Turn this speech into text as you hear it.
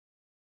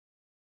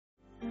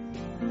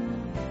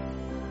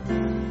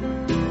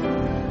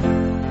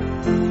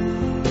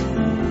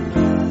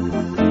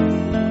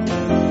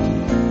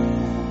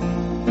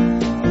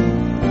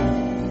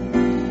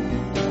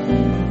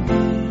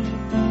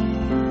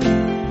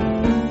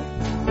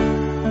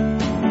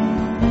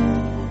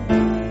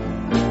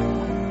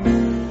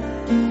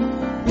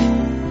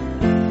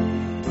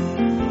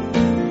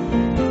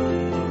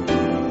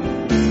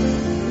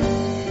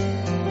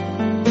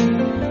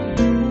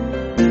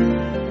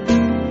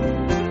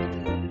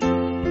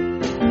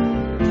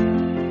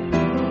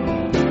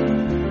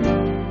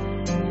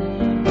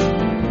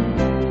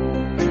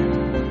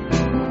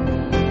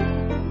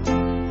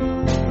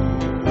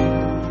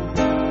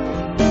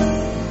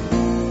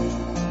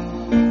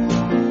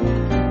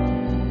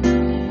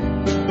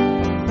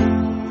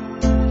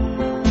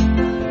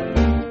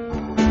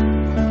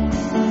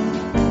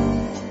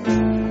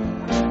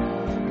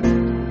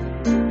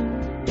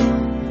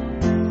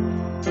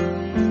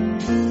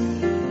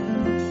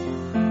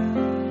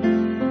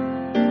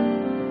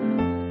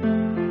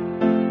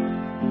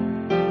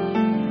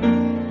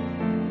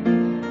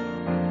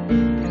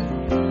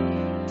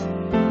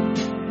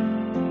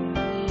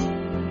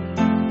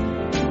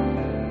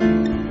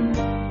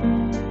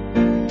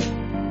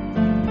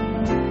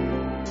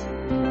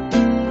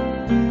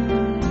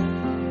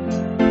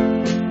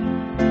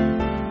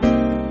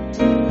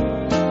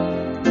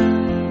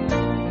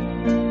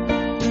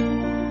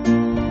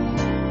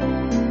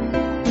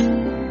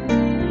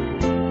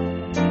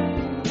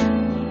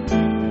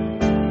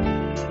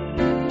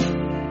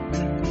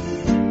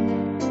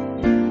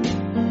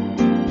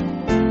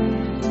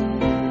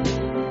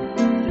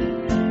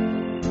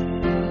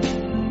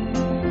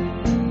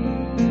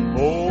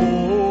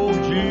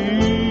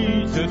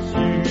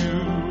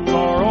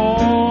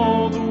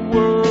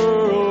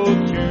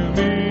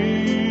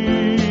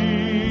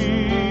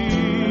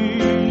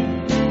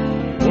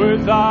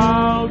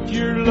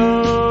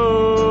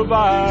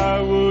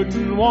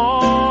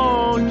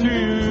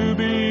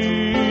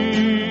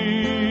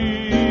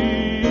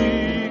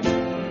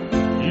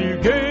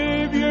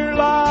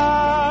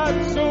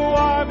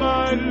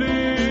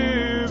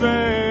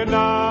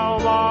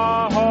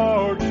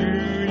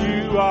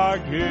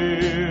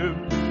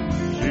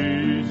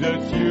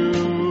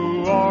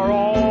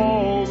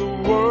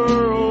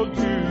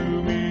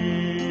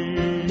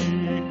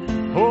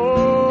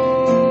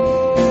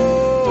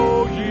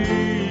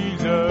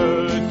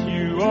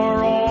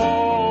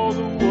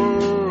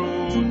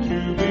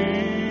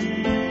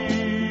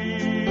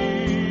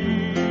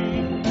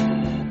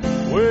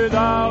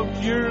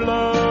Without your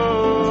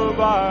love,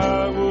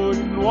 I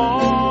wouldn't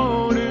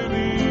want to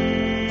be.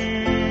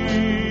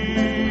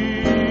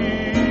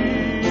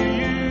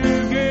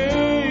 You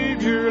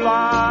gave your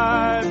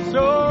life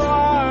so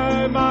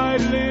I might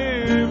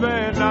live,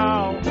 and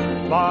now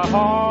my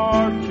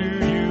heart to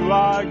you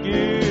I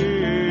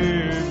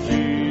give.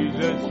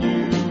 Jesus,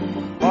 you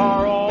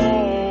are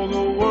all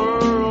the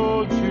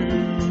world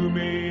to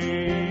me.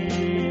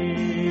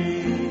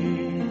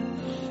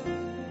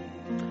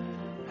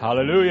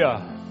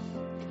 Hallelujah.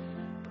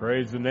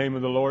 Praise the name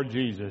of the Lord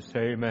Jesus.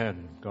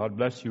 Amen. God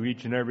bless you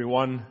each and every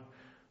one.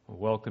 I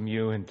welcome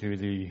you into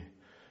the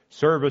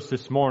service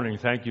this morning.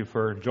 Thank you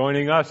for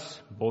joining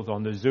us, both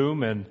on the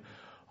Zoom and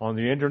on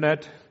the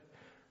internet.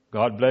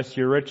 God bless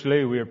you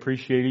richly. We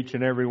appreciate each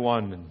and every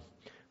one, and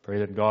pray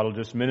that God will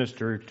just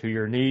minister to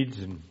your needs.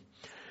 And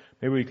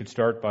maybe we could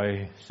start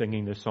by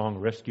singing this song,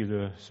 Rescue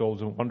the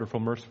Souls of a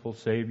Wonderful, Merciful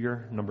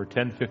Savior, number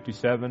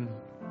 1057.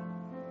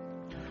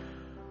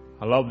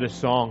 I love this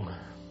song.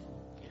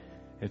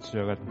 It's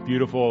got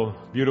beautiful,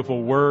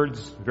 beautiful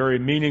words, very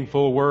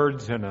meaningful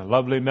words, and a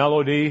lovely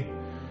melody.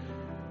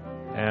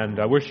 And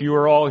I wish you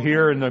were all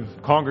here in the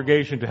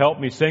congregation to help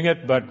me sing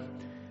it, but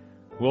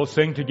we'll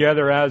sing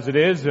together as it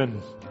is,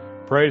 and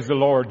praise the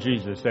Lord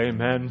Jesus.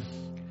 Amen.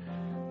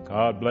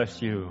 God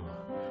bless you.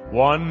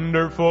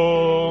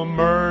 Wonderful,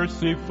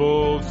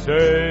 merciful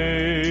Savior,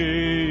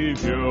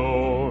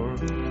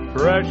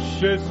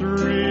 precious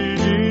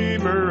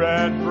Redeemer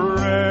and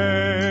friend.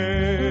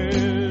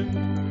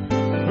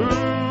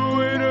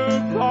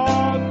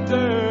 Thought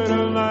that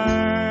a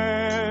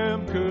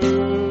lamb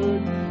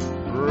could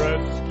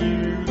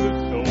rescue the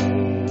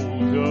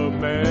souls of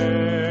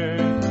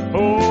men.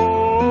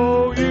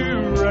 Oh,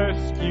 you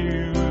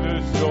rescue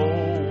the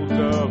souls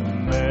of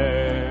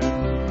men.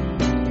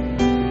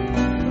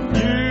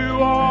 You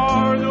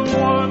are the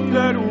one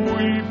that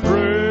we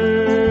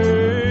praise.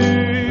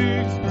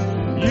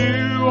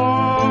 You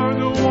are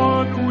the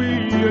one we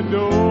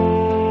adore.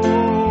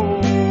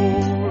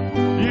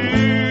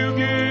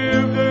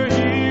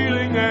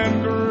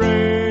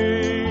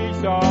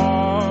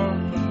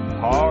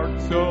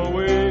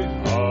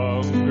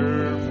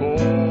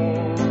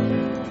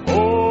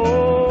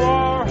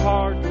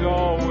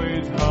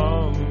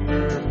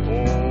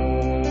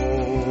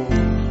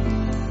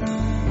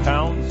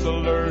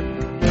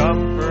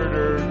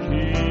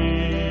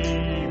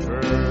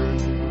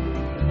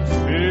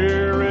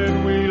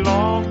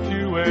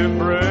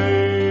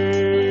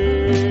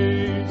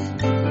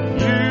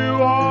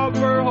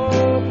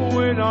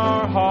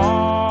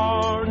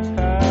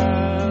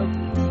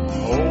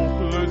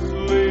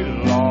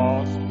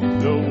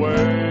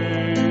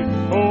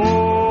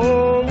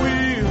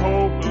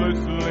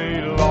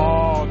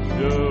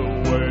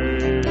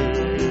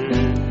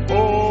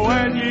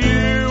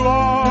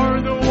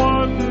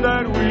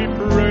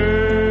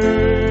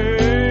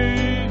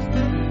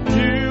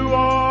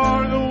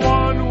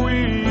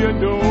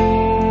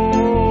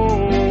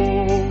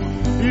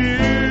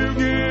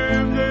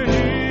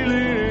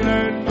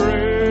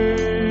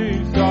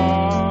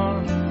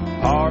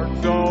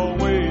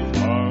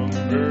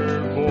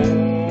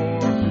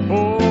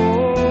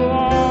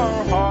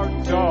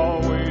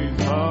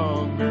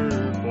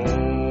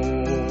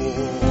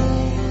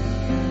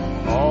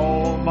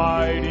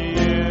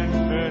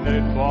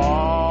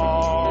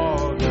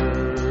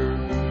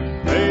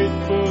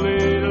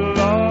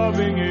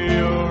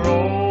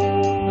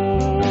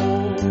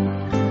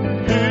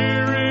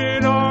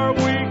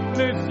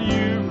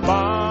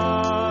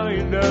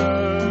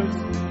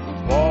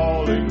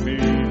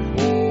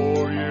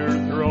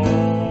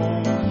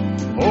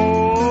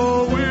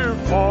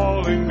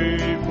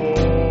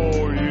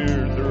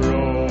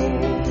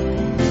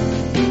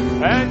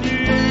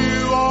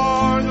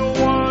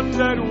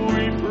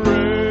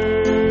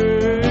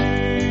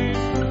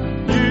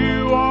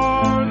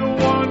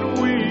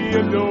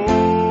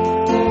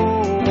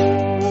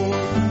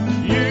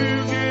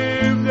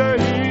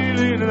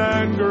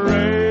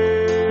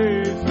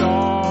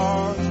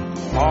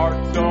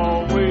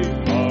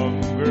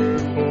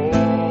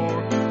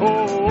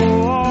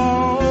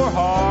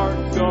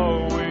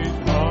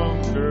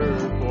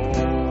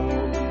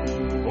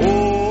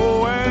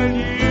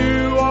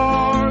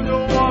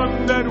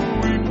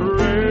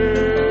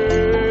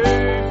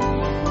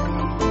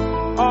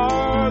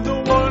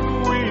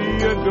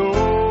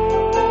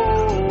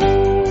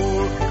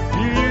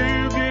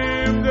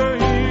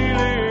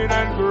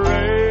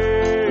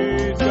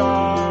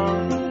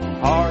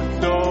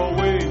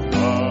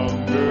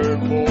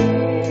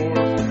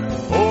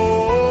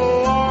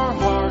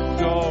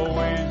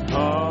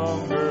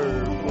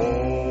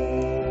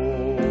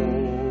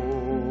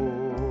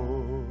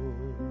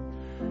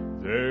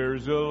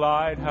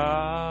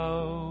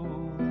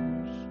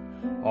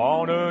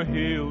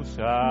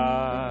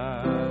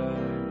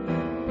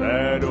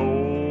 That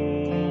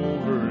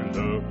overlooks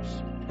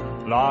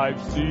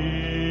life's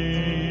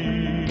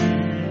sea.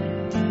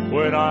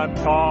 When I'm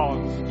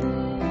tossed,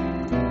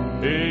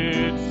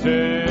 it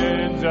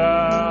sends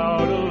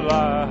out a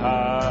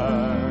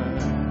light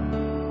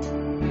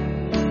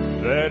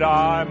that that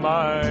I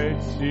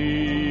might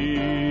see,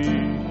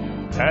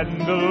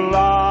 and the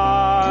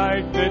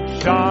light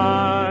that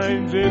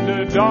shines in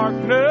the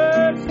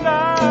darkness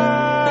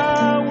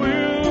now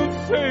will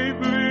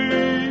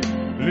safely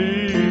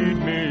lead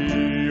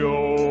me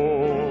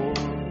on.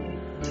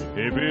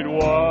 If it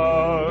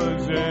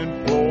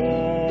wasn't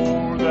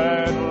for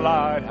that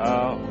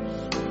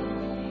lighthouse,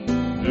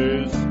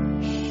 this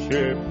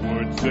ship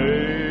would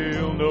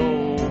sail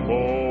no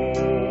more.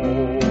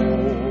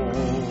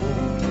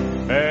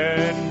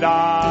 And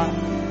I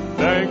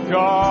thank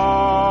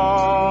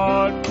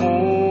God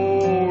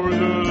for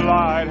the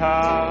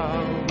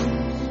lighthouse.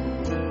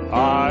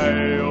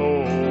 I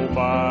owe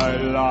my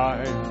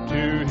life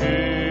to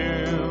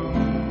Him.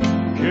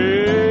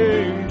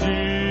 King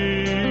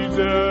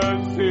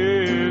Jesus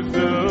is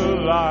the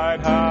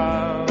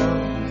lighthouse,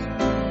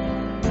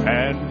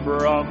 and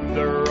from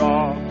the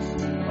rocks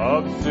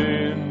of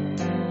sin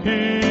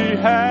He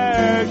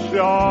has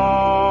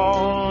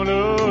shone a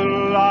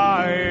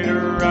light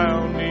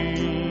around me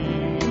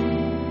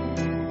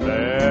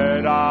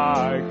that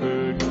I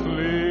could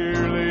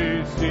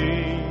clearly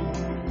see.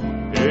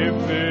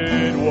 If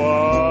it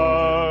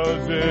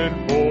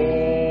wasn't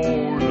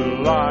for the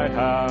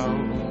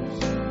lighthouse,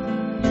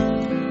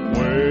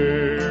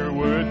 where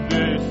would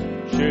this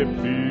ship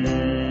be?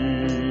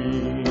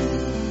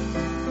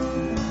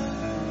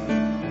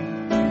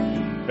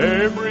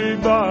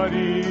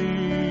 Everybody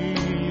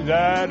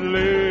that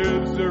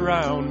lives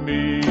around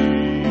me,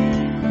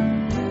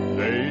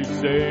 they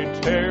say,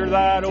 tear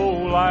that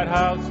old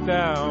lighthouse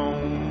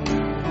down.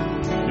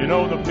 You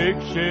know, the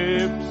big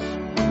ships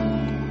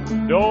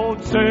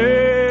don't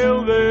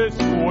sail this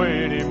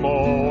way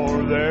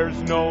anymore.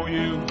 There's no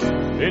use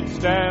in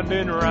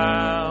standing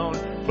around.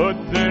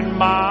 But then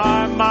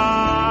my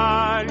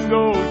mind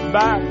goes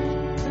back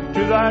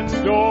to that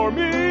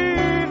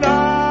stormy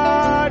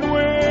night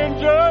when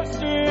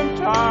just in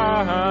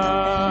time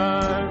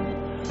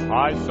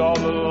I saw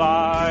the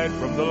light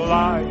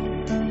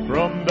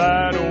from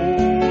that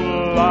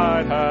old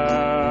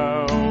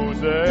lighthouse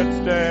that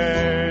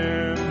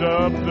stands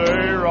up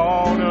there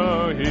on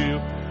a hill.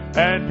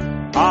 And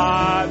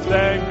I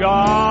thank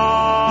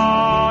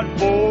God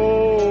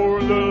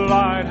for the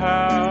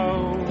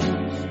lighthouse.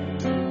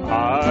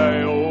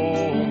 I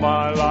owe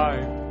my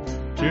life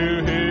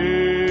to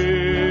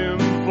Him,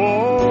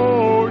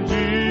 for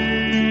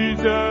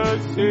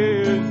Jesus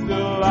is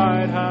the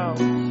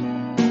lighthouse,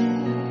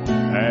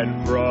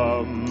 and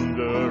from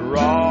the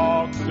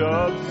rocks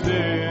of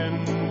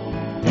sin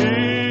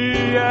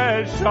He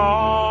has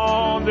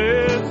shone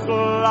this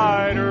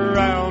light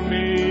around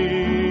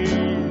me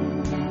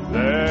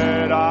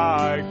that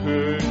I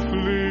could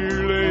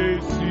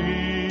clearly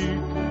see.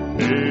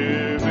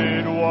 If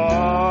it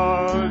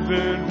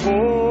wasn't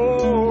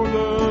for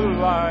the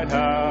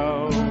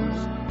lighthouse,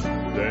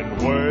 then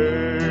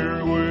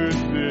where would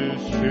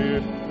this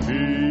ship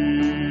be?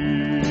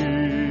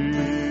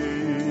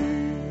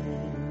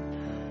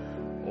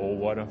 Oh,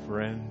 what a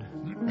friend.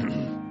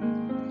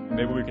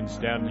 Maybe we can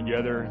stand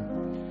together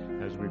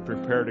as we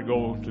prepare to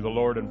go to the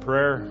Lord in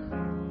prayer.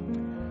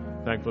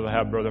 Thankful to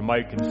have Brother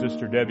Mike and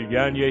Sister Debbie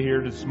Gagne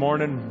here this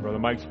morning. Brother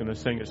Mike's going to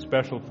sing a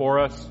special for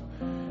us,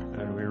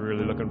 and we're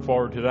really looking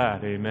forward to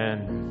that.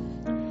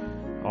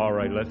 Amen. All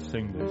right, let's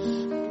sing this.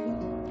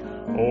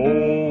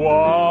 Oh,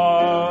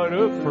 what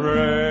a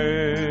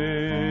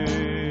friend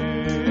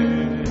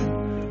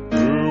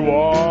who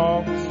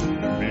walks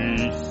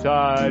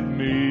beside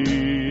me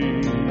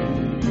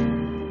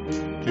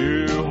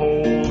to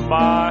hold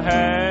my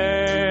hand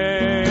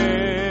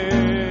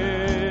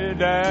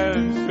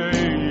and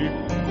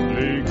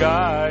safely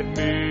guide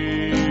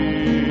me,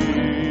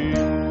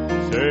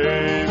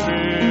 safe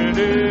in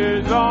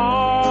His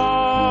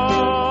arms.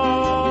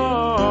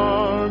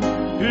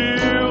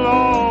 He'll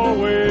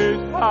always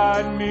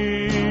hide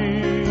me.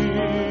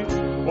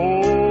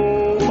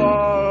 Oh,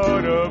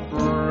 what a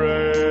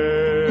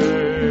friend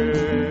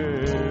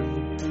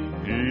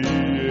He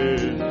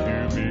is to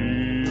me.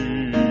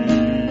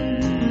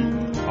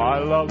 I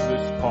love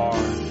this part.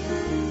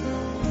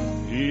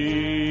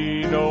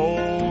 He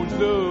knows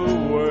the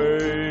way.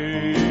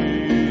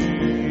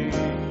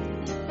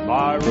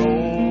 My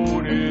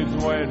road is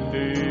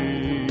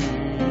windy.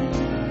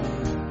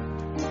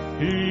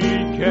 He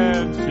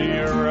can see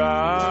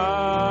around.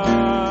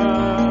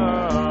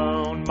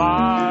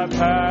 My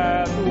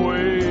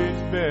pathway's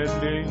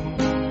bending,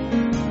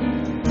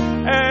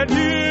 and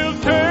He'll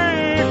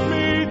take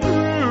me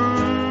through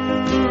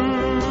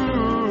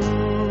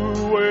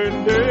when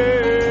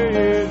day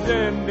is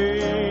ending.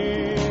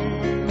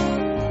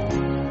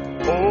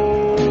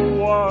 Oh,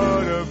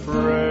 what a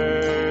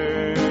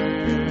friend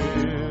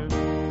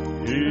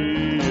He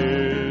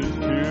is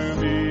to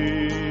me.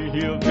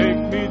 He'll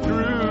take me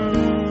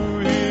through.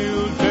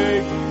 He'll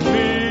take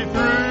me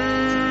through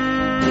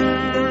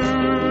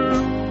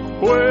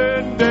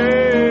when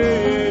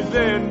day is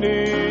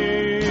ending.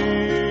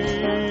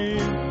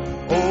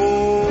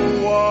 Oh,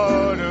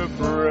 what a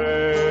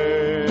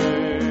friend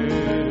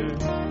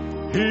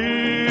He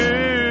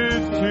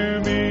is to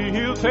me.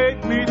 He'll take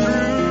me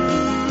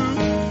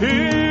through.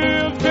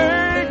 He'll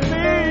take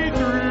me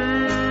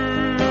through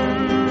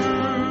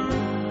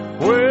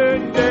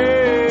when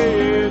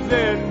day is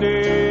ending.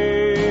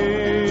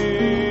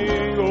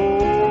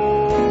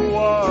 Oh,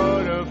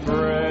 what a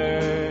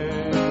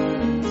friend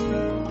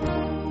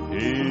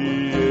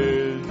He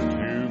is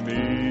to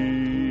me.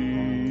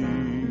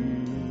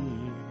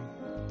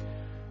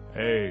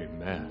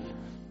 Amen.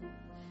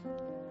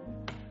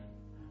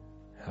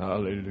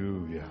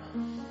 Hallelujah.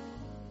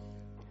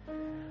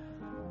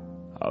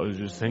 I was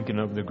just thinking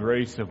of the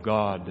grace of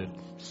God that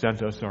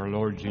sent us our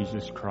Lord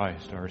Jesus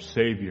Christ, our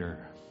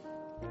Savior,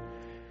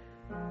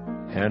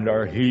 and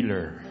our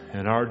healer,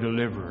 and our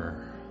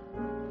deliverer.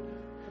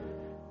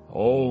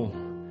 Oh,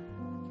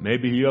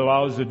 maybe He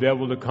allows the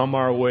devil to come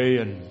our way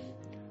and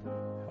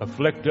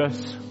afflict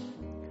us.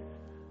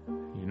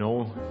 You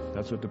know,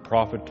 that's what the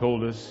prophet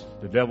told us.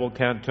 The devil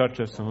can't touch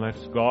us unless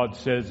God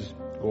says,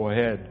 go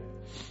ahead.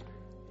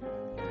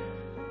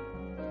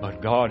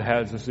 But God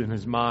has us in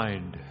His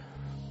mind.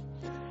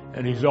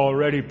 And He's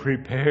already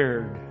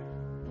prepared.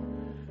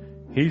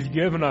 He's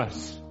given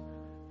us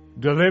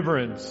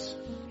deliverance.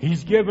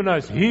 He's given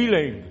us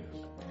healing.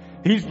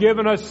 He's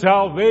given us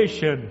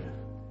salvation.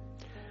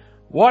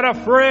 What a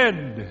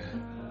friend.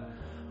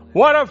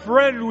 What a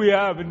friend we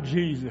have in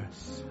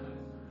Jesus.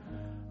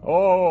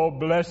 Oh,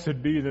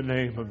 blessed be the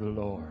name of the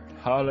Lord.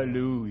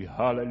 Hallelujah.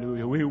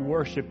 Hallelujah. We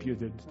worship You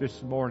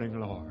this morning,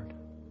 Lord.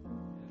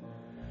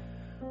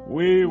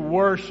 We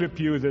worship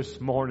You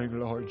this morning,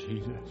 Lord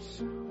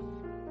Jesus.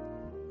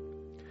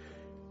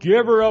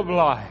 Giver of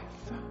life.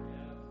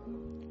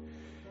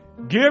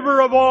 Giver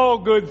of all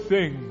good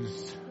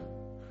things.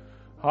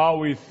 How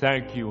we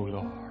thank You,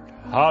 Lord.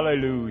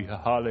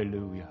 Hallelujah.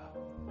 Hallelujah.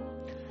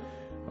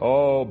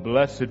 Oh,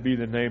 blessed be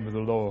the name of the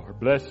Lord.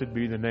 Blessed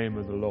be the name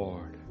of the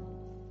Lord.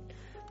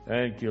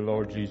 Thank You,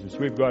 Lord Jesus.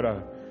 We've got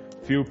a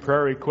few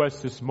prayer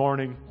requests this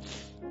morning.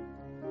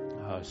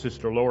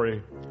 Sister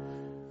Lori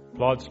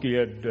Plotsky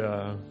had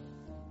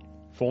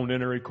phoned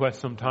in a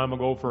request some time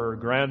ago for her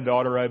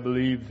granddaughter, I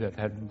believe,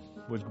 that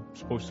was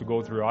supposed to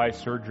go through eye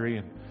surgery,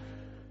 and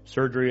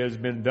surgery has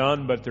been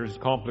done, but there's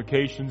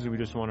complications, and we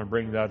just want to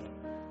bring that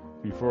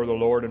before the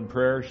Lord in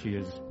prayer. She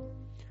has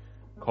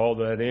called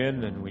that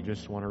in, and we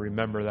just want to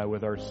remember that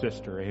with our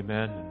sister.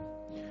 Amen.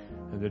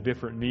 And the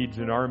different needs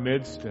in our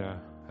midst,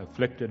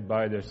 afflicted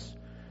by this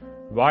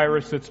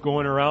virus that's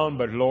going around,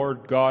 but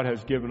Lord God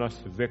has given us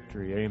the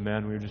victory.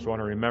 Amen. We just want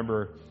to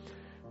remember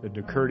the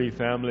DeCurdy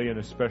family in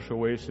a special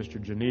way. Sister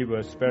Geneva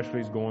especially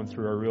is going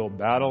through a real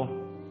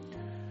battle.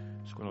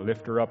 Just going to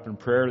lift her up in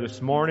prayer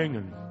this morning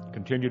and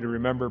continue to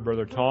remember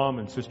Brother Tom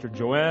and Sister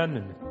Joanne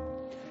and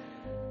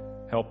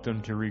help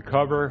them to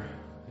recover,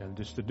 and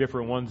just the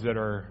different ones that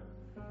are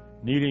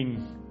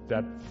needing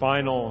that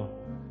final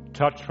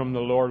touch from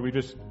the Lord.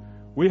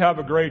 We have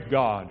a great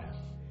God.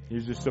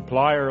 He's the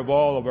supplier of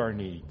all of our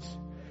needs.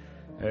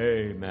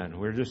 Amen.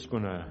 We're just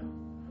going to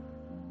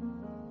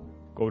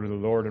go to the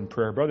Lord in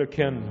prayer. Brother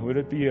Ken, would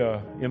it be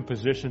in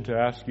position to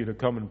ask you to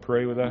come and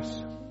pray with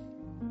us?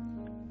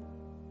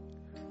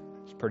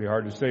 It's pretty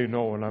hard to say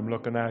no when I'm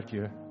looking at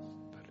you,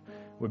 but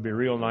it would be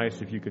real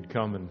nice if you could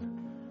come and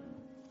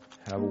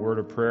have a word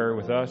of prayer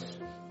with us.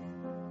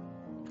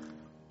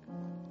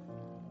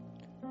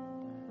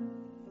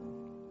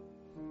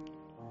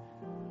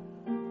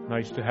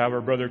 Nice to have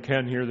our Brother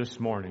Ken here this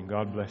morning.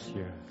 God bless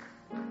you.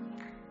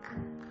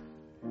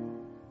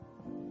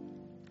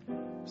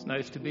 It's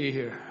nice to be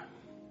here.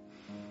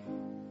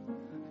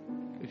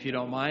 If you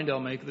don't mind, I'll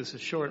make this a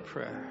short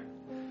prayer.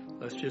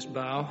 Let's just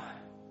bow.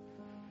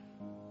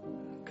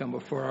 Come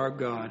before our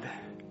God.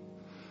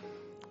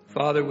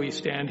 Father, we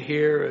stand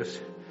here as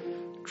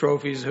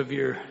trophies of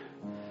Your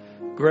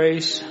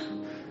grace,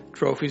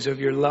 trophies of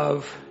Your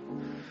love,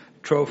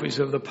 trophies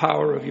of the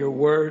power of Your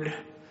word,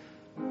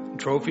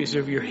 trophies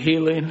of Your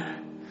healing.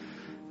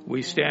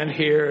 We stand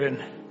here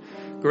in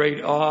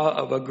great awe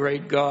of a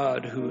great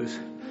God who has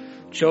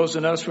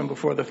chosen us from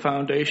before the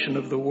foundation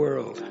of the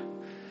world.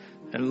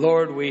 And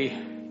Lord, we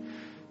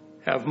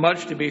have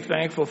much to be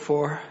thankful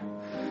for,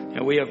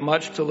 and we have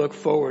much to look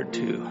forward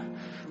to.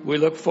 We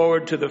look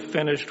forward to the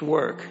finished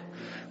work.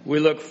 We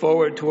look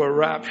forward to a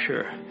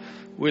rapture.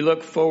 We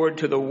look forward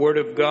to the Word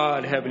of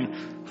God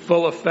having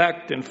full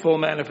effect and full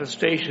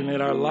manifestation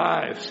in our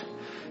lives.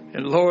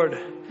 And Lord,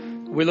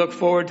 we look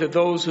forward to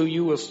those who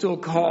You will still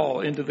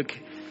call into the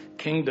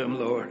kingdom,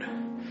 Lord.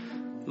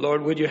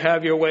 Lord, would You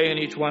have Your way in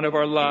each one of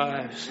our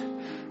lives?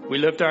 We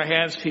lift our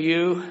hands to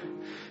You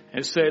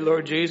and say,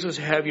 Lord Jesus,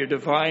 have Your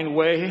divine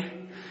way.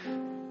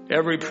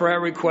 Every prayer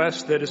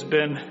request that has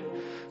been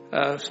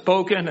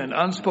spoken and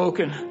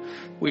unspoken,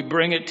 we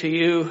bring it to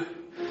You.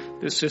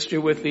 The sister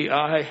with the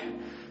eye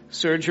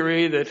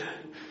surgery that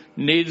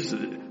needs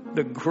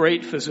the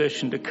great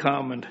physician to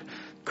come and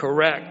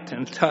correct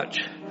and touch,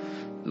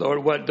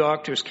 Lord, what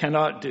doctors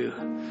cannot do.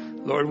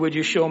 Lord, would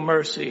You show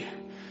mercy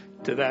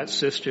to that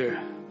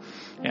sister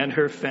and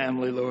her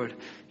family, Lord.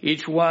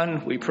 Each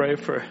one, we pray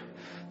for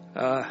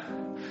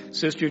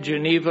Sister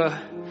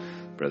Geneva,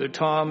 Brother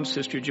Tom,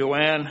 Sister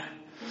Joanne,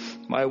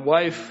 my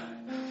wife,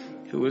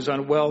 who is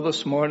unwell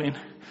this morning.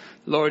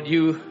 Lord,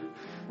 you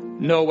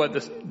know what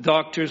the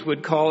doctors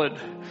would call it,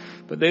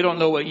 but they don't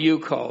know what you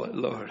call it,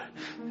 Lord.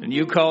 And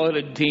you call it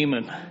a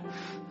demon.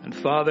 And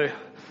Father,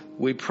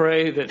 we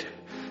pray that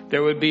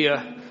there would be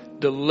a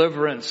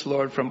deliverance,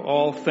 Lord, from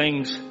all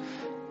things.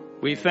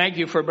 We thank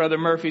you for Brother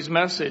Murphy's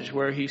message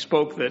where he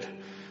spoke that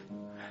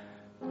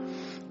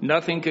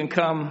nothing can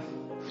come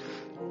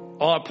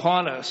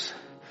upon us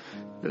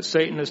that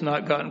Satan has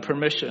not gotten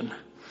permission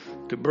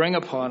to bring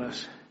upon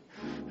us.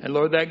 And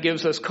Lord, that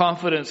gives us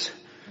confidence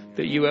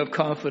that you have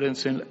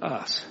confidence in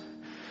us,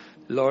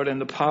 Lord,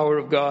 and the power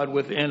of God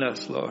within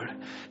us, Lord.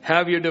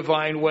 Have your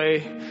divine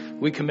way.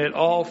 We commit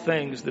all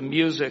things, the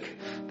music,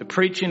 the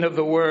preaching of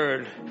the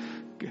word.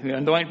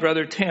 Anoint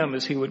Brother Tim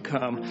as he would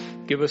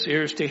come. Give us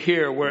ears to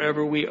hear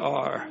wherever we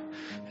are.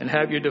 And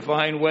have your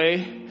divine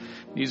way.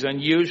 These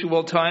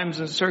unusual times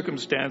and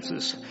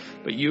circumstances.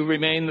 But you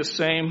remain the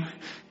same.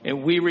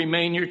 And we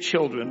remain your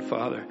children,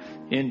 Father.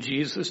 In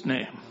Jesus'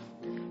 name.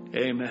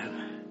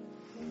 Amen.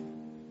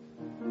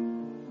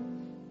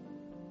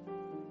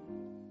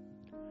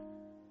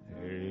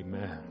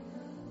 Amen.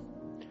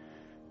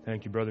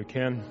 Thank you, Brother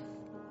Ken.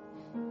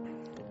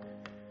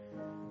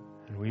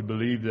 And we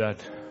believe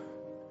that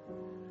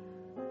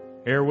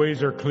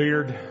airways are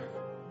cleared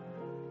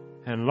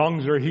and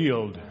lungs are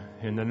healed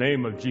in the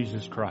name of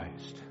Jesus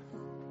Christ.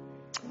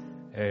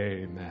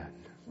 Amen.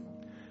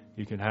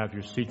 You can have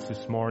your seats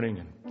this morning,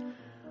 and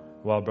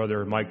while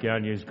Brother Mike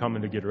Gagne is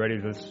coming to get ready,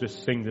 let's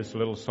just sing this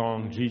little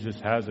song, Jesus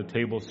Has a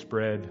Table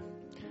Spread.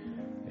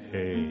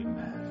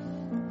 Amen.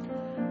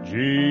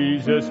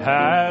 Jesus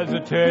has a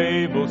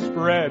table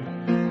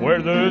spread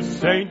where the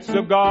saints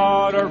of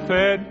God are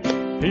fed.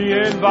 He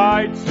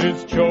invites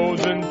his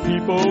chosen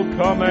people,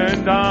 come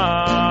and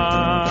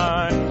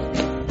dine.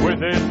 With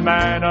his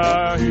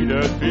manna he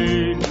does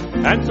feed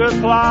and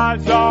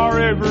supplies our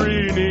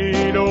every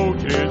need. Oh,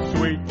 'tis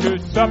sweet to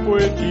sup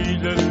with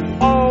Jesus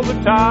all the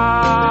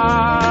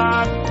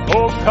time.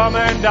 Oh, come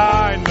and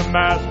dine, the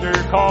Master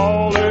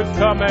calleth,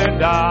 come and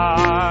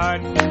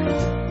dine.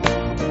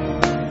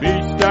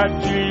 Feast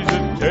at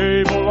Jesus'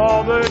 table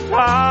all the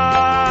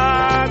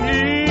time.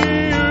 He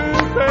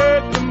who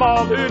fed the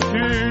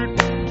multitude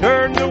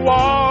turned the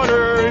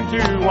water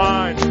into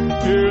wine.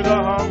 To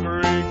the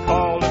hungry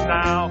call it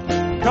now,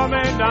 come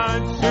and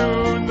dine.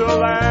 Soon the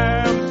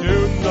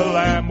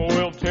Lamb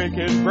will take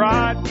his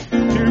bride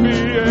to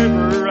be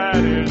ever at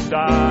his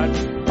side.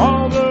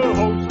 All the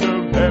host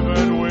of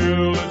heaven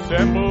will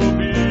assemble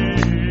be.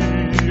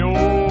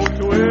 Oh,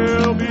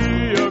 'twill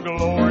be a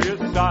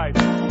glorious sight.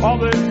 All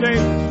the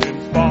saints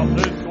in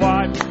spotless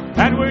white,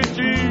 and with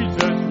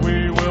Jesus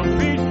we will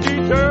feast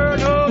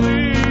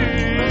eternally.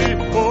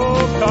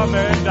 Oh, come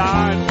and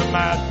dine, the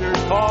Master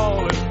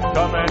calleth,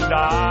 come and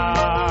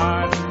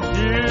dine.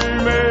 You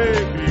may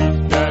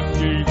feast at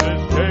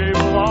Jesus'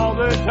 table all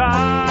the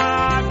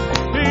time.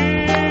 He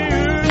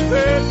who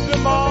fed the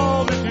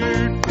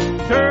multitude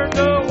turned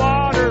the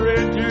water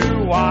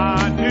into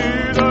wine. To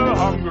the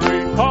hungry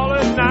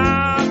calleth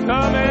now,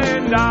 come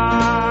and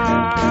dine.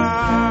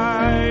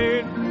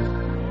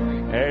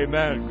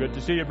 Amen. Good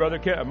to see you, Brother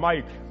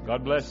Mike.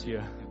 God bless you.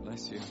 God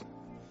bless you.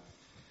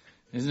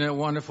 Isn't it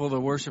wonderful to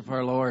worship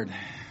our Lord?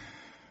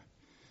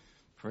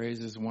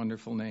 Praise his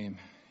wonderful name.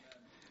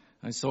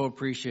 I so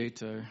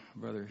appreciate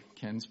Brother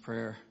Ken's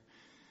prayer.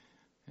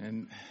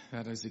 And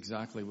that is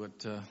exactly what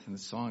the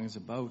song is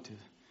about.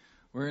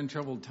 We're in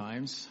troubled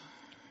times.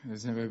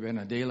 There's never been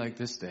a day like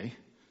this day.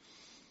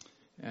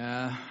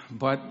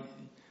 But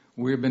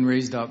we've been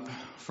raised up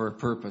for a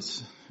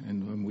purpose.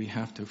 And we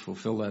have to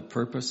fulfill that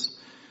purpose.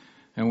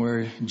 And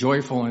we're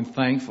joyful and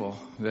thankful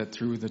that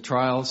through the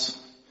trials,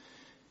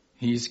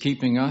 he's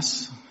keeping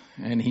us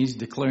and he's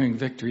declaring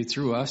victory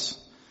through us.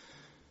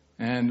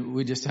 And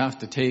we just have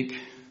to take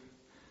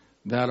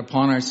that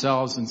upon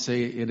ourselves and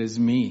say, it is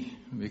me.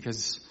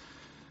 Because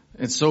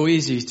it's so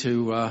easy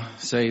to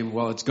say,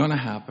 well, it's going to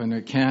happen,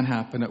 it can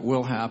happen, it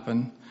will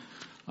happen.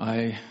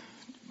 I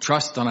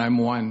trust that I'm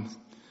one.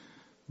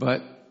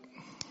 But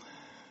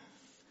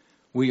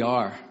we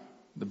are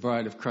the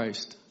bride of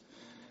Christ.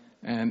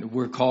 And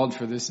we're called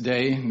for this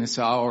day and this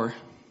hour.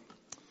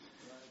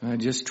 And I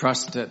just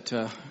trust that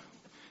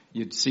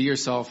you'd see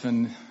yourself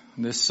in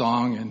this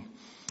song and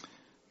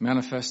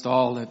manifest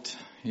all that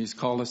he's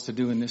called us to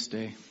do in this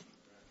day.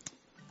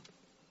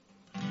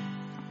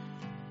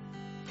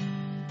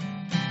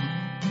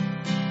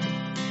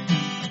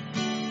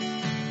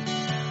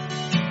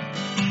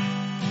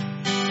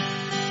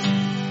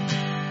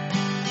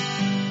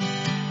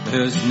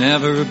 There's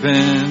never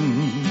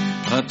been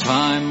a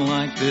time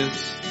like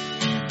this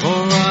for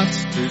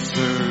us to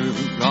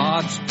serve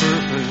God's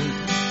purpose.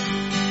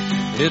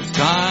 It's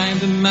time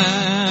to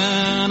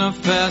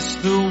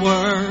manifest the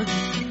word,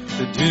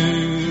 to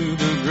do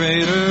the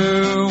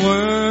greater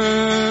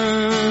work.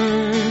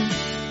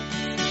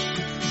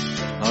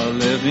 A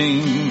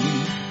living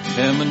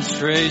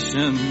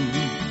demonstration,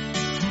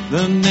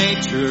 the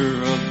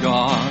nature of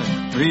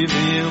God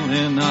revealed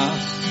in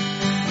us,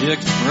 the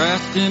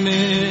expressed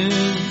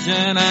image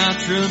and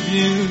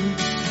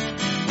attributes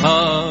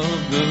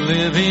of the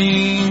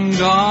living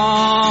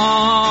God,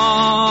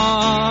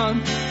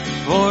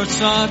 for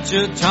such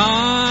a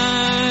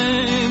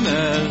time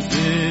as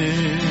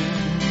this.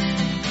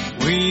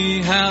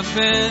 We have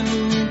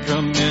been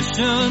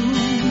commissioned.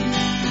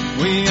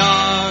 We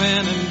are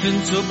an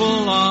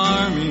invincible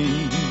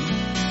army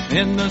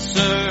in the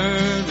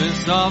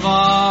service of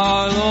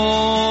our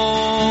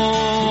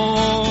Lord,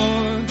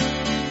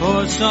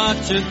 for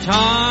such a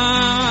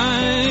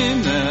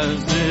time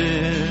as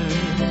this.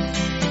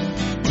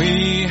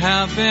 We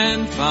have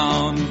been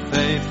found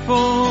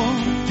faithful,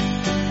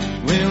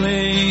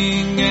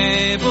 willing,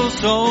 able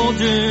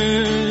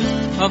soldiers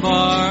of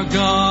our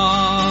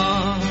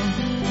God.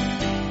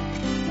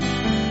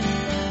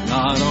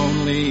 Not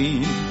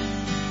only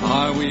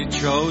are we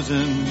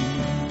chosen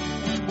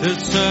to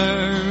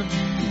serve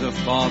the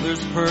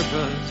Father's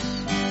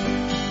purpose,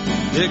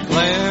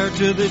 declare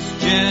to this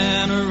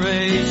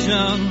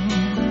generation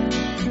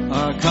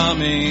our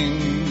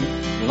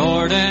coming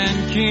Lord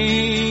and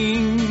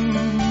King,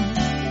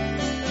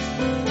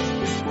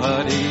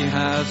 but He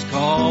has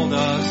called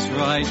us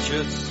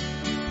righteous,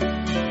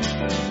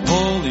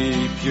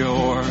 holy,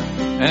 pure,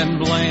 and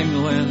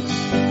blameless,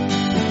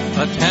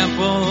 a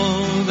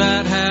temple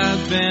that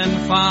has been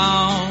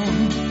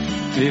found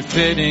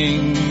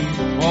befitting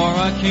for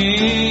a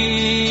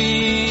king,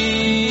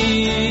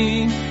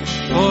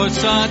 for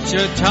such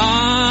a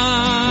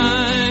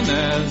time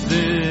as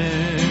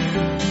this.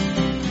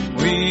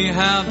 We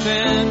have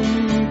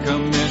been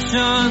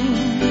commissioned.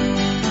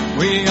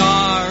 We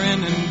are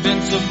an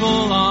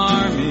invincible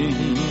army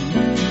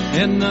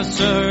in the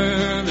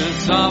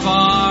service of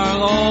our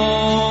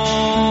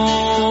Lord,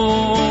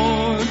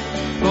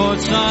 for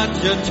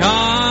such a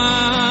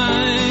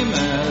time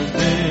as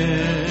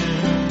this.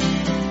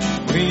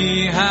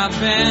 We have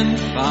been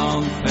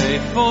found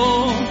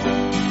faithful,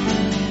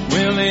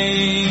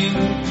 willing,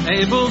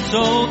 able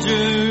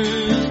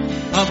soldiers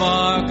of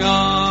our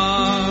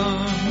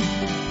God.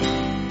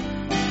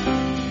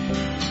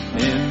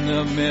 In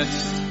the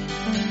midst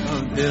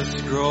of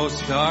this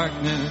gross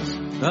darkness,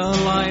 the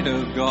light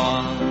of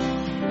God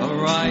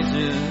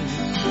arises,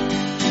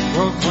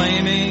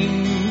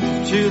 proclaiming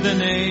to the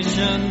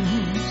nations,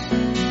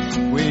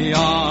 we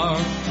are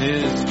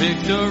His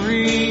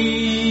victory.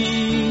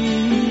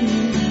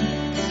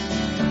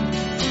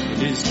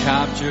 He's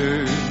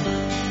captured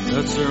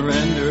the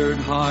surrendered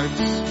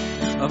hearts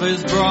of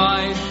His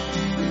bride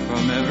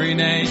from every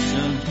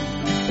nation,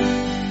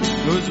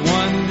 whose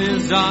one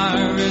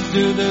desire is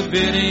do the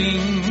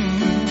bidding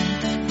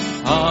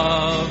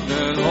of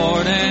their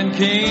Lord and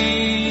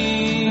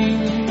King.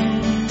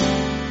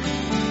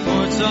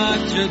 For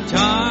such a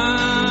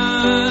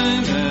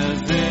time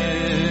as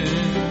this,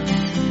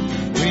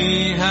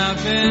 we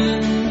have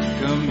been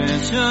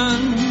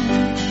commissioned.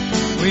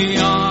 We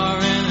are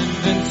an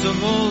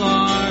invincible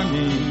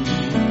army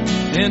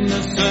in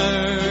the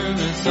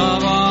service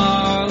of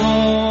our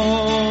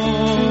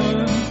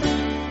Lord,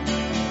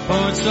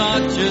 for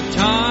such a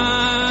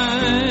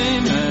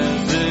time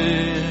as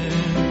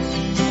this.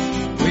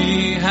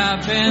 We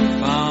have been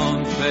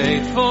found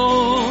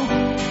faithful,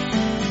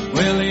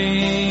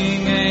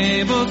 willing,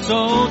 able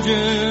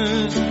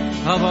soldiers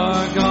of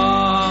our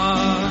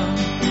God,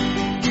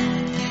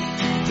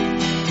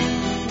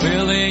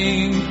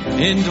 willing,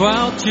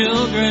 indwelt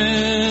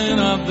children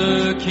of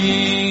the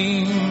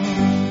King,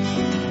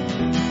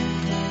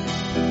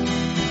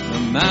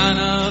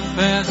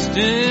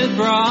 manifested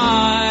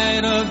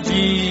bride of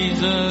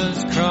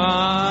Jesus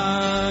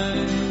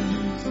Christ.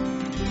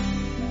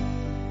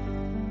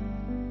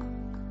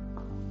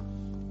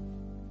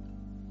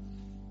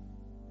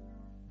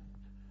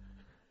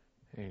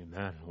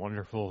 Amen.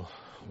 Wonderful,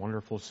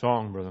 wonderful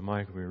song, Brother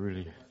Mike. We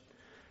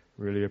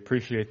really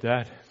appreciate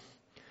that.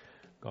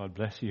 God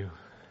bless you.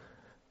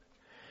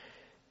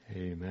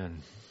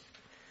 Amen.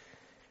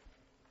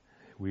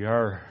 We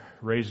are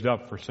raised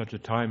up for such a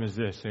time as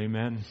this,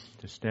 amen,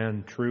 to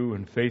stand true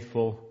and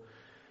faithful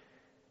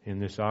in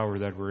this hour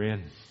that we're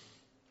in.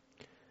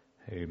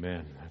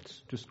 Amen. Let's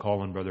just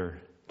call on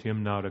Brother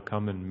Tim now to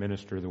come and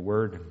minister the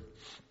word. And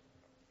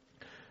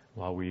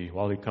while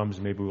he comes,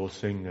 maybe we'll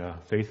sing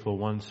Faithful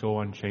One, So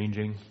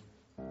Unchanging.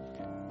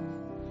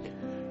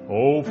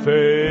 Oh,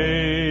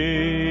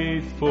 faithful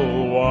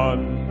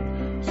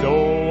one,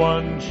 so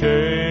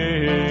unchanging,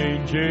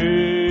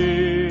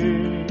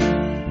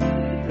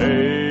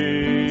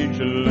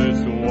 ageless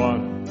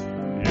one,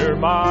 you're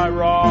my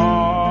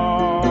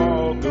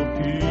rock of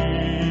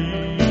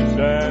peace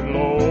and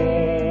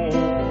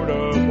Lord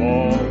of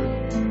all.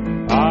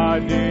 I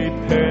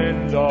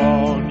depend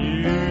on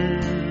you.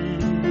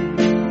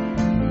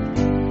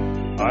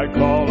 I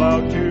call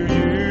out to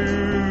you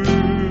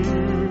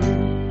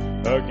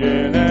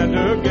again and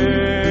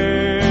again.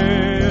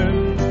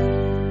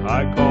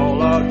 I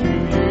call out to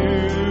you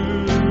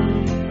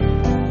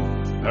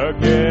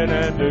again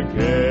and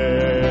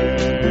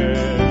again.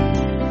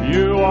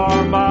 You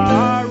are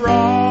my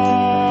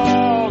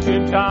rock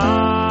in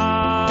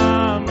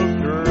time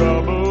of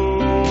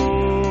trouble.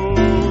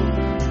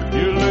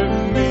 You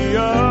lift me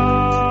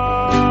up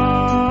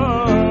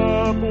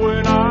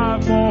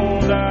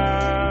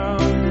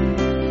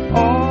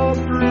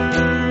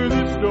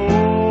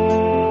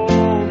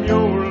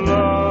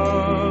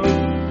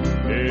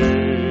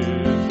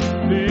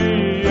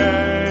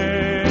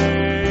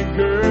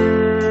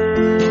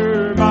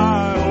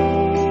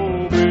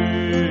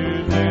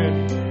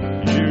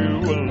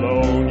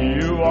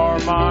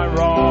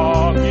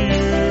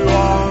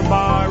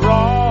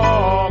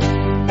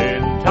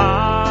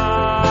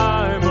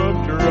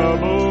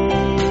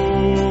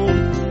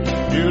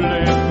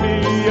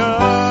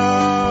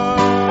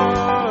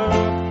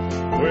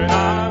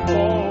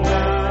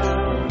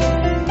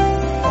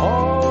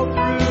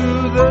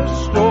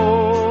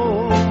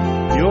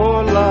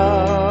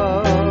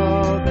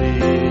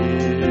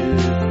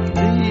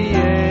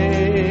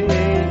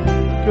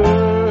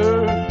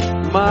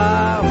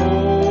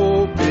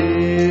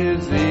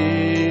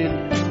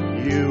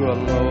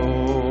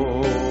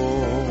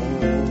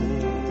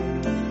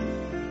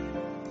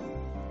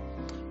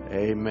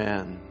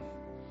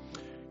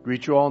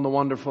Greet you all in the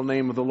wonderful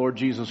name of the Lord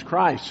Jesus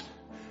Christ.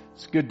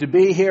 It's good to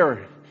be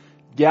here,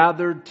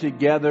 gathered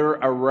together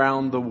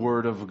around the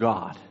Word of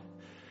God.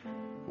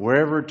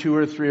 Wherever 2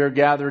 or 3 are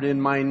gathered in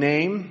my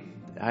name,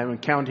 I'm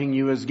counting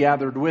you as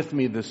gathered with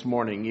me this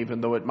morning, even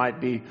though it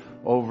might be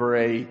over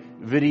a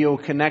video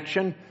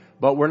connection.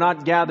 But we're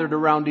not gathered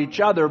around each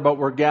other, but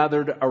we're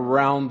gathered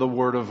around the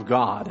Word of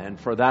God. And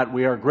for that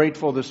we are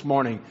grateful this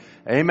morning.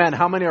 Amen.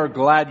 How many are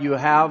glad you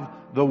have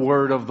the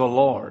Word of the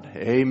Lord?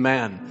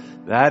 Amen.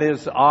 That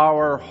is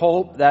our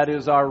hope. That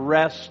is our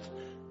rest.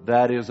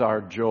 That is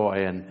our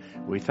joy. And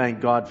we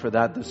thank God for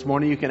that this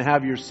morning. You can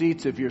have your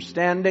seats if you're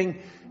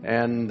standing.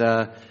 And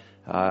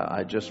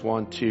I just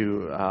want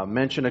to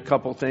mention a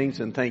couple things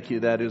and thank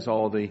you. That is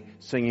all the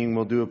singing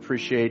will do.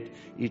 Appreciate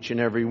each and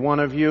every one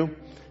of you.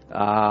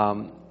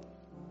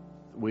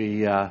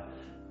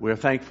 We're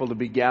thankful to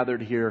be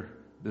gathered here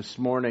this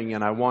morning,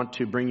 and I want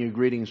to bring you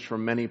greetings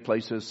from many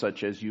places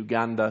such as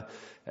Uganda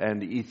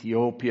and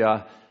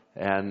Ethiopia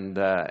and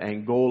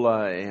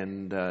Angola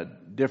and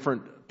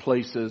different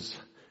places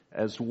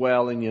as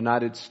well in the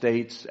United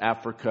States,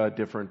 Africa,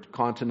 different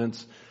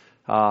continents.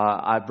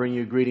 I bring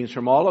you greetings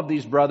from all of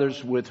these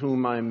brothers with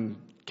whom I'm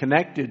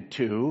connected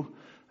to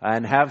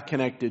and have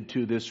connected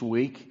to this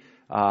week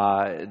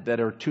that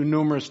are too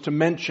numerous to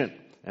mention.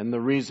 And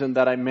the reason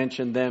that I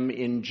mention them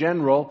in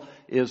general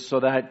is so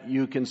that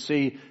you can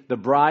see the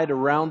bride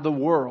around the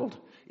world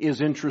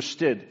is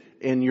interested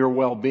in your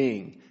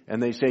well-being.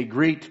 And they say,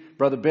 greet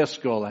Brother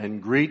Biscoe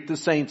and greet the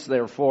saints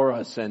there for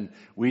us. And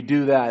we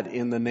do that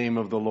in the name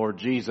of the Lord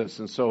Jesus.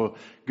 And so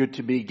good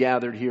to be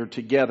gathered here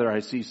together.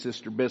 I see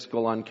Sister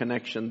Biscoe on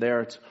connection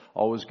there. It's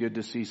always good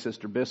to see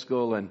Sister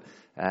Biscoe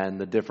and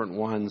the different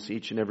ones,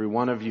 each and every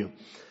one of you.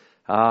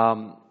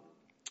 I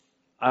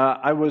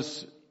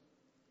was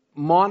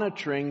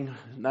monitoring,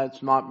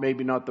 that's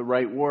maybe not the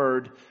right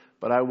word,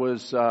 but I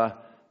was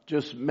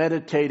just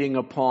meditating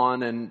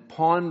upon and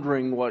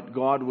pondering what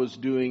God was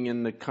doing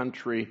in the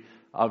country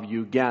of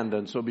Uganda.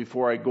 And so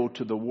before I go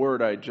to the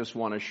word, I just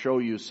want to show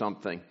you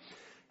something.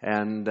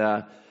 And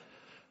I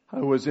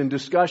was in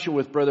discussion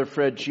with Brother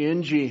Fred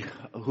Chiinji,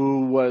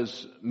 who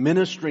was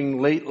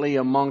ministering lately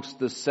amongst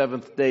the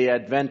Seventh-day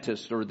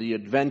Adventists or the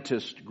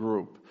Adventist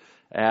group.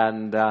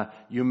 And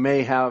you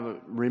may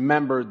have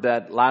remembered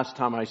that last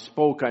time I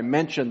spoke, I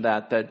mentioned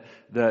that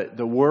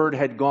the word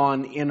had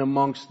gone in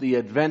amongst the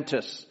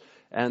Adventists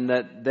and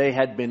that they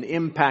had been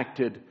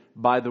impacted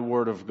by the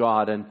Word of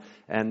God.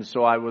 And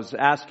so I was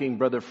asking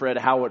Brother Fred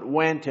how it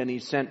went, and he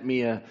sent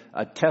me a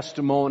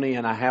testimony,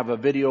 and I have a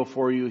video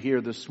for you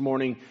here this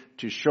morning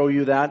to show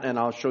you that, and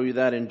I'll show you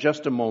that in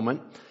just a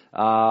moment.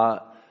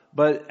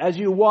 But as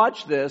you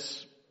watch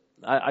this,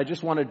 I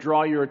just want to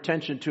draw your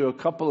attention to a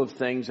couple of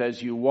things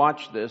as you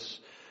watch this.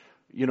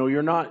 You know,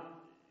 you're not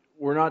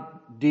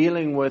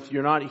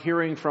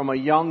hearing from a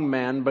young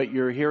man, but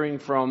you're hearing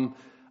from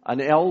an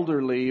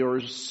elderly or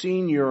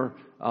senior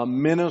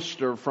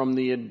minister from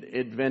the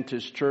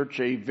Adventist church,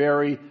 a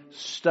very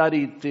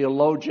studied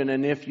theologian.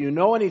 And if you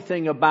know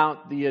anything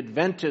about the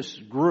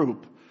Adventist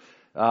group,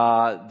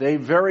 they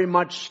very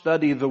much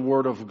study the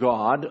Word of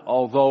God,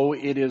 although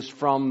it is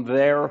from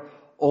their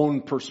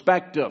own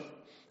perspective.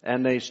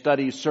 And they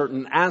study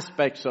certain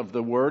aspects of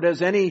the Word.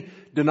 As any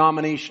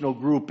denominational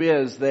group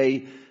is,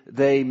 they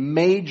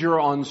major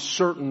on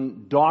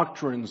certain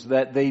doctrines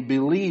that they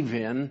believe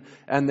in,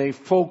 and they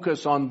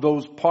focus on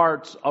those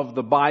parts of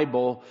the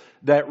Bible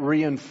that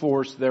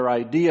reinforce their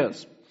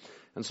ideas.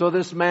 And so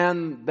this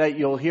man that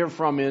you'll hear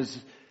from is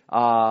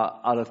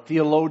a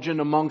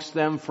theologian amongst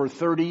them for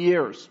 30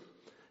 years.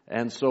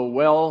 And so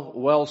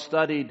well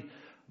studied.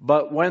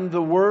 But when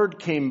the Word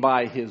came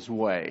by his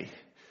way,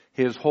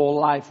 his whole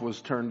life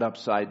was turned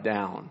upside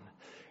down.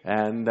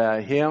 And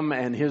him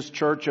and his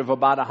church of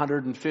about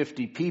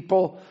 150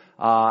 people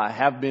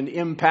have been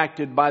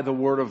impacted by the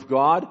Word of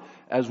God,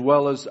 as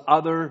well as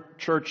other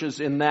churches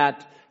in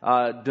that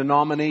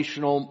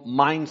denominational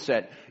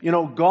mindset. You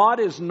know, God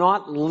is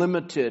not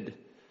limited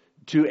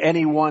to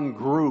any one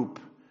group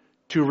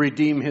to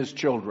redeem His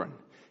children.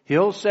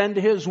 He'll send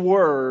His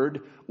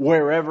Word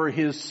wherever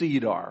His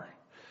seed are.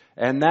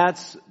 And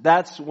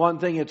that's one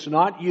thing. It's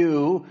not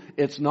you.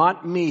 It's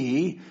not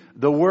me.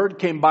 The Word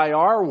came by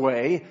our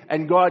way,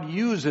 and God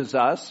uses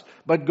us,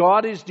 but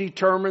God is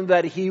determined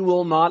that He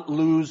will not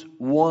lose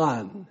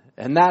one.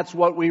 And that's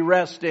what we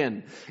rest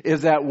in,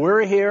 is that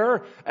we're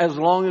here as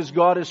long as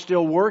God is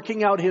still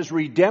working out His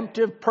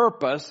redemptive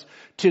purpose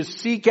to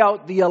seek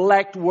out the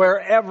elect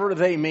wherever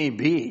they may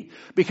be.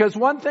 Because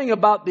one thing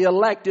about the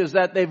elect is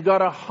that they've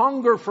got a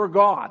hunger for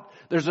God.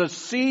 There's a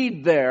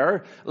seed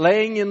there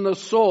laying in the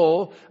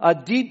soul, a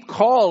deep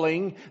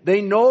calling.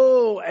 They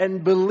know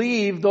and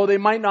believe, though they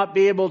might not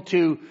be able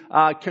to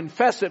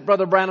confess it.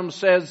 Brother Branham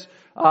says,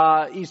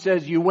 he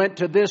says, you went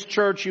to this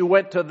church, you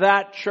went to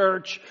that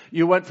church,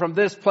 you went from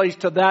this place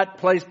to that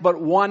place,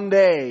 but one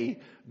day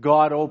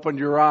God opened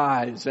your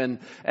eyes. And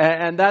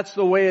that's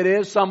the way it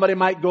is. Somebody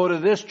might go to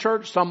this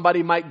church,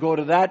 somebody might go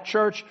to that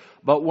church,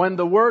 but when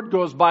the word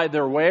goes by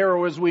their way,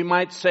 or as we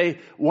might say,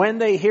 when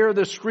they hear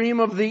the scream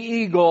of the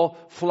eagle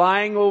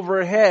flying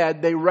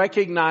overhead, they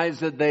recognize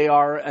that they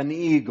are an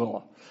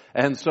eagle.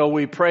 And so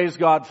we praise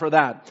God for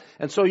that.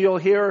 And so you'll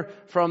hear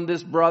from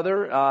this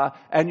brother,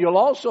 and you'll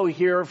also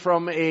hear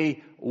from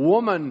a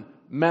woman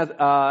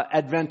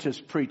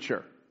Adventist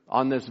preacher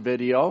on this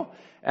video.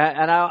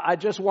 And I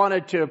just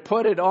wanted to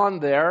put it on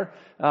there.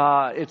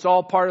 It's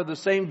all part of the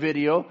same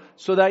video,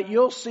 so that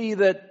you'll see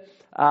that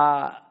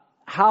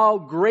how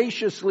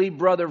graciously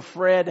Brother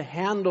Fred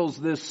handles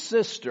this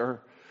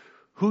sister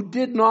who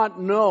did not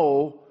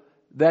know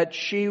that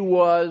she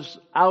was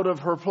out of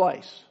her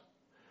place.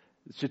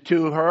 So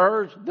to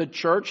her, the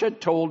church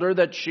had told her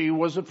that she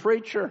was a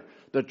preacher.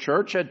 The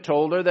church had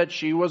told her that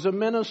she was a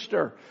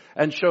minister.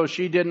 And so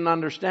she didn't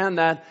understand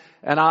that.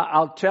 And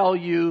I'll tell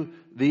you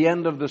the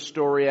end of the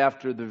story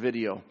after the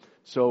video.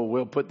 So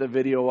we'll put the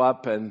video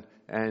up and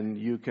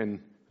you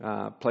can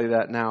play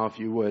that now if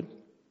you would.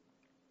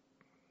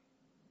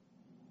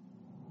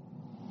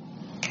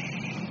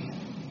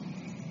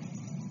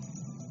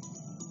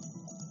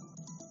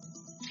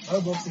 I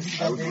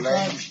would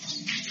like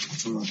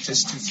to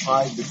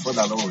testify before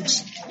the Lord.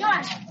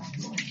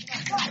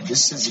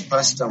 This is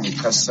Pastor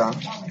Mukasa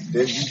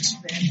David,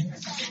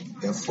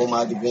 a former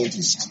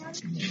Adventist.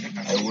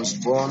 I was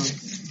born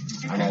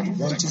an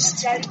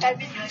Adventist.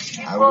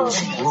 I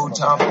was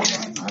brought up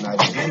an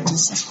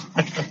Adventist.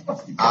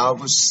 I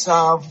was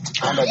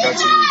served under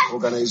that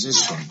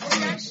organization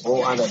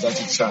or under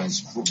that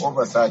church for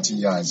over 30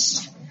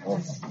 years.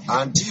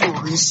 Until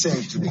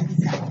recently,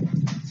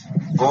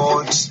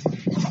 God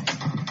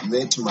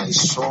met my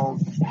soul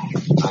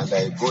and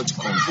I got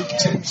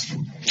convicted.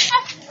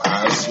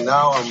 As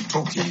now I'm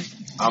talking,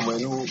 I'm a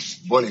new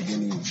born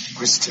again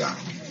Christian.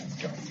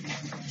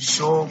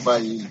 So by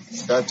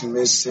that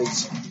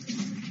message,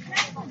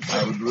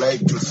 I would like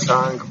to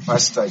thank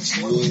Pastor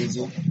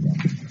Chiyenzi,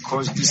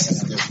 because this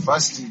is the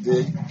first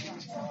day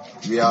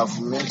we have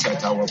met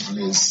at our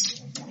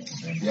place.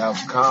 They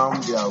have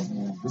come, they have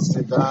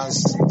visited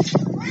us,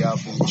 we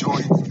have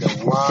enjoyed the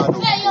word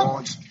of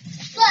God.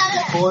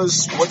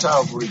 Because what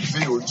I've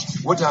revealed,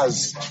 what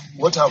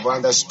I've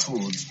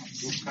understood,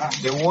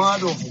 the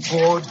word of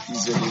God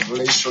is a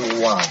revelation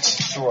word.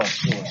 Sure.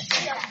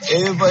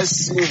 Ever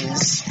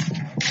since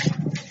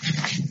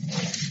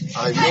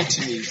I met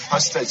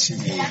Pastor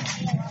Chini,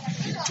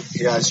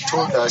 he has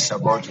told us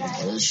about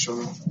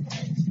revelation,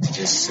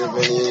 the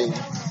 7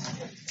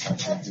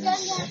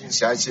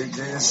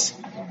 churches.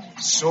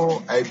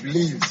 So I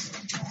believe,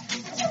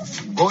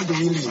 God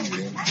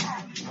willingly,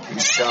 we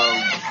shall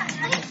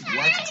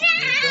work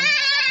together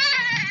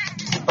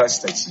with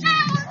Pastor Chini.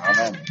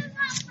 Amen.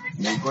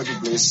 May God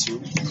bless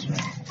you.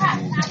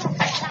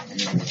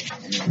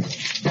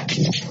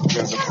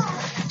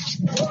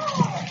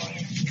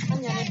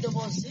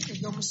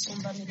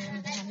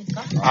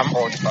 I'm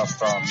old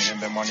Pastor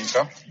Mirembe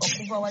Monica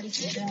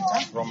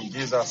from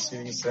Jesus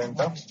Healing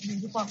Center.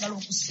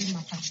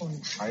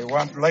 I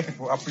would like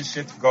to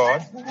appreciate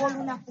God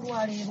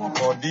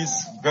for this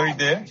very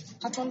day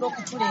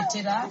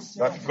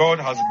that God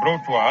has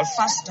brought to us,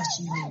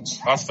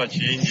 Pastor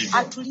Chiyenzi,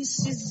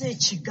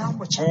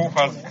 who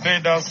has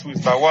fed us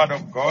with the Word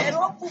of God.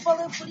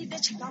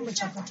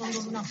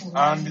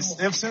 And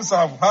since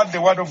I've heard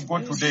the Word of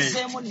God today,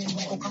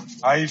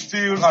 I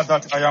feel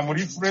that I am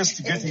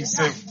refreshed getting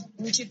saved.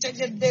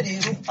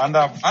 And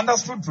I've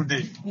understood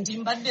today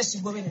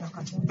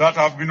that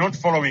I've been not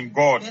following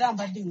God.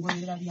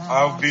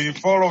 I've been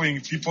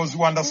following people's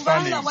who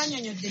understanding.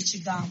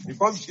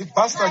 Because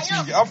Pastor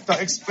Chiyenzi, after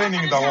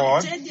explaining the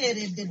word,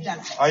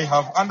 I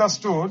have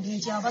understood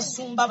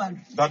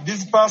that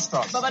these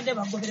pastors,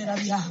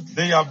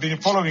 they have been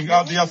following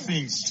other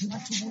things,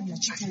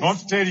 not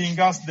telling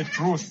us the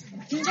truth.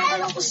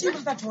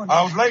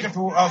 I would like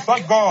to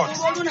thank God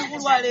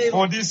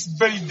for this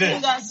very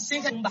day.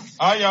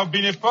 I have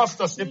been a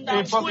pastor, a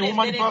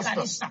woman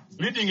pastor,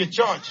 leading a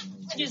church,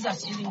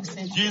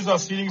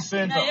 Jesus Healing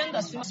Center.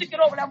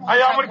 I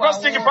am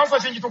requesting Pastor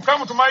Chiyenzi to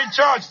come to my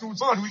church so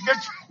that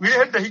we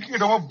get the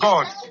kingdom of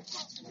God.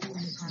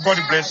 God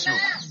bless you.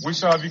 We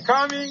shall be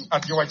coming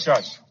at your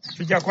church.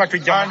 And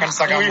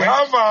we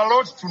have a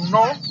lot to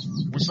know.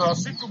 We shall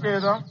sit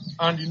together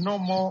and know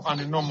more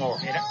and know more.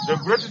 The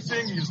great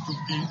thing is to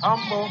be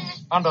humble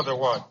under the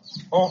word.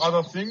 All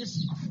other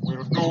things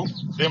will do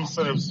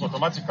themselves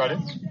automatically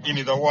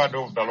in the word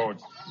of the Lord.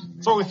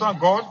 So we thank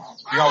God.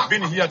 We have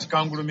been here at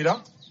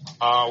Kangulumira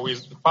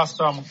with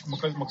Pastor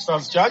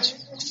Mukasa's church.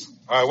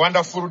 A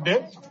wonderful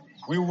day.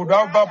 We would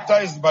have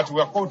baptized, but we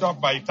are caught up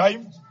by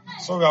time.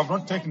 So we have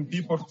not taken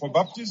people for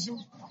baptism.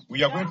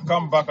 We are going to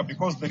come back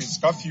because there is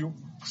curfew,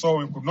 so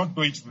we could not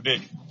do it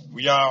today.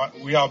 We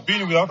have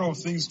been with a lot of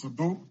things to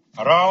do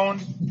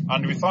around,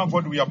 and we thank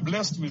God we are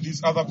blessed with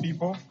these other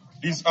people.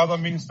 These other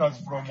ministers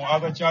from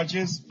other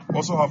churches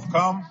also have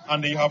come,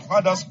 and they have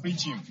heard us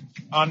preaching.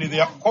 And they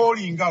are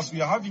calling us.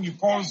 We are having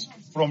calls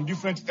from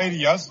different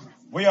areas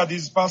where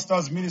these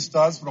pastors,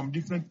 ministers from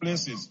different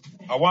places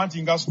are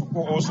wanting us to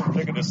go also to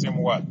take the same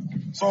word.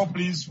 So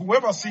please,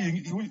 whoever is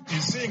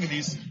seeing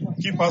this,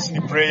 keep us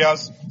in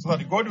prayers so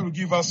that God will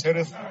give us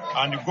health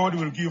and God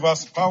will give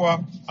us power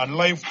and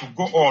life to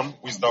go on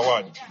with the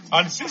word.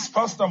 And since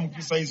Pastor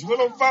Mukisa is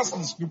well versed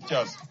in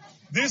scriptures,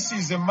 this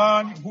is a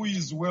man who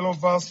is well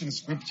versed in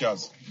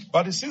scriptures.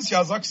 But since he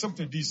has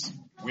accepted this,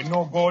 we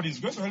know God is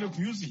going to help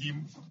use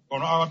him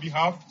on our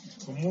behalf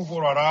to move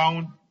all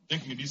around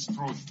taking this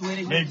truth.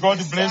 May God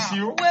bless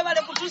you. God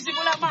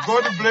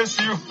bless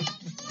you.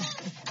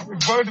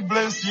 God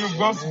bless you.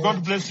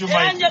 God bless you,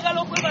 Mike.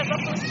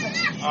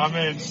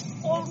 Amen.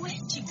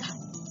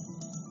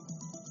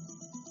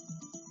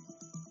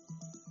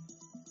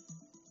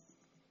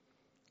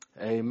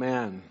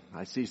 Amen.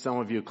 I see some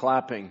of you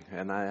clapping,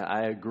 and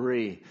I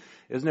agree.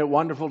 Isn't it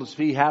wonderful to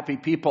see happy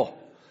people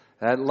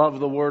that love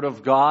the Word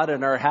of God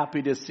and are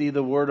happy to see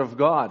the Word of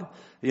God?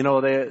 You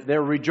know,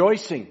 they're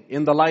rejoicing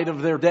in the light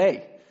of their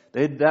day.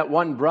 That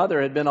one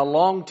brother had been a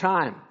long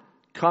time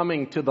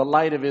coming to the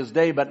light of his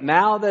day, but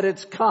now that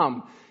it's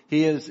come,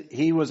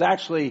 he was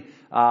actually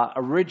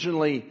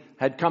originally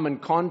had come in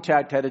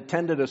contact, had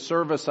attended a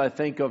service, I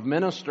think, of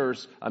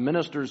ministers, a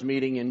ministers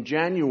meeting in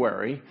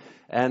January,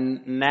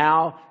 and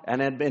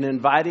had been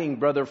inviting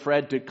Brother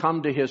Fred to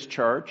come to his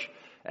church,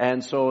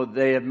 and so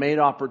they have made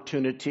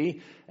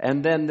opportunity.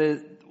 And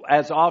then,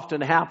 as often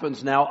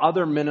happens now,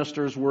 other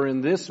ministers were in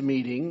this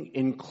meeting,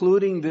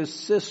 including this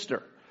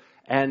sister.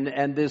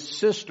 And this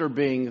sister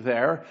being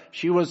there,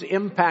 she was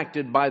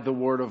impacted by the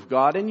Word of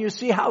God. And you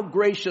see how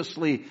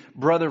graciously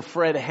Brother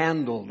Fred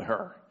handled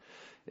her.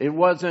 It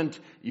wasn't,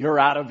 you're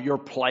out of your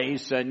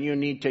place and you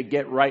need to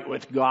get right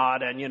with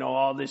God and,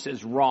 all this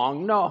is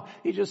wrong. No,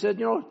 he just said,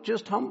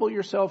 just humble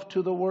yourself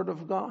to the Word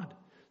of God.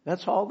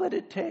 That's all that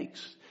it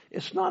takes.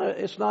 It's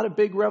not a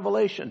big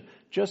revelation.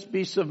 Just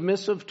be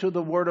submissive to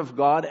the Word of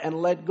God and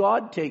let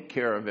God take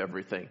care of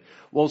everything.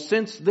 Well,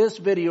 since this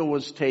video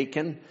was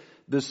taken,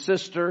 the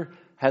sister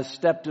has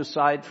stepped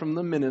aside from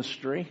the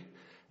ministry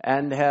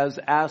and has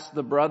asked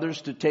the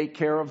brothers to take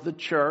care of the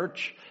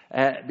church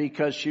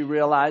because she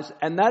realized,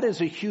 and that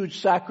is a huge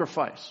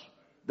sacrifice.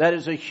 That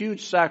is a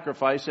huge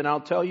sacrifice, and I'll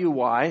tell you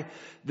why.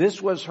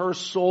 This was her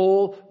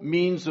sole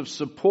means of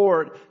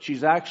support.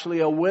 She's actually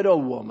a widow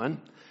woman,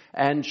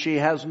 and she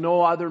has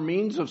no other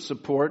means of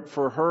support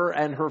for her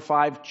and her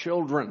 5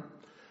 children.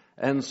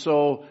 And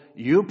so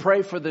you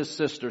pray for this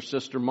sister,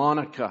 Sister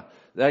Monica,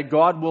 that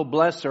God will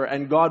bless her,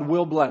 and God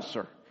will bless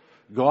her.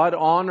 God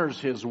honors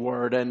His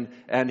word,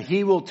 and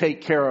He will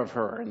take care of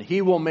her, and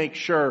He will make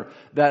sure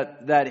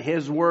that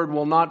His word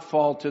will not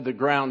fall to the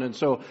ground. And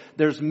so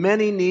there's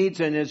many needs,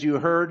 and as you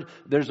heard,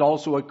 there's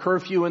also a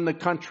curfew in the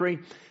country,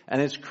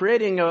 and it's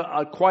creating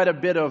quite a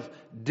bit of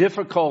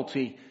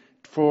difficulty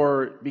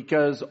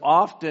because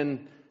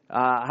often,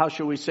 how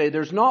shall we say,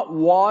 there's not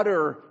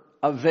water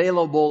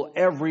available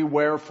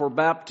everywhere for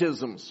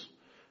baptisms.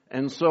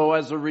 And so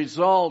as a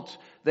result,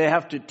 they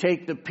have to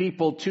take the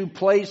people to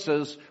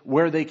places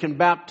where they can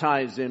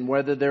baptize in,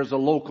 whether there's a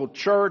local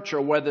church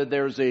or whether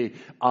there's a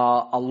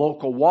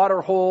local water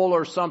hole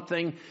or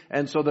something.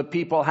 And so the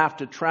people have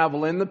to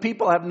travel in. The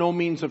people have no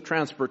means of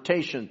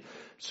transportation.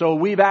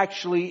 So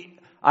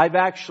I've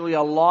actually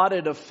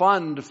allotted a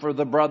fund for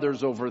the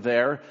brothers over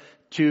there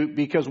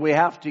because we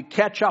have to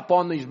catch up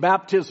on these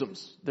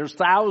baptisms. There's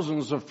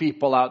thousands of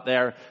people out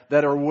there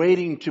that are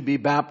waiting to be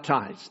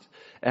baptized.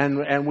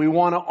 And we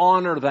want to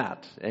honor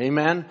that.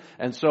 Amen.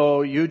 And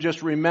so you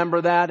just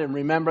remember that and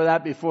remember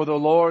that before the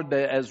Lord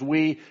as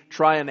we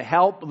try and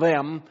help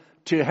them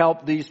to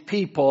help these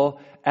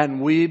people.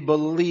 And we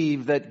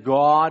believe that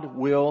God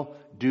will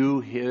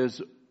do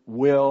His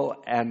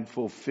will and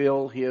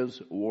fulfill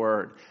His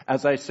word.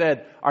 As I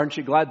said, aren't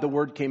you glad the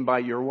word came by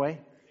your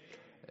way?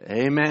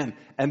 Amen.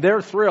 And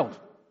they're thrilled.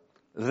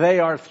 They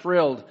are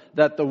thrilled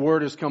that the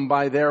word has come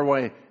by their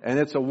way. And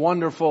it's a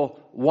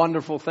wonderful,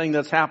 wonderful thing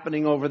that's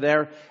happening over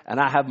there. And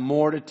I have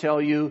more to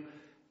tell you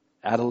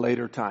at a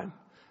later time.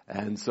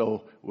 And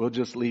so we'll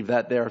just leave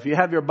that there. If you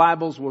have your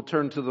Bibles, we'll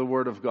turn to the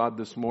Word of God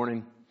this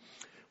morning.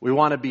 We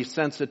want to be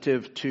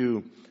sensitive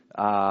to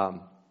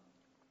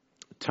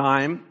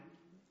time.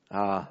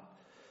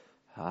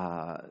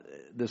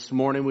 This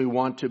morning we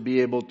want to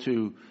be able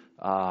to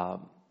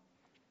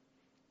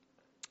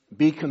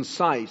be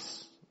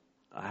concise.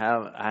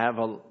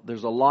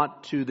 There's a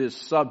lot to this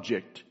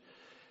subject,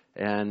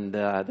 and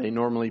they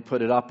normally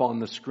put it up on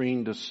the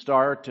screen to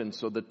start. And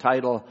so the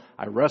title,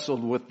 I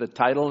wrestled with the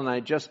title, and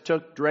I just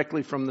took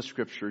directly from the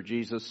Scripture,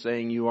 Jesus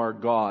saying, "You are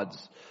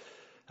gods."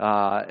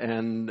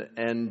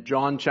 And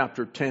John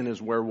chapter 10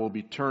 is where we'll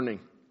be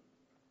turning.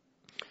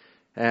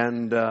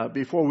 And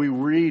before we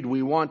read,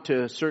 we want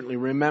to certainly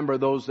remember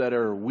those that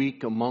are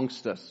weak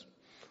amongst us,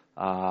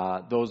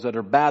 those that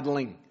are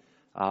battling.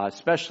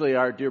 Especially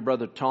our dear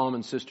brother Tom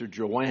and sister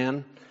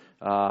Joanne.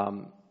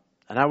 And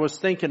I was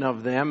thinking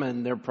of them,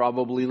 and they're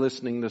probably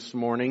listening this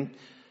morning,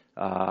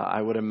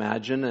 I would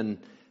imagine.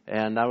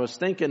 And I was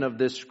thinking of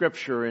this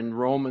scripture in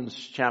Romans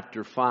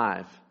chapter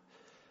 5.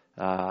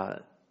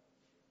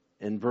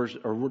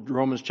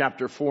 Romans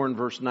chapter 4 and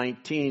verse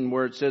 19,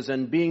 where it says,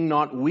 "And being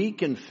not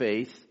weak in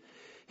faith,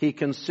 he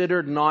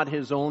considered not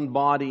his own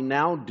body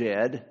now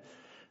dead,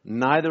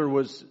 neither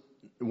was,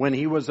 when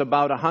he was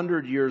about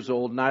 100 years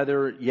old,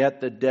 neither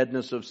yet the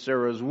deadness of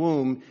Sarah's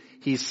womb.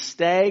 He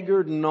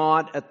staggered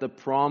not at the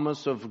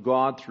promise of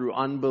God through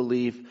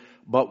unbelief,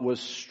 but was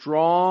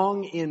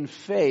strong in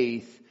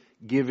faith,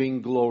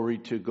 giving glory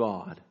to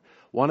God."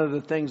 One of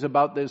the things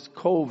about this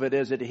COVID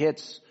is it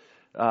hits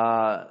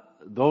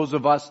those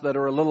of us that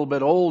are a little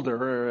bit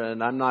older,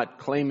 and I'm not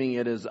claiming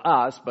it as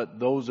us, but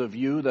those of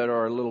you that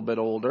are a little bit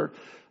older,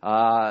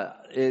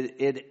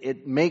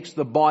 it makes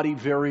the body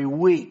very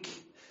weak.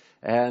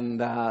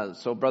 And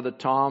so Brother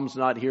Tom's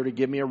not here to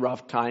give me a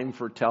rough time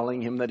for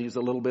telling him that he's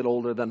a little bit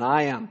older than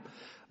I am.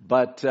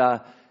 But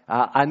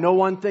I know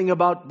one thing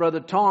about Brother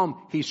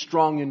Tom, he's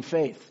strong in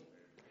faith.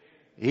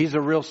 He's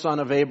a real son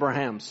of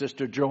Abraham.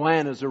 Sister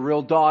Joanne is a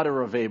real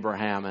daughter of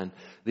Abraham. And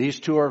these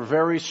two are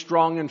very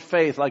strong in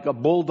faith, like a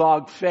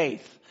bulldog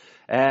faith.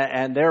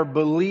 And they're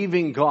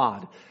believing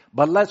God.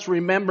 But let's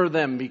remember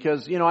them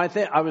because,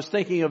 I was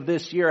thinking of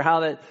this year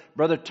how that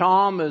Brother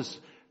Tom has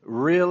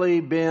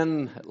really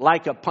been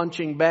like a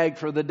punching bag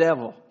for the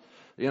devil.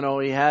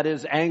 He had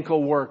his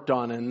ankle worked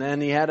on, and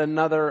then he had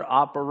another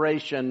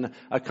operation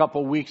a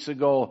couple weeks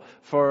ago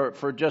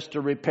for just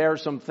to repair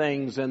some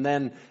things, and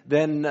then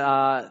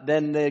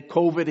the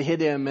COVID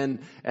hit him,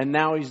 and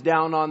now he's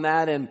down on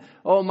that, and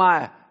oh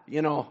my,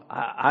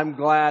 I'm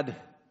glad.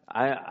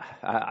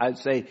 I'd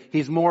say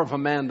he's more of a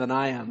man than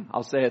I am.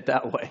 I'll say it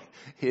that way.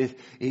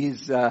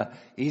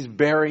 He's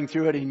bearing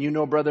through it,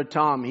 and Brother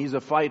Tom, he's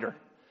a fighter.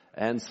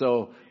 And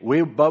so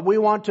we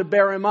want to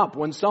bear him up.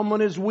 When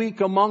someone is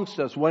weak amongst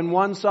us, when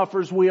one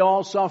suffers, we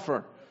all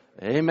suffer.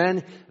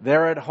 Amen.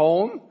 They're at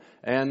home.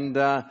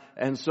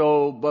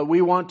 But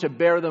we want to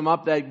bear them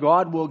up that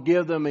God will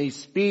give them a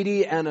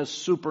speedy and a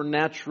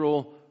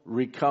supernatural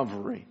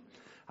recovery.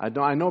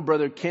 I know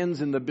Brother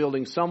Ken's in the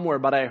building somewhere,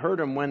 but I heard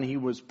him when he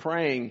was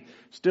praying,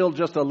 still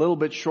just a little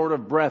bit short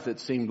of breath,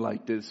 it seemed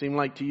like. Did it seem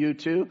like to you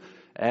too?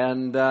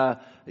 And,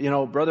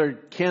 Brother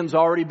Ken's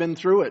already been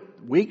through it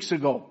weeks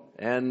ago.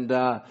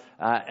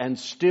 And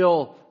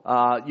still,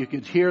 you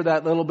could hear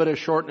that little bit of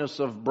shortness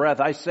of breath.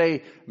 I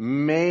say,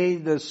 may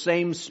the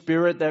same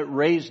Spirit that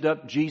raised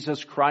up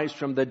Jesus Christ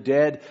from the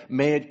dead,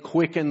 may it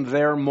quicken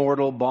their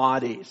mortal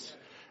bodies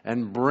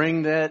and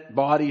bring that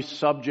body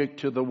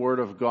subject to the Word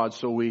of God.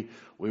 So we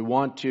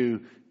want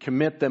to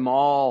commit them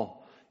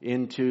all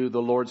into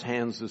the Lord's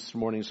hands this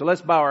morning. So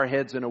let's bow our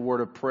heads in a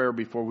word of prayer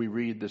before we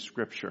read the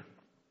Scripture.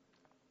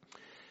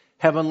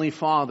 Heavenly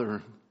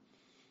Father,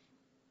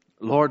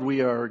 Lord, we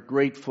are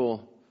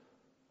grateful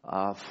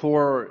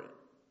for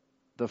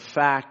the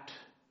fact,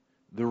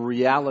 the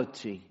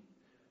reality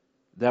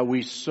that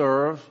we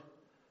serve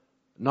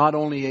not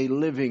only a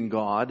living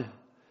God,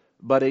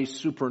 but a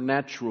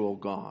supernatural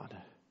God,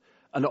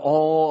 an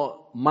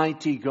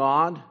almighty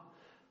God.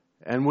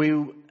 And we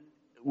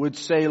would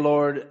say,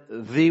 Lord,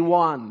 the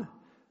one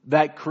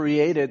that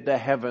created the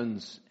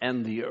heavens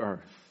and the earth.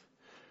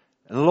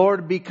 And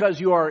Lord, because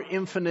you are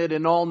infinite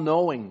and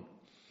all-knowing,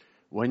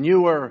 when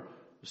you were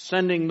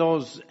sending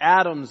those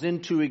atoms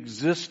into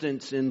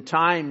existence in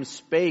time,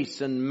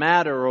 space, and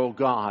matter, O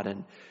God.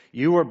 And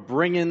you were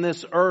bringing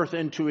this earth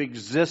into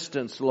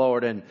existence,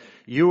 Lord. And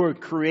you were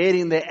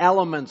creating the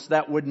elements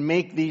that would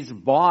make these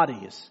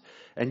bodies.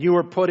 And you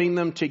were putting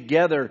them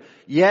together.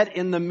 Yet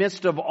in the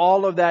midst of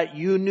all of that,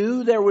 you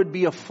knew there would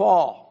be a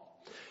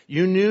fall.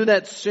 You knew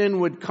that sin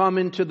would come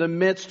into the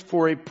midst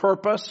for a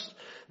purpose.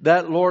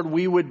 That, Lord,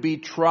 we would be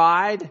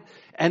tried.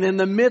 And in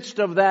the midst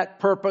of that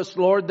purpose,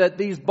 Lord, that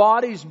these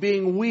bodies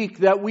being weak,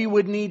 that we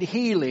would need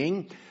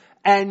healing.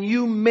 And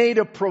you made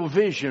a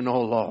provision,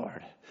 O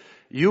Lord.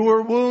 You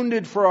were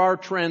wounded for our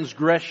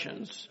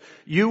transgressions.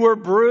 You were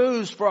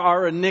bruised for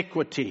our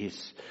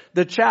iniquities.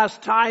 The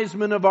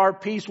chastisement of our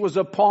peace was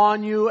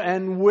upon you,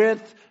 and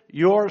with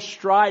your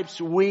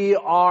stripes we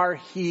are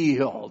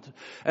healed.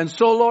 And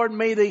so, Lord,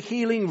 may the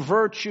healing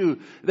virtue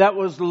that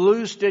was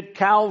loosed at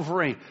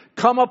Calvary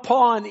come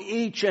upon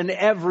each and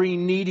every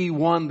needy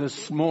one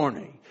this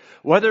morning.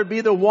 Whether it be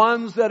the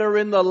ones that are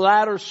in the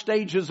latter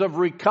stages of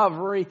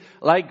recovery,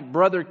 like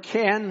Brother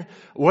Ken,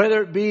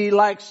 whether it be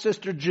like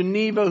Sister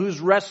Geneva, who's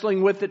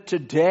wrestling with it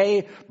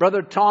today,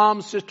 Brother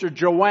Tom, Sister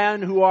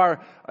Joanne, who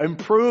are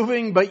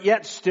improving but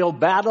yet still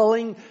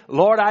battling.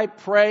 Lord, I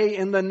pray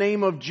in the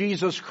name of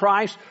Jesus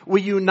Christ,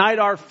 we unite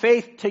our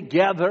faith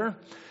together.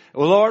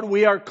 Lord,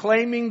 we are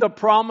claiming the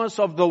promise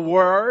of the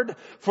Word,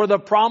 for the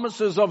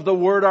promises of the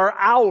Word are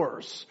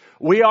ours.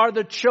 We are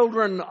the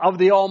children of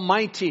the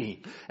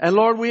Almighty. And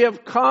Lord, we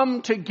have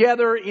come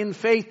together in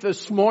faith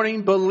this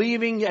morning,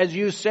 believing, as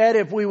you said,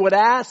 if we would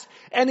ask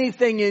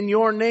anything in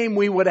your name,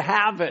 we would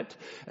have it.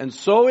 And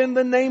so in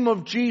the name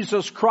of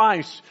Jesus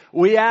Christ,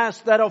 we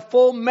ask that a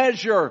full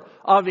measure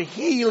of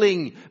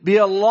healing be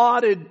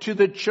allotted to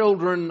the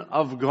children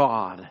of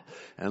God.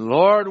 And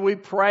Lord, we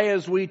pray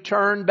as we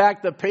turn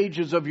back the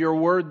pages of your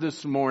word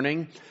this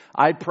morning,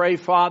 I pray,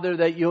 Father,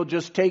 that you'll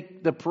just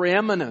take the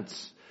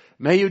preeminence.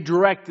 May you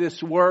direct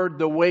this word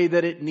the way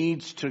that it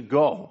needs to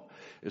go.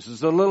 This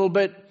is a little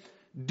bit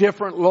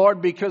different,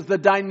 Lord, because the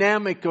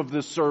dynamic of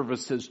the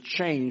service has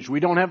changed. We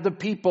don't have the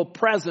people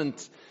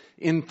present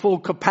in full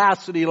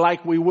capacity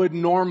like we would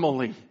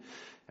normally.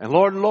 And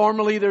Lord,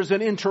 normally there's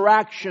an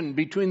interaction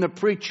between the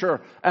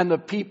preacher and the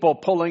people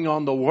pulling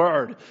on the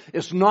word.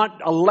 It's not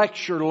a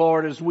lecture,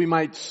 Lord, as we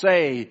might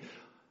say.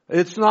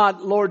 It's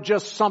not, Lord,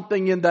 just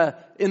something in the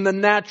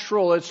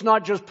natural. It's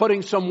not just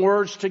putting some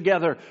words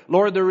together.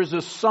 Lord, there is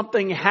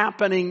something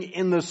happening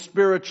in the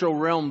spiritual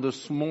realm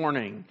this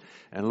morning.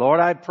 And Lord,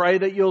 I pray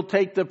that you'll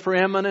take the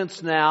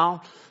preeminence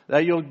now,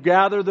 that you'll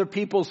gather the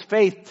people's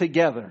faith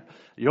together.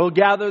 You'll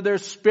gather their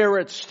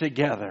spirits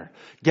together.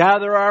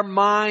 Gather our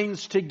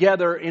minds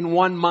together in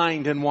one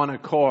mind and one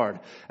accord.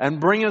 And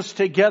bring us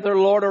together,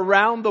 Lord,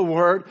 around the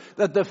Word,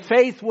 that the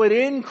faith would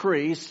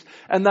increase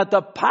and that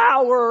the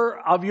power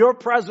of your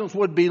presence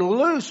would be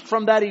loosed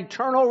from that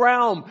eternal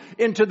realm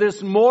into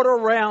this mortal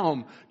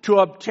realm to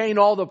obtain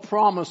all the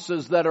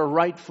promises that are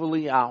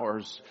rightfully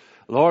ours.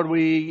 Lord,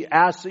 we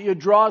ask that you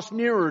draw us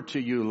nearer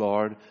to you,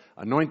 Lord.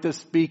 Anoint the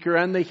speaker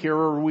and the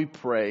hearer, we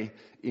pray,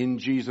 in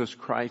Jesus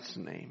Christ's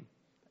name.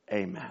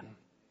 Amen.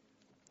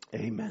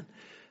 Amen.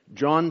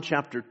 John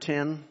chapter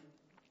 10.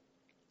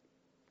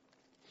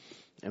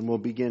 And we'll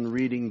begin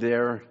reading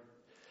there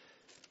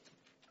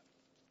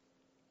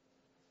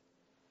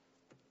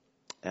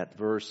at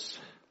we'll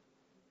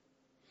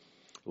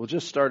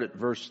just start at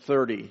verse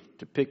 30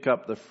 to pick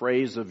up the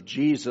phrase of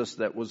Jesus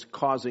that was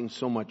causing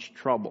so much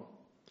trouble.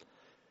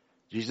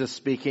 Jesus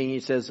speaking, he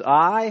says,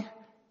 I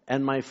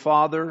and my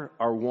Father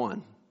are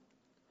one.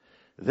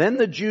 Then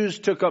the Jews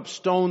took up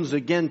stones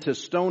again to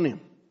stone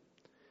him.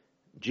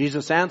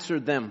 Jesus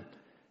answered them,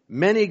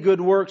 many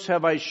good works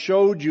have I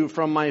showed you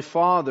from my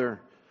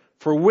Father.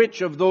 For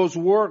which of those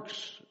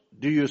works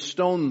do you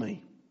stone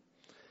me?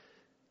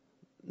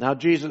 Now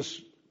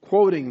Jesus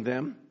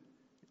quoting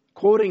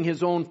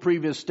his own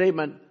previous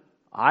statement,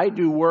 I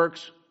do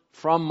works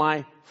from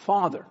my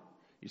Father.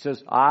 He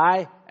says,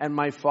 I and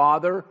my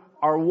Father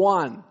are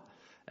one.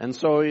 And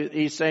so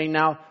he's saying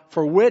now,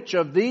 for which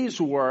of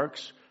these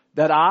works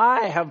that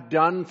I have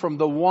done from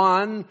the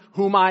one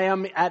whom I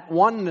am at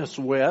oneness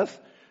with,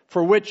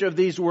 for which of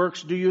these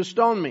works do you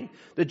stone me?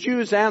 The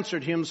Jews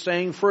answered him,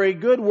 saying, for a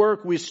good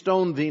work we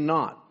stone thee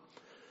not.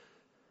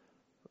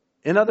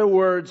 In other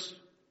words,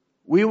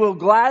 we will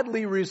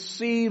gladly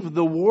receive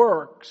the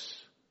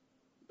works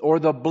or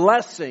the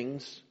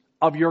blessings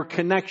of your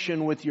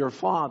connection with your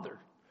Father.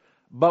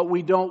 But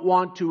we don't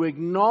want to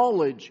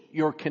acknowledge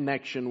your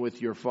connection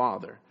with your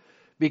Father.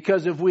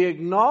 Because if we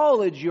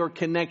acknowledge your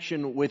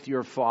connection with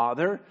your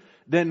Father,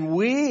 then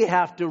we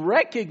have to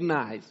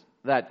recognize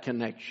that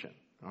connection.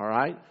 All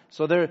right?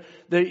 So there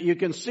you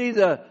can see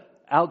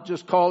I'll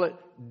just call it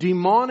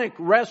demonic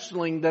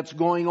wrestling that's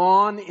going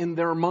on in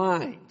their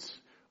minds.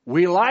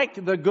 We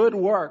like the good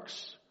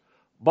works,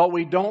 but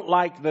we don't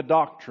like the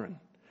doctrine.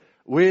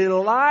 We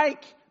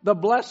like the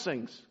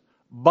blessings,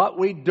 but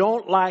we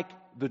don't like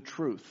the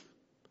truth.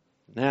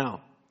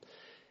 Now,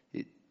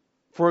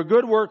 for a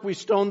good work we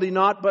stone thee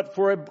not, but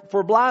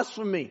for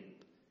blasphemy.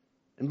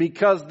 And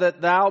because that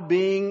thou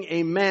being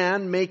a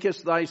man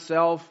makest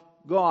thyself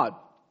God.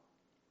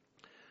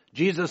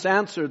 Jesus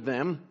answered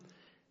them,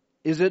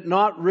 is it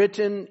not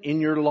written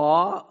in your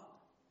law,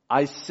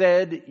 I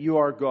said you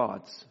are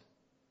gods?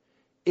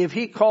 If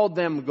he called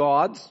them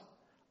gods,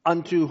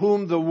 unto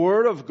whom the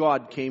word of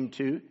God came,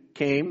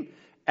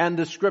 and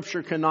the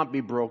scripture cannot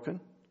be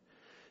broken,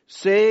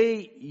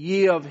 say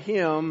ye of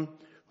him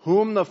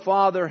whom the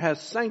Father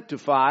has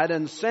sanctified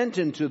and sent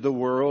into the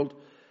world,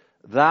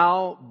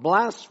 thou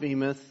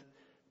blasphemest,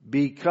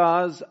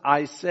 because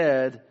I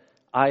said,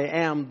 I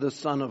am the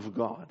Son of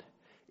God.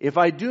 If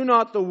I do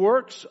not the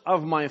works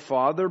of my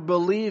Father,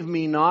 believe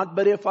me not.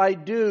 But if I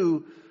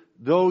do,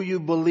 though you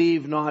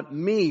believe not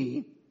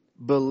me,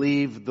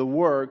 believe the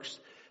works,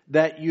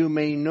 that you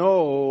may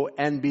know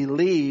and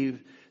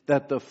believe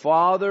that the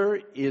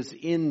Father is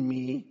in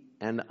me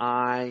and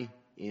I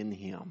in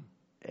him.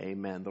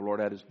 Amen. The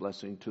Lord add his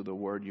blessing to the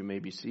word. You may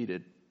be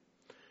seated.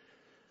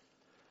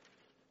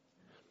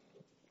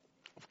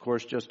 Of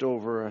course, just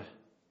over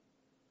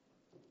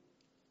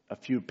a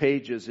few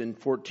pages in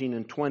 14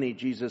 and 20,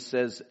 Jesus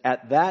says,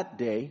 at that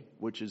day,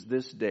 which is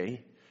this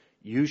day,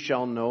 you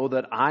shall know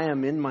that I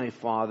am in my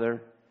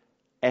Father,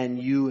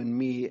 and you in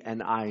me,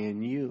 and I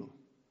in you.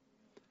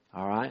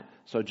 All right?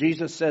 So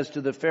Jesus says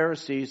to the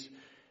Pharisees,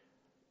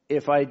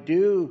 if I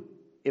do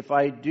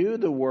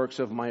the works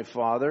of my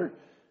Father,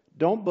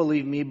 don't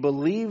believe me,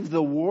 believe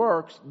the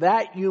works,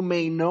 that you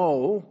may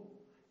know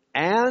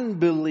and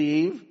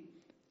believe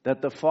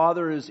that the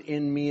Father is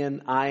in me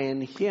and I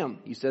in him.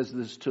 He says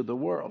this to the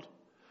world.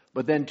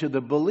 But then to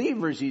the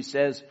believers, he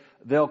says,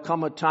 there'll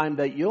come a time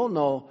that you'll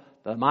know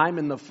that I'm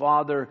in the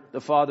Father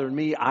in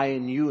me, I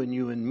in you, and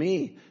you in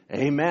me.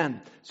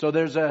 Amen. So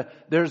there's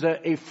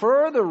a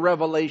further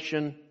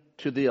revelation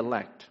to the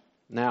elect.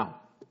 Now,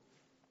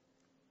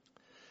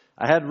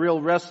 I had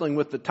real wrestling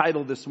with the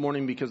title this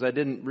morning because I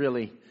didn't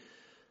really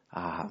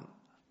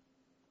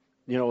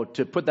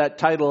to put that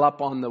title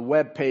up on the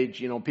web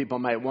page, people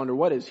might wonder,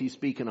 what is he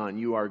speaking on?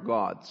 You are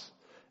gods.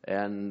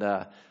 And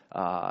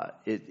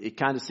it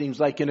kind of seems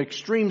like an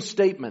extreme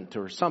statement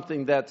or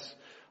something that's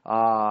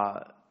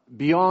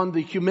beyond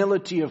the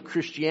humility of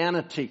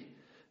Christianity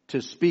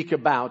to speak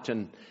about.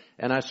 And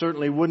I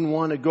certainly wouldn't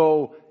want to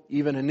go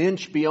even an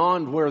inch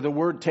beyond where the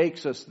Word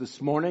takes us this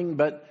morning,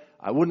 but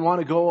I wouldn't want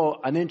to go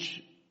an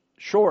inch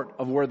short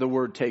of where the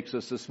Word takes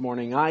us this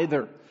morning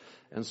either.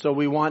 And so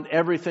we want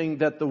everything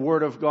that the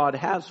Word of God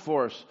has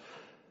for us.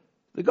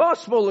 The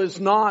gospel is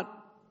not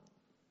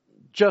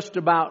just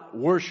about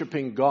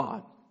worshiping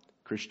God.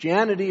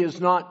 Christianity is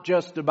not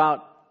just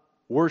about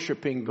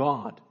worshiping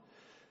God.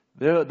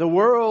 The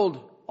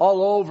world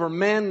all over,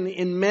 men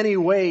in many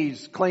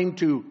ways claim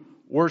to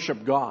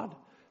worship God.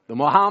 The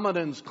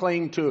Mohammedans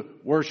claim to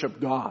worship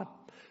God.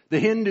 The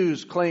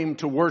Hindus claim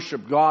to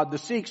worship God. The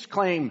Sikhs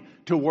claim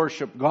to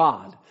worship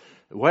God.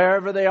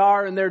 Wherever they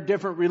are in their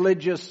different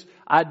religious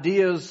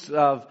ideas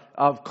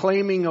of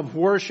claiming of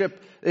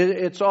worship,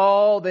 they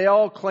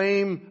all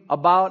claim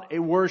about a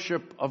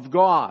worship of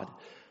God.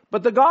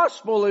 But the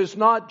gospel is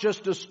not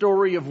just a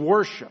story of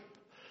worship.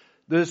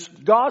 This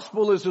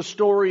gospel is a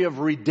story of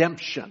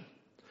redemption.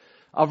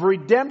 Of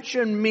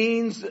redemption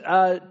means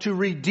to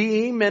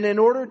redeem, and in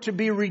order to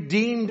be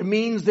redeemed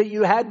means that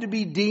you had to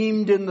be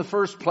deemed in the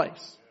first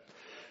place.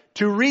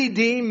 To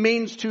redeem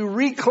means to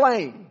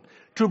reclaim,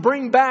 to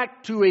bring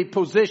back to a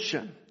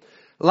position.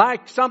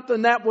 Like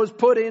something that was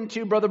put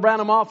into, Brother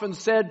Branham often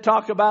said,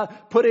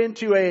 put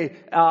into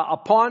a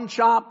pawn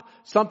shop,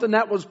 something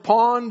that was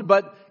pawned,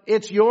 but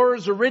it's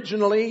yours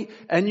originally,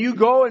 and you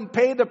go and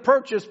pay the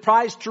purchase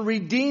price to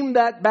redeem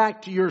that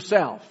back to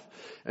yourself.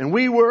 And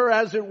we were,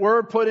 as it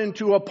were, put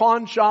into a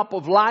pawn shop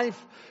of life.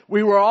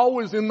 We were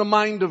always in the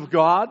mind of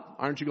God.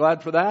 Aren't you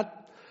glad for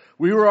that?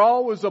 We were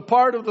always a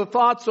part of the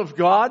thoughts of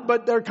God,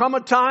 but there come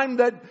a time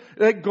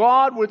that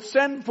God would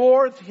send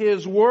forth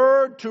His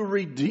Word to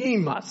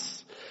redeem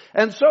us.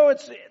 And so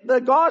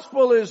the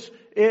gospel is,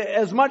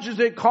 as much as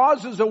it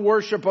causes a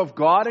worship of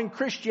God in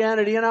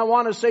Christianity, and I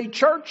want to say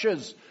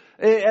churches,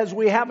 as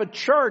we have a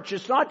church,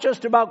 it's not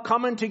just about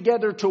coming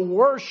together to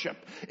worship.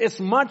 It's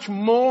much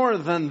more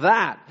than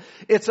that.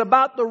 It's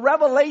about the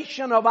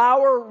revelation of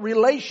our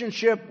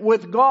relationship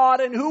with God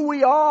and who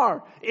we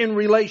are in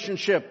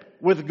relationship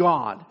with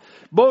God.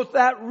 Both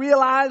that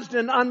realized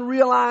and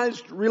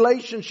unrealized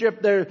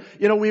relationship there.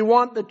 We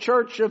want the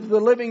church of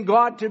the living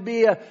God to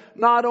be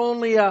not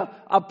only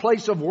a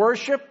place of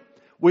worship,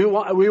 we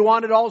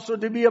want it also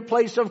to be a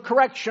place of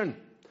correction.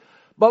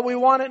 But we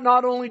want it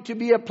not only to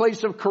be a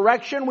place of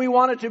correction, we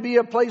want it to be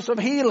a place of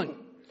healing.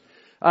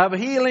 Of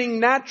healing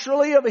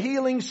naturally, of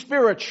healing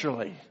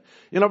spiritually.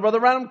 Brother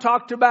Branham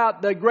talked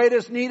about the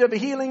greatest need of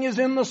healing is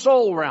in the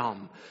soul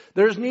realm.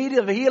 There's need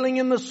of healing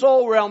in the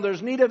soul realm.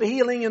 There's need of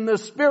healing in the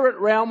spirit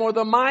realm or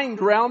the mind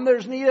realm.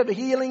 There's need of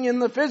healing in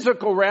the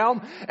physical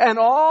realm. And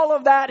all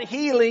of that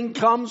healing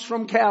comes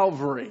from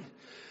Calvary.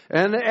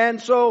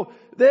 And so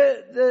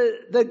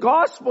the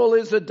gospel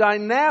is a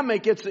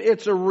dynamic,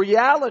 it's a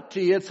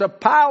reality, it's a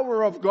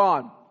power of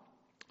God.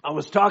 I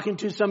was talking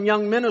to some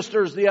young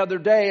ministers the other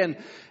day,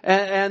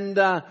 and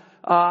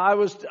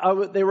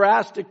they were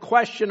asked a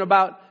question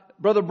about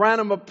Brother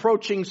Branham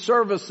approaching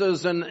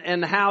services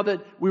and how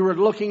that we were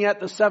looking at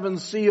the 7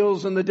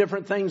 seals and the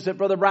different things that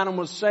Brother Branham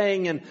was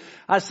saying. And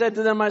I said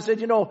to them,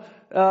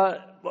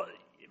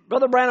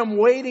 Brother Branham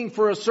waiting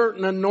for a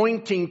certain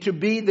anointing to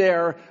be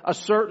there, a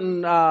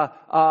certain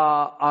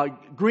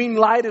green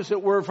light, as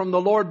it were, from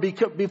the Lord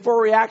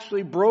before he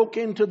actually broke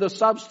into the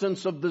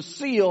substance of the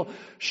seal,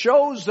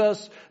 shows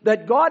us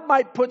that God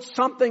might put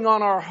something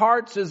on our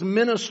hearts as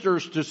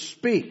ministers to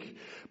speak.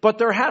 But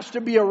there has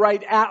to be a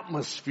right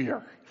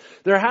atmosphere.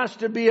 There has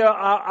to be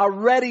a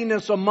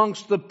readiness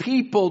amongst the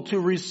people to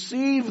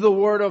receive the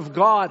Word of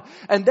God.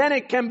 And then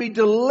it can be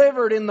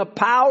delivered in the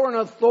power and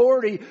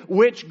authority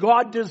which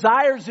God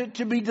desires it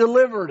to be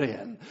delivered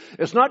in.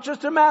 It's not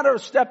just a matter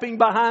of stepping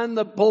behind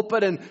the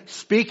pulpit and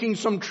speaking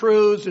some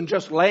truths and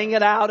just laying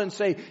it out and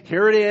say,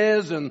 here it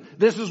is, and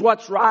this is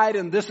what's right,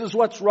 and this is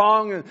what's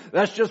wrong, and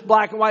that's just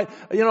black and white.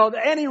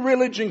 Any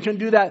religion can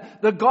do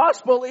that. The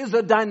gospel is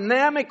a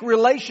dynamic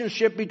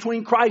relationship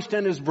between Christ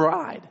and His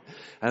bride.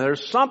 And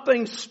there's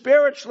something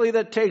spiritually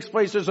that takes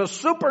place. There's a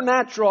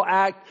supernatural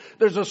act.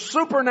 There's a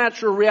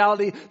supernatural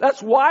reality.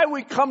 That's why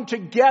we come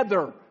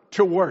together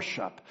to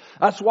worship.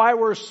 That's why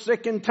we're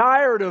sick and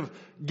tired of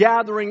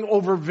gathering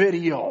over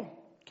video.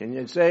 Can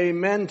you say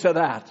amen to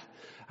that?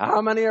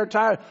 How many are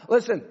tired?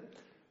 Listen,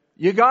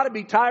 you got to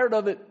be tired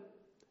of it.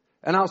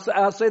 And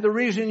I'll say the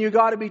reason you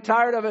got to be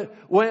tired of it.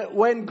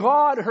 When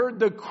God heard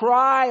the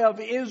cry of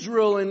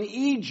Israel in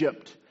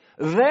Egypt,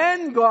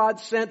 then God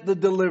sent the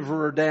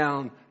deliverer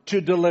down to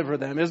deliver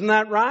them. Isn't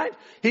that right?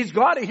 He's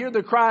got to hear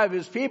the cry of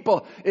His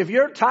people. If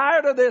you're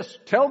tired of this,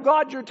 tell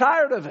God you're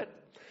tired of it.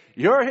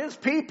 You're His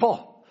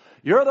people.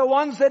 You're the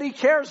ones that He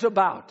cares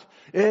about.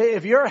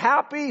 If you're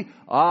happy,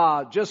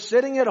 just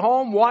sitting at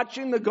home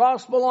watching the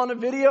gospel on a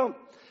video,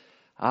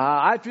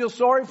 I feel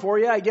sorry for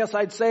you. I guess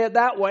I'd say it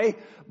that way.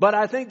 But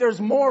I think there's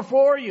more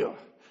for you.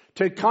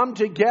 to come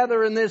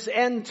together in this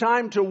end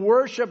time to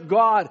worship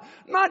God,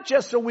 not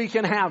just so we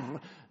can have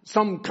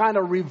some kind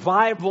of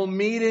revival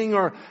meeting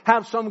or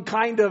have some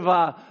kind of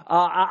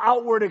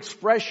outward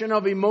expression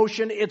of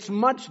emotion. It's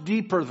much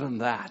deeper than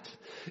that.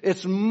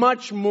 It's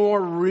much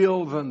more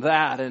real than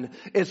that. And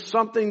it's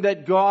something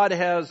that God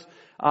has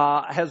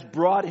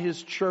brought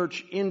His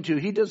church into.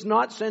 He does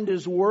not send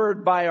His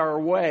word by our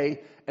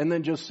way and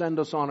then just send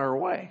us on our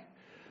way.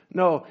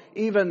 No,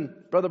 even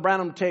Brother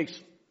Branham takes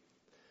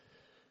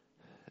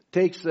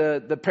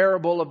the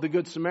parable of the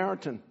Good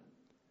Samaritan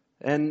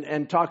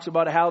and talks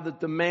about how that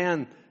the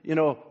man,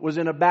 was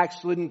in a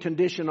backslidden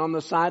condition on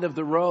the side of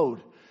the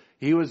road.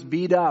 He was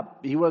beat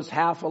up. He was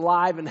half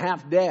alive and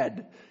half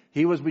dead.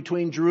 He was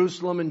between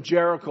Jerusalem and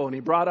Jericho, and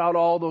he brought out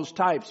all those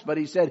types. But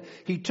he said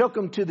he took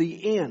him to the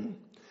inn.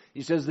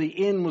 He says the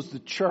inn was the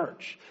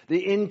church. The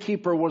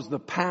innkeeper was the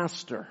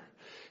pastor.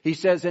 He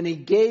says, and he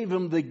gave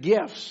him the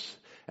gifts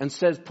and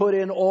says, put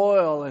in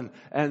oil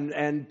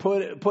and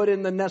put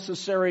in the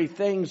necessary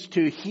things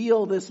to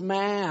heal this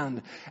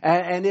man.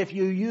 And if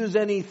you use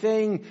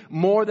anything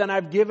more than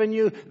I've given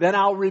you, then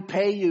I'll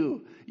repay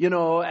you,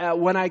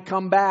 when I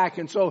come back.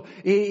 And so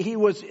he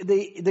was,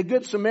 the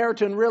Good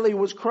Samaritan really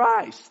was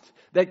Christ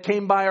that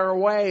came by our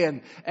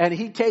way, and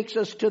He takes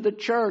us to the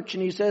church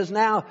and He says,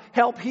 now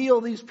help heal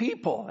these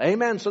people.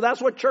 Amen. So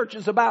that's what church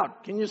is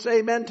about. Can you say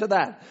amen to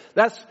that?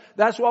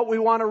 That's what we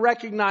want to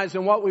recognize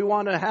and what we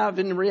want to have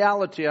in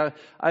reality.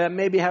 I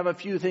maybe have a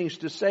few things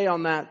to say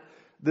on that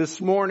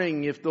this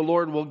morning if the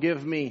Lord will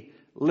give me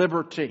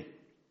liberty.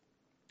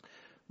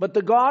 But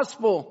the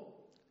gospel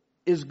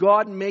is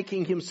God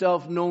making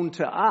Himself known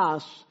to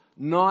us,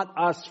 not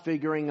us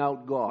figuring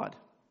out God.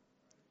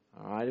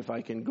 All right, if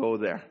I can go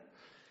there.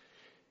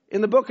 In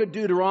the book of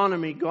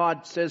Deuteronomy,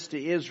 God says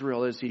to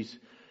Israel as He's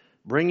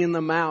bringing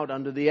them out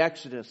under the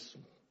Exodus,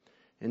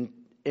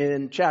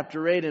 in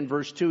chapter 8 and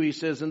verse 2, He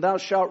says, and thou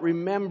shalt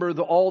remember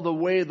all the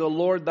way the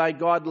Lord thy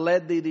God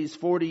led thee these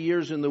 40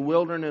 years in the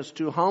wilderness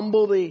to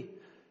humble thee,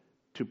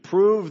 to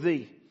prove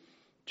thee,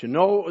 to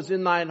know what was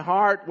in thine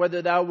heart,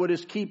 whether thou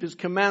wouldest keep His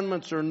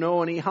commandments or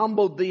no. And He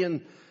humbled thee and,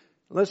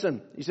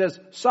 listen, He says,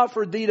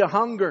 suffered thee to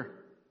hunger,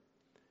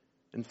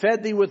 and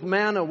fed thee with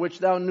manna, which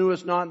thou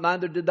knewest not,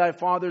 neither did thy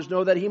fathers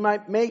know, that He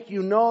might make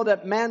you know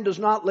that man does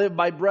not live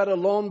by bread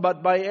alone,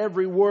 but by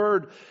every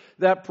word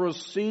that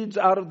proceeds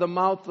out of the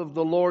mouth of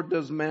the Lord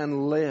does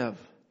man live.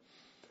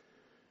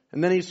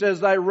 And then He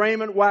says, thy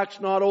raiment waxed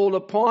not old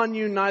upon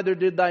you, neither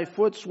did thy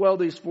foot swell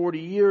these 40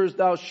 years.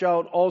 Thou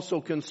shalt also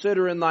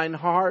consider in thine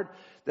heart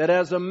that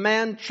as a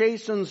man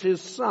chastens his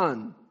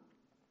son,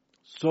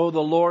 so the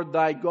Lord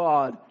thy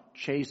God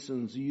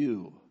chastens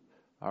you.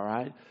 All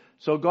right?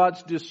 So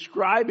God's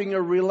describing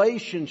a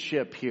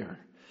relationship here.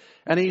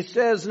 And He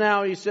says,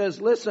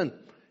 listen,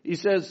 He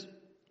says,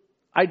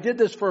 I did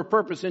this for a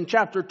purpose. In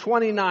chapter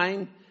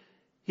 29,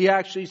 He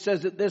actually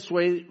says it this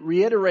way,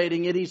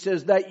 reiterating it. He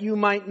says, that you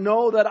might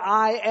know that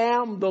I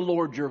am the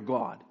Lord your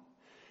God.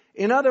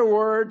 In other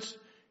words,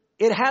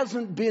 it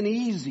hasn't been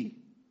easy.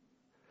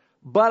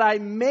 But I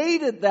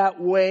made it that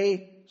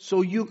way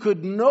so you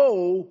could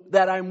know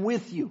that I'm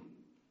with you.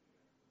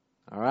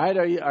 All right?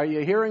 Are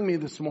you hearing me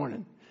this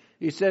morning?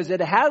 He says, it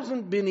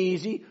hasn't been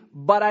easy,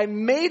 but I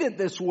made it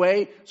this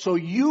way so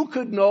you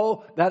could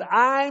know that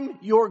I'm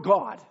your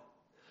God.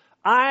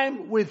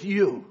 I'm with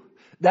you.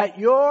 That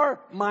you're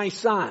my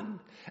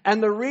son.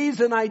 And the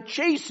reason I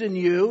chasten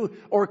you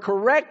or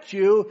correct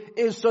you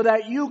is so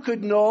that you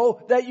could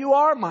know that you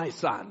are my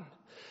son.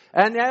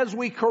 And as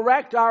we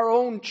correct our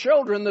own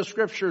children, the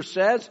Scripture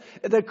says,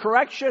 the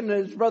correction,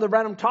 as Brother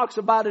Branham talks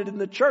about it in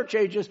the church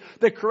ages,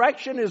 the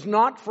correction is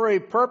not for a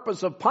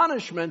purpose of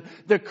punishment.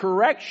 The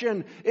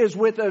correction is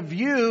with a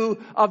view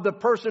of the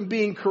person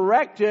being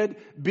corrected,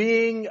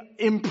 being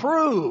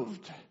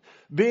improved,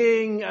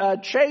 being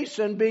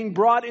chastened, being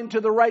brought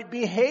into the right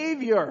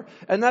behavior.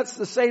 And that's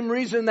the same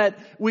reason that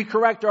we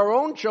correct our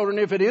own children.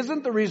 If it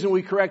isn't the reason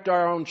we correct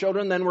our own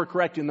children, then we're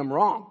correcting them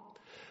wrong.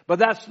 But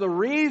that's the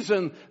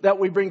reason that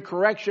we bring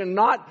correction,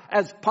 not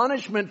as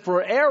punishment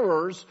for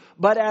errors,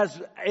 but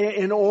as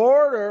in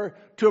order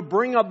to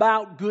bring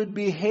about good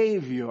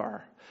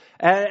behavior.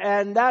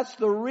 And that's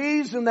the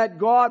reason that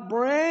God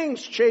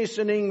brings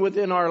chastening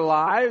within our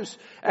lives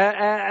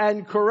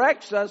and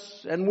corrects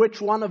us. And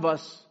which one of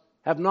us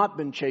have not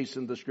been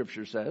chastened, the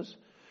Scripture says.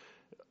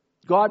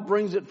 God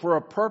brings it for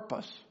a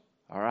purpose.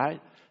 All right?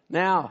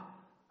 Now,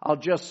 I'll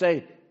just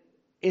say,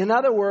 in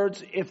other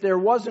words, if there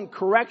wasn't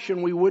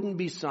correction, we wouldn't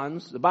be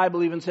sons. The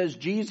Bible even says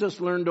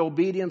Jesus learned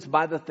obedience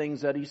by the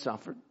things that He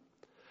suffered.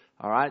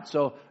 All right,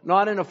 so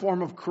not in a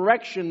form of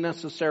correction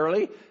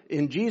necessarily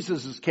in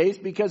Jesus' case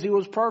because He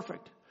was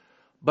perfect,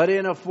 but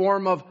in a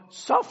form of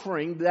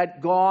suffering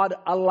that God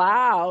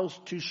allows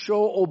to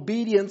show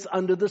obedience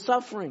under the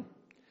suffering.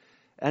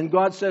 And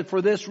God said, for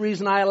this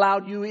reason I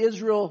allowed you,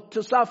 Israel,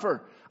 to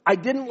suffer. I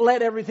didn't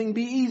let everything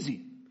be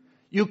easy.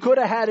 You could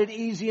have had it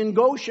easy in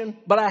Goshen,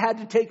 but I had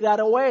to take that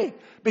away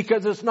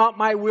because it's not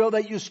my will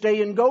that you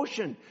stay in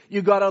Goshen.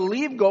 You got to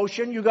leave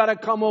Goshen. You got to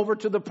come over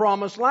to the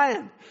promised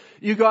land.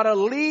 You got to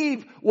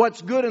leave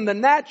what's good in the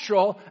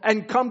natural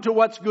and come to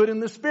what's good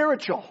in the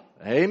spiritual.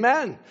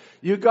 Amen.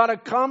 You got to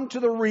come to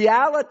the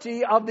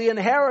reality of the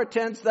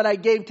inheritance that I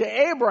gave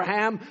to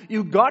Abraham.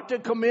 You got to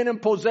come in and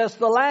possess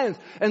the lands.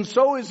 And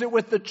so is it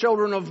with the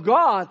children of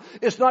God.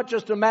 It's not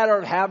just a matter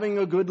of having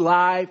a good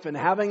life and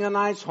having a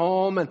nice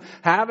home and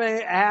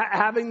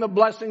having the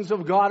blessings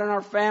of God in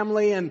our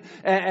family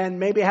and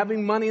maybe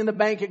having money in the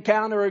bank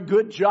account or a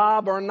good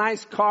job or a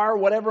nice car,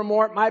 whatever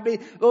more it might be.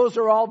 Those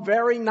are all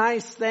very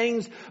nice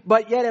things.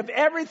 But yet if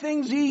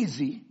everything's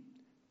easy,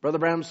 Brother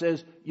Branham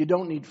says, you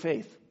don't need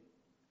faith.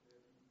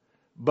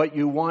 But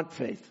you want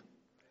faith.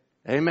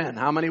 Amen.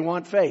 How many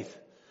want faith?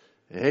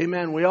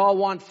 Amen. We all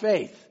want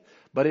faith.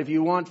 But if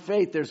you want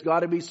faith, there's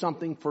got to be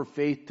something for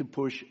faith to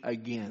push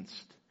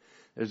against.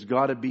 There's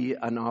got to be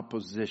an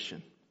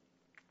opposition.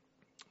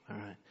 All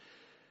right.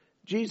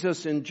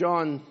 Jesus in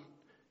John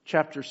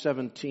chapter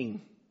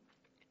 17,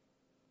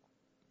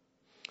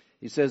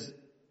 he says,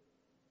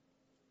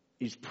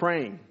 he's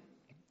praying.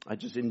 I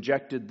just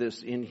injected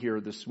this in here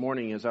this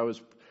morning as I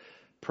was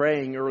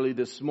praying early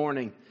this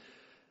morning.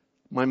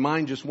 My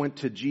mind just went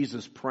to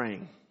Jesus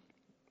praying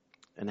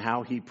and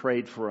how he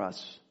prayed for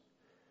us.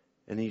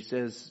 And he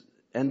says,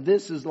 and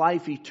this is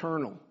life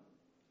eternal.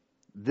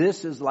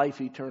 This is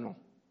life eternal.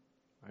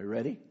 Are you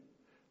ready?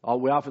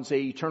 We often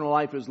say eternal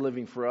life is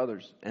living for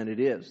others. And it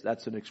is.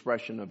 That's an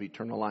expression of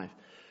eternal life.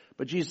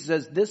 But Jesus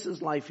says, this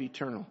is life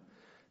eternal.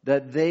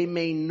 That they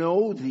may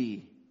know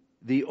thee,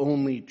 the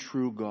only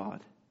true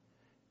God,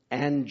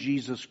 and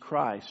Jesus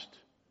Christ,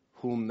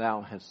 whom thou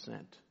hast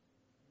sent.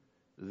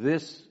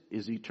 This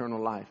is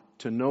eternal life,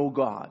 to know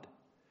God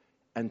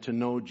and to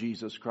know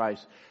Jesus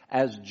Christ.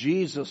 As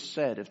Jesus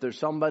said, if there's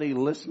somebody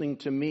listening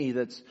to me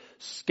that's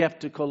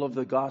skeptical of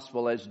the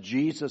gospel, as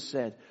Jesus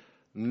said,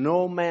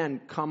 no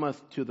man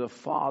cometh to the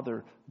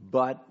Father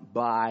but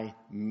by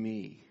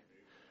me.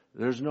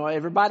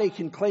 Everybody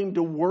can claim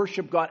to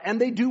worship God, and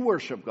they do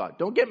worship God.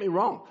 Don't get me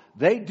wrong.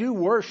 They do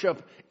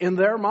worship in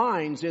their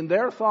minds, in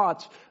their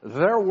thoughts.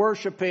 They're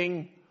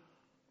worshiping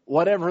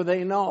whatever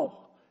they know.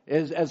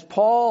 As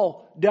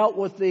Paul dealt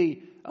with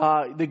the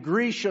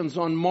Grecians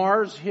on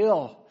Mars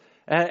Hill,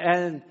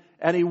 and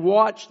he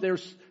watched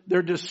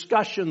their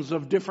discussions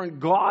of different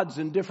gods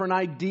and different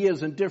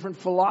ideas and different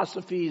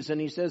philosophies, and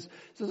he says,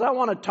 I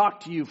want to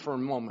talk to you for a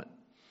moment.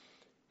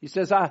 He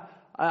says,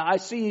 I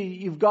see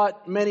you've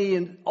got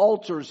many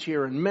altars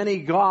here and many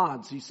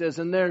gods. He says,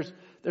 and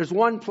there's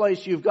one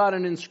place you've got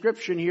an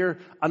inscription here,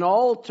 an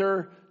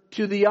altar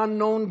to the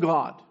unknown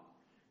God.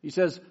 He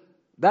says,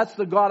 that's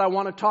the God I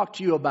want to talk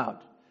to you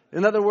about.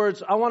 In other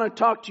words, I want to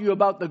talk to you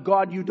about the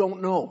God you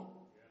don't know.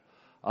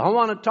 I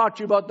want to talk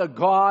to you about the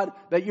God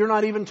that you're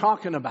not even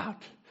talking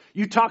about.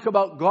 You talk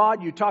about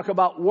God, you talk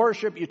about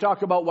worship, you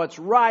talk about what's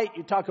right,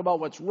 you talk about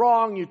what's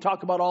wrong, you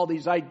talk about all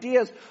these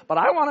ideas. But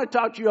I want to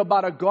talk to you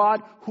about a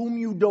God whom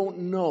you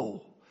don't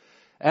know.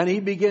 And he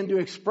began to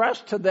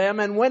express to them.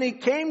 And when he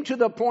came to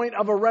the point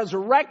of a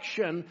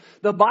resurrection,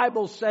 the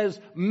Bible says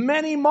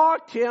many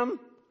mocked him,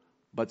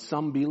 but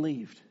some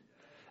believed.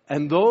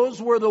 And those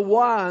were the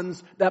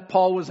ones that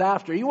Paul was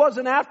after. He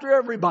wasn't after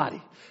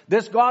everybody.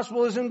 This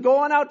gospel isn't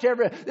going out to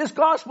everybody. This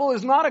gospel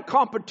is not a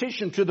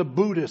competition to the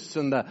Buddhists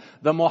and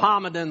the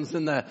Mohammedans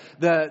and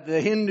the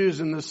Hindus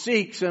and the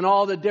Sikhs and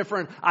all the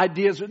different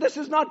ideas. This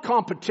is not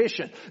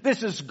competition.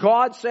 This is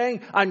God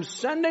saying, I'm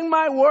sending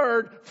my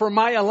word for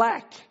my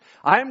elect.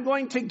 I'm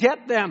going to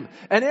get them.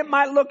 And it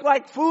might look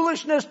like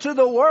foolishness to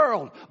the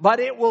world, but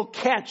it will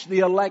catch the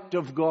elect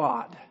of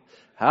God.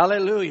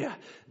 Hallelujah.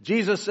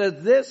 Jesus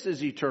said, this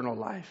is eternal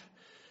life,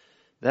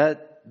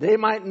 that they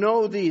might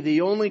know thee,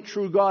 the only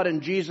true God,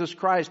 and Jesus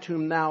Christ,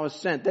 whom thou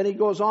hast sent. Then he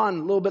goes on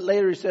a little bit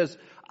later, he says,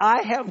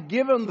 I have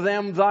given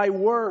them thy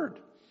word,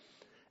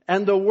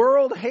 and the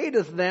world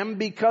hateth them,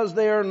 because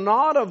they are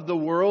not of the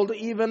world,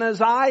 even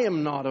as I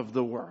am not of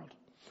the world.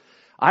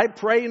 I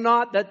pray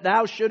not that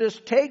thou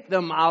shouldest take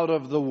them out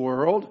of the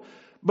world,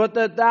 but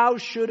that thou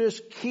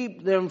shouldest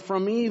keep them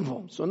from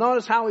evil. So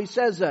notice how he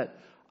says that.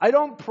 I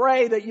don't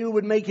pray that you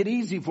would make it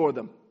easy for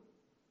them,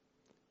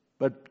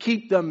 but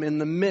keep them in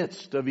the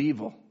midst of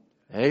evil.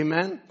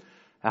 Amen.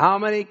 How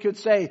many could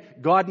say,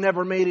 God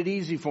never made it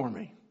easy for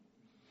me?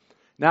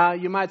 Now,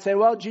 you might say,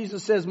 well,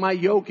 Jesus says my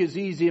yoke is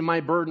easy and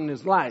my burden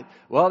is light.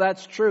 Well,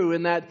 that's true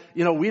in that,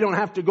 we don't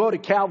have to go to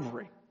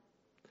Calvary.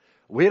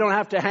 We don't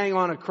have to hang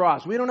on a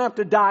cross. We don't have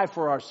to die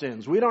for our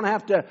sins. We don't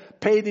have to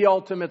pay the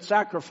ultimate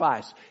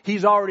sacrifice.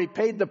 He's already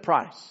paid the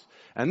price.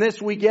 And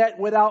this we get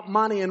without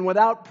money and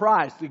without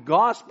price. The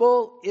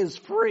gospel is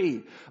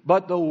free,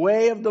 but the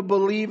way of the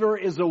believer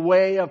is a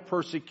way of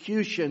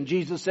persecution.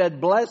 Jesus said,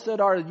 blessed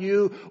are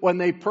you when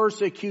they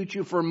persecute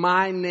you for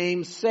my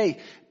name's sake.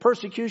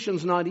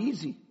 Persecution's not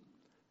easy.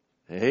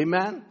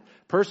 Amen.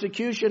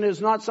 Persecution is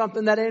not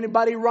something that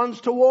anybody runs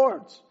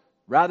towards.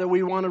 Rather,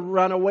 we want to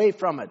run away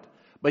from it.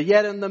 But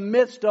yet in the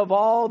midst of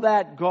all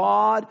that,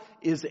 God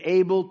is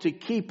able to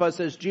keep us,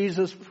 as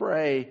Jesus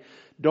prayed.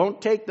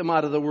 Don't take them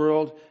out of the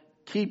world,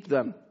 keep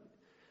them,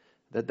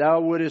 that thou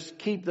wouldest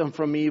keep them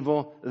from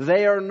evil.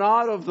 They are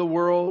not of the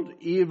world,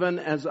 even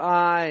as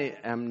I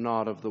am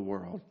not of the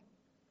world.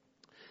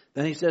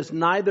 Then he says,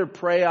 neither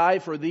pray I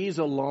for these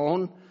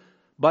alone,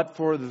 but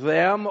for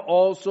them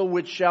also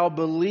which shall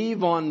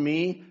believe on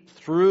me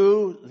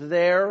through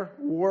their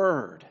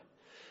word,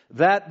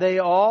 that they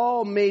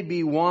all may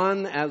be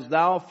one, as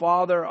thou,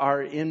 Father,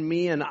 art in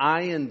me and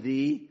I in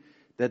thee,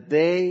 that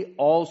they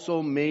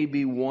also may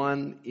be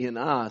one in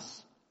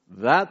us,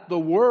 that the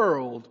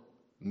world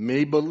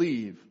may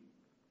believe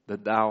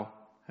that thou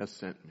hast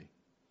sent me.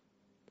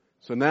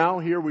 So now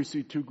here we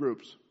see two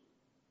groups.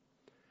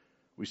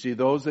 We see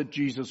those that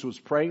Jesus was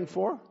praying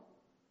for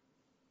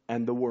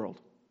and the world.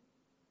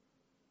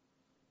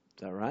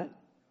 Is that right?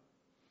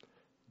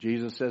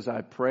 Jesus says,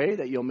 I pray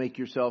that you'll make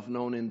yourself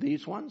known in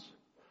these ones.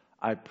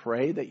 I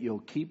pray that you'll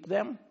keep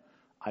them.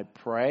 I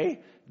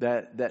pray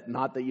that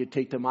not that you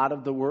take them out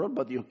of the world,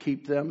 but you'll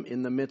keep them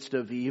in the midst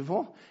of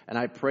evil. And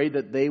I pray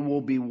that they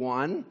will be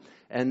one,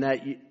 and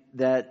that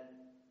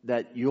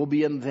you'll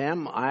be in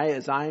them,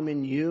 as I'm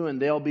in you,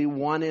 and they'll be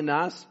one in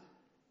us.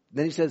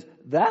 Then he says,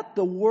 that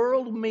the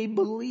world may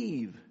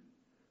believe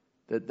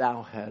that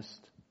thou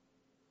hast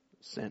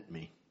sent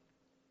me.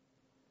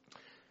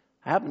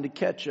 I happened to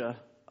catch a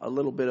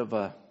little bit of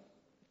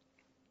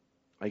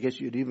I guess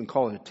you'd even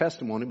call it a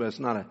testimony, but it's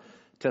not a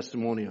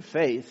testimony of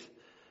faith.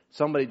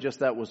 Somebody just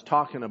that was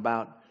talking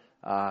about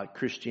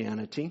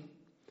Christianity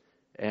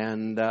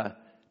and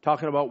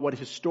talking about what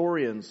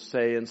historians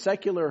say, and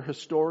secular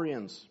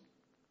historians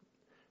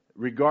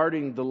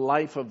regarding the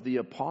life of the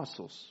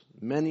apostles.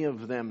 Many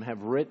of them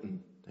have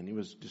written, and he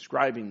was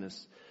describing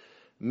this,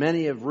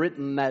 many have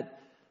written that,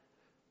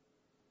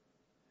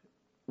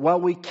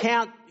 well,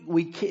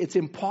 it's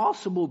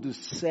impossible to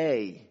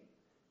say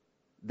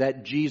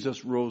that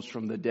Jesus rose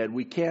from the dead.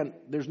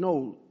 There's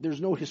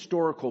no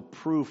historical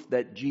proof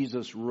that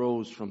Jesus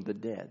rose from the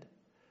dead.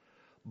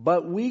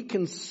 But we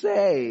can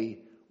say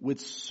with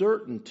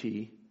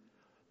certainty,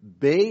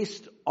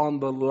 based on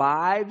the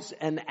lives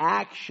and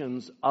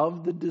actions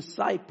of the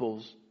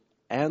disciples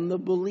and the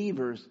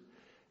believers,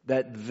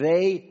 that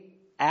they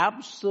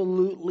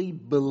absolutely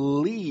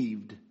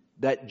believed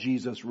that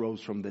Jesus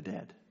rose from the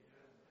dead.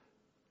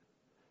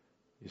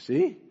 You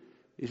see?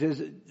 He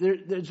says,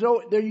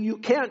 you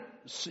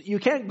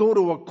can't go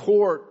to a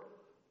court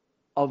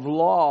of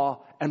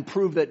law and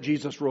prove that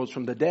Jesus rose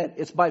from the dead.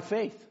 It's by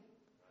faith.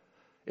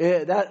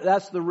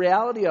 That's the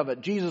reality of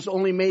it. Jesus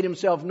only made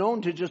himself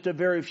known to just a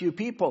very few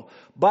people.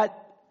 But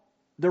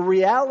the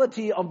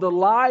reality of the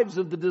lives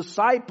of the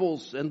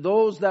disciples and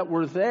those that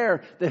were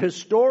there, the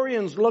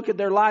historians look at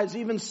their lives,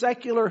 even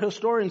secular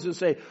historians, and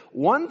say,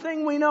 one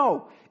thing we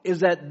know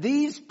is that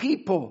these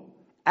people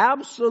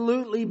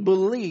absolutely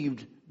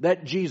believed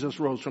that Jesus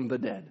rose from the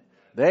dead.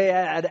 They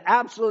had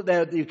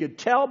you could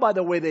tell by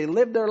the way they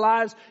lived their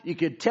lives. You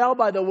could tell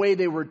by the way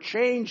they were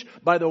changed,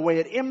 by the way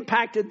it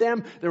impacted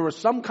them. There was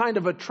some kind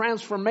of a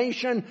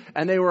transformation,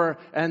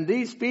 and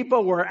these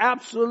people were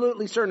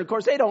absolutely certain. Of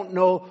course, they don't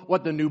know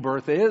what the new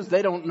birth is.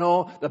 They don't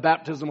know the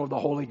baptism of the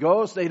Holy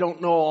Ghost. They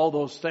don't know all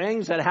those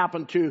things that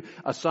happened to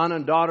a son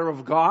and daughter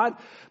of God.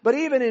 But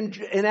even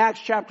in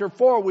Acts chapter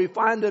 4, we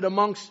find that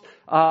amongst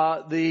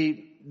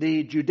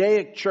the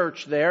Judaic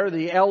church there,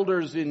 the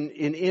elders in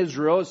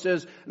Israel, it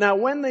says, now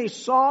when they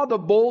saw the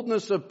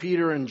boldness of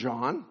Peter and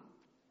John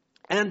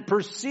and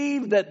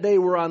perceived that they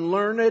were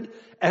unlearned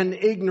and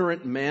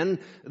ignorant men,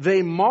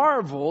 they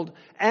marveled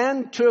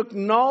and took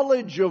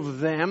knowledge of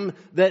them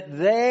that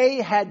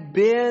they had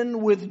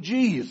been with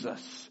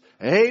Jesus.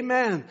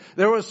 Amen.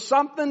 There was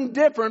something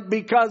different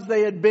because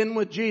they had been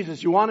with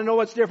Jesus. You want to know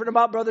what's different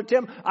about Brother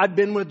Tim? I've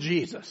been with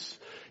Jesus.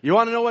 You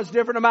want to know what's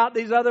different about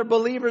these other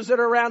believers that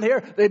are around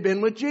here? They've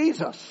been with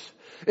Jesus.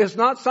 It's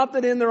not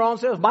something in their own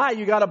self.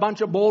 You got a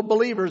bunch of bold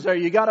believers there.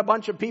 You got a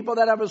bunch of people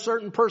that have a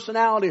certain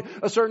personality,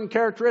 a certain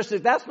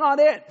characteristic. That's not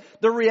it.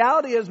 The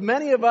reality is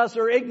many of us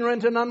are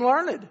ignorant and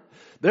unlearned.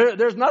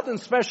 There's nothing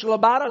special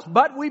about us,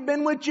 but we've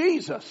been with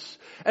Jesus.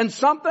 And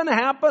something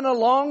happened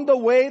along the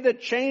way that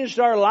changed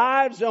our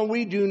lives, and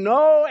we do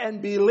know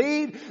and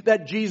believe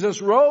that Jesus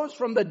rose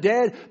from the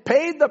dead,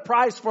 paid the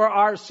price for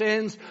our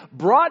sins,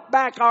 brought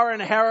back our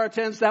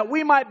inheritance, that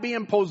we might be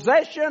in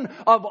possession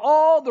of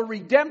all the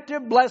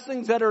redemptive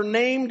blessings that are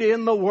named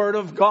in the Word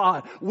of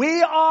God.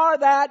 We are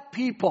that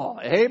people.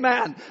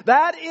 Amen.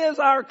 That is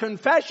our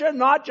confession,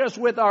 not just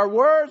with our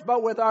words,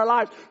 but with our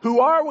lives.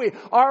 Who are we?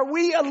 Are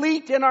we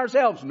elite in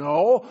ourselves?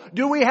 No.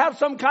 Do we have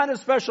some kind of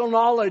special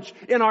knowledge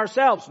in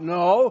ourselves?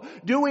 No.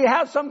 Do we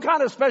have some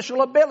kind of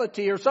special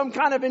ability or some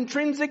kind of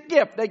intrinsic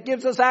gift that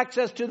gives us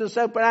access to the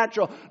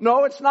supernatural?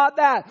 No, it's not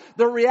that.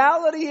 The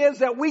reality is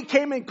that we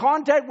came in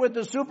contact with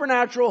the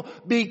supernatural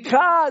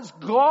because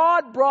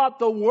God brought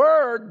the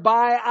Word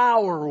by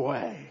our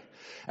way.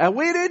 And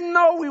we didn't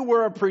know we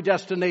were a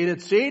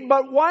predestinated seed,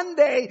 but one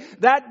day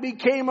that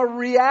became a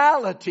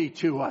reality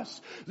to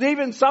us.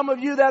 Even some of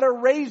you that are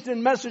raised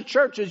in message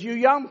churches, you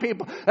young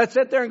people that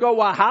sit there and go,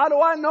 well, how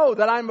do I know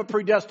that I'm a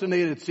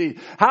predestinated seed?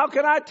 How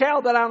can I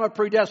tell that I'm a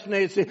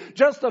predestinated seed?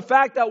 Just the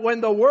fact that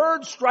when the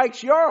word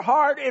strikes your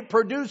heart, it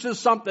produces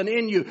something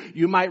in you.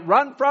 You might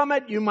run from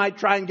it. You might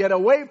try and get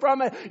away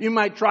from it. You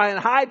might try and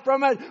hide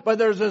from it. But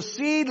there's a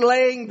seed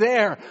laying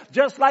there.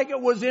 Just like it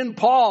was in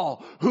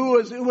Paul, who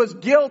was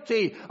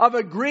guilty of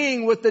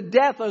agreeing with the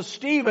death of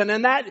Stephen,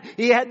 and that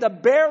he had to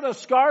bear the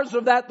scars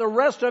of that the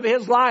rest of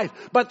his life.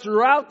 But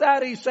throughout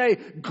that he say,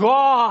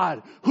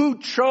 God who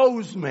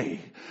chose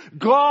me,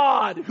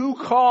 God who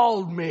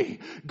called me,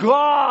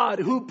 God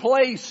who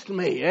placed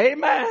me.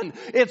 Amen.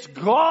 It's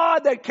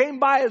God that came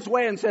by his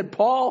way and said,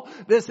 Paul,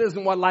 this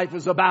isn't what life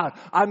is about.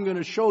 I'm going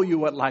to show you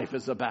what life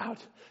is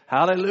about.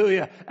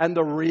 Hallelujah. And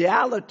the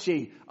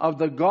reality of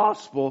the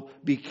gospel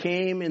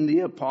became in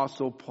the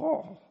Apostle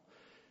Paul.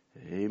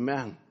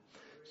 Amen.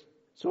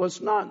 So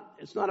it's not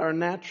our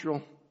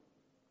natural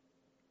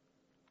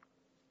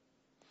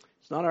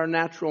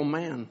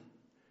man.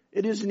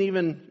 It isn't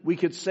even, we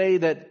could say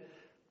that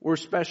we're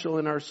special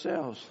in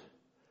ourselves.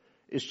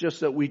 It's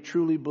just that we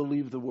truly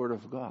believe the Word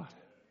of God.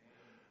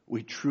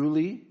 We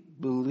truly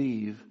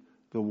believe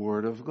the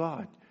Word of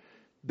God.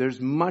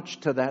 There's much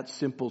to that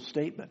simple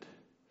statement.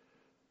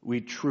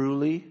 We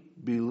truly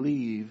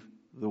believe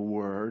the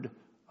Word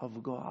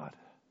of God.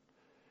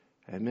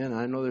 Amen.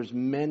 I know there's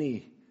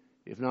many,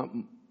 if not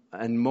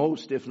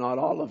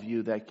all of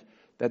you that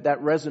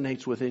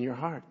resonates within your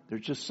heart.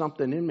 There's just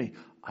something in me.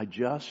 I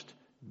just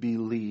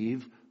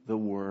believe the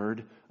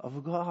Word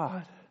of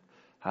God.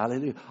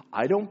 Hallelujah.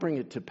 I don't bring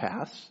it to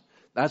pass.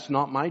 That's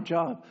not my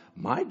job.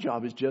 My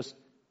job is just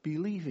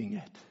believing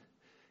it.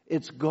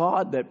 It's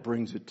God that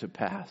brings it to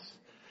pass.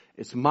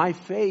 It's my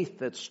faith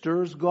that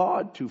stirs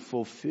God to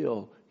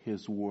fulfill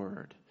His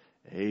Word.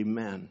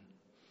 Amen.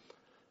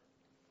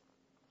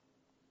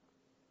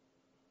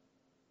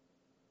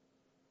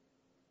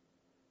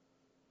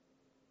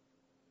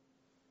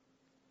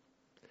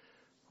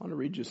 I want to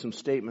read you some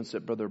statements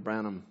that Brother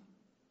Branham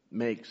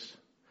makes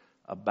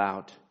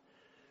about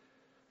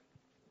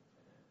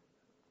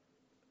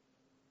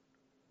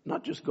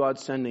not just God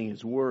sending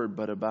His Word,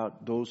 but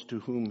about those to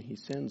whom He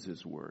sends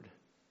His Word.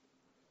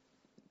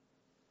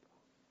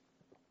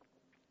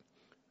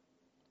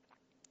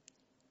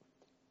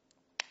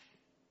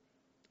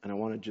 And I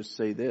want to just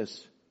say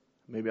this.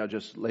 Maybe I'll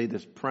just lay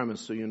this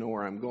premise so you know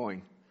where I'm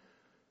going.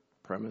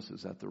 Premise,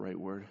 is that the right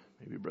word?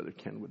 Maybe Brother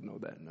Ken would know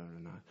that. No,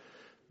 not.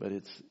 But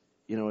it's,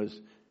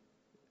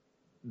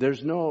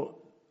 there's no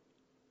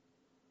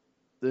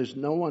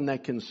one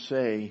that can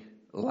say,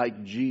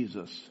 like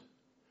Jesus,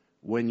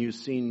 when you've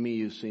seen me,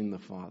 you've seen the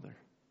Father.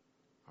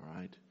 All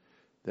right?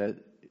 That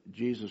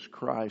Jesus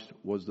Christ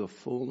was the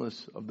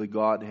fullness of the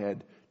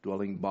Godhead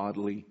dwelling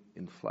bodily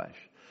in flesh.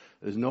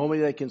 There's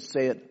nobody that can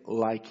say it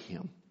like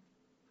Him.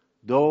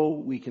 Though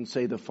we can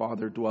say the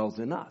Father dwells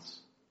in us.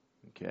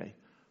 Okay?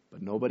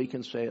 But nobody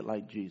can say it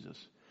like Jesus.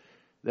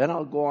 Then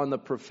I'll go on the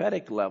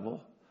prophetic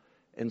level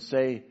and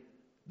say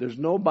there's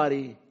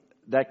nobody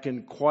that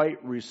can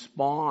quite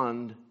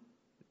respond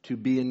to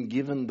being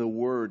given the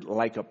word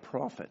like a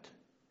prophet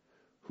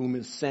whom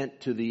is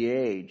sent to the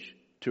age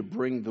to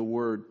bring the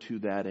word to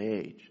that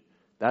age.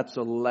 That's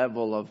a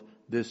level of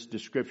this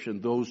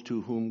description, those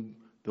to whom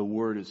the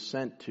word is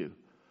sent to.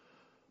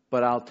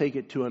 But I'll take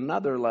it to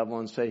another level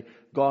and say,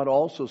 God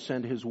also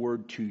sent His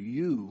word to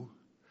you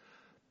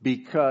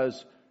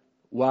because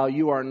while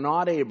you are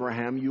not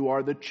Abraham, you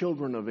are the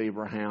children of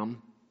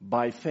Abraham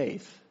by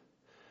faith.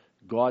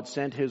 God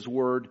sent His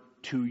word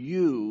to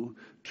you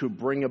to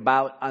bring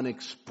about an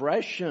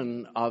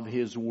expression of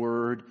His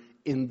word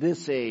in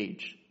this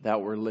age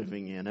that we're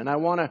living in. And I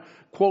want to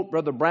quote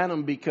Brother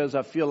Branham because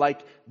I feel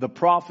like the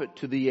prophet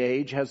to the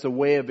age has a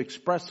way of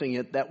expressing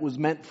it that was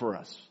meant for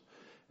us.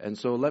 And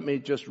so let me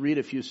just read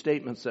a few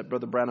statements that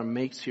Brother Branham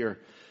makes here.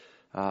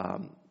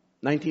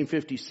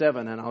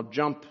 1957, and I'll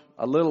jump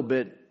a little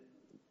bit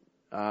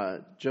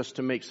just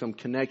to make some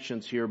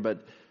connections here,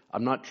 but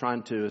I'm not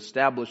trying to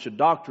establish a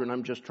doctrine.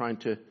 I'm just trying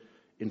to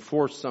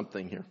enforce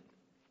something here.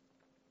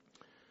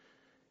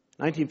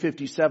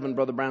 1957,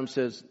 Brother Branham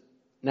says,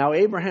 now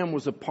Abraham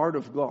was a part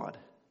of God.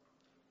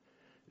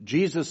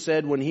 Jesus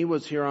said when He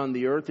was here on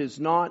the earth, is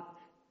not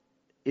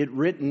it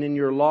written in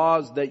your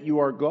laws that you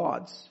are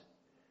gods?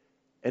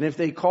 And if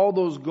they call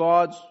those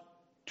gods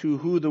to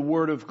who the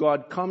word of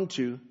God come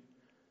to,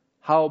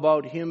 how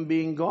about Him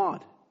being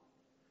God?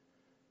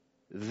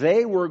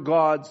 They were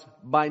gods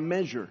by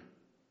measure.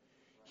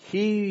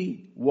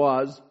 He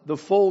was the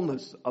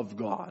fullness of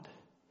God.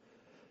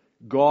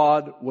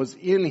 God was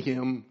in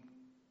Him,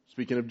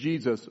 speaking of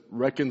Jesus,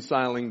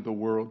 reconciling the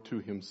world to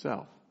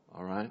Himself.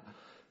 All right?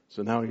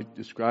 So now he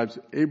describes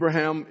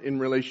Abraham in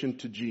relation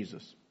to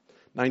Jesus.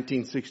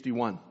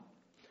 1961. It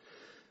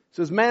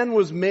says, man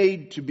was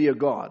made to be a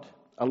God,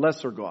 a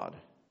lesser God.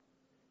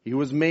 He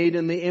was made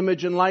in the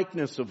image and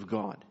likeness of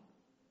God.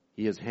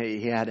 He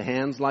had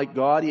hands like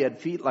God. He had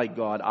feet like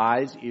God,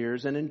 eyes,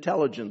 ears, and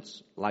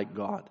intelligence like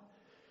God.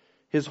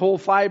 His whole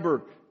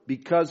fiber,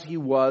 because he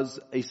was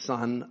a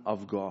son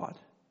of God.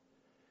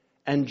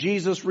 And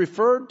Jesus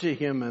referred to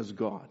him as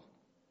God.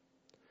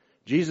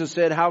 Jesus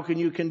said, how can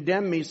you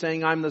condemn me,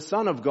 saying I'm the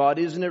Son of God?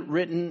 Isn't it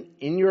written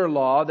in your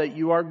law that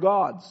you are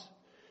gods?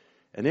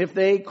 And if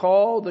they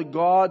call the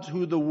gods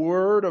who the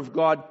word of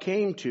God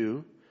came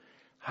to,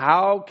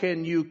 how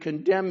can you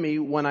condemn me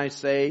when I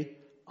say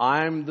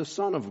I'm the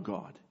Son of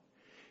God?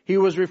 He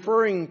was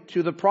referring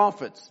to the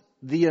prophets,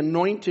 the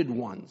anointed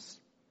ones,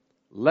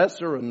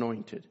 lesser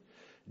anointed.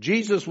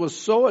 Jesus was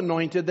so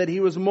anointed that he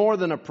was more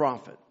than a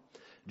prophet.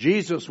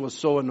 Jesus was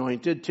so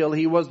anointed till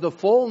he was the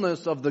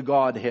fullness of the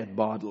Godhead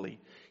bodily.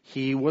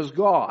 He was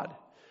God.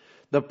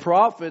 The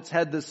prophets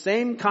had the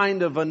same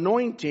kind of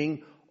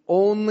anointing,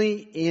 only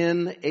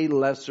in a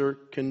lesser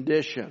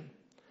condition.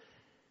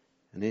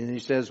 And then he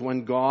says,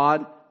 when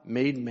God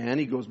made man,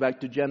 he goes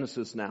back to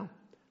Genesis now.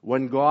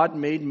 When God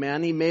made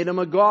man, he made him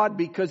a God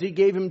because he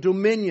gave him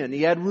dominion.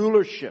 He had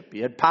rulership. He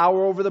had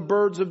power over the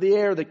birds of the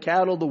air, the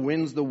cattle, the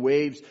winds, the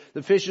waves,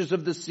 the fishes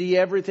of the sea,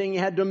 everything. He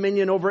had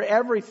dominion over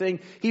everything.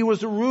 He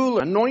was a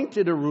ruler,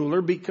 anointed a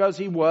ruler because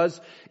he was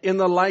in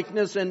the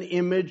likeness and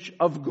image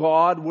of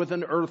God with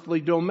an earthly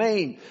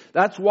domain.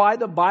 That's why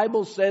the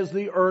Bible says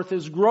the earth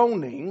is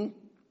groaning,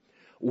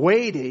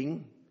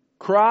 waiting,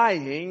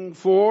 crying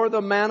for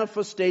the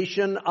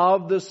manifestation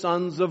of the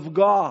sons of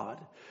God.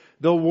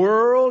 The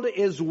world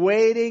is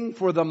waiting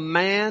for the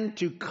man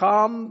to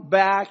come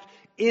back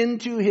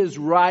into his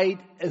right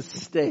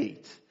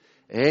estate.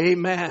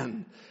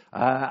 Amen.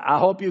 I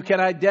hope you can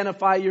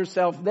identify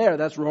yourself there.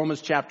 That's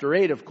Romans chapter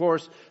 8, of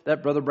course,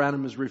 that Brother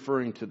Branham is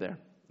referring to there.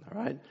 All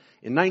right.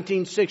 In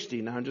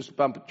 1960, now I'm just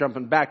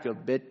jumping back a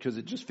bit because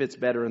it just fits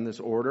better in this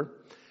order.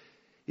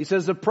 He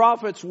says the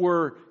prophets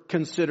were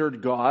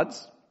considered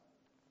gods.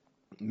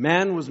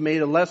 Man was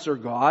made a lesser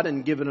God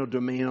and given a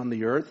domain on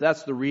the earth.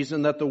 That's the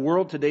reason that the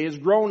world today is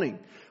groaning,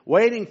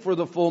 waiting for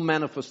the full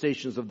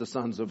manifestations of the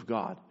sons of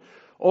God.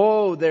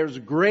 Oh, there's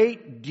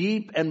great,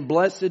 deep, and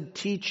blessed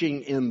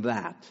teaching in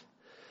that.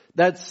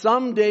 That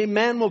someday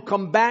man will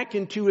come back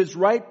into his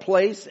right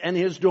place and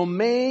his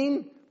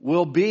domain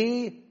will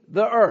be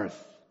the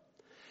earth.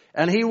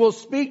 And he will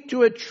speak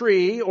to a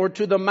tree or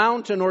to the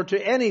mountain or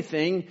to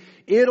anything.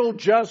 It'll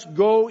just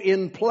go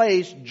in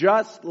place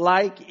just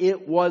like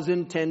it was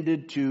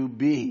intended to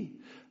be.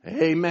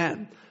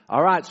 Amen.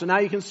 All right, so now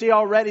you can see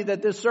already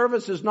that this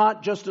service is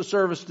not just a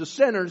service to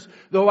sinners,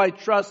 though I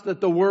trust that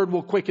the word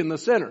will quicken the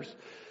sinners.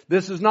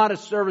 This is not a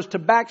service to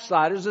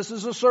backsliders. This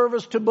is a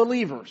service to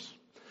believers.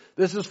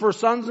 This is for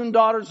sons and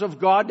daughters of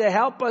God to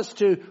help us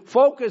to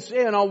focus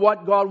in on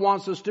what God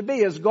wants us to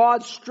be. As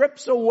God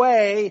strips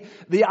away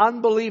the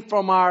unbelief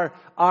from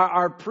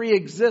our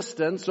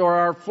pre-existence or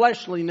our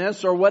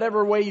fleshliness or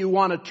whatever way you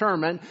want to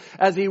term it,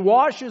 as He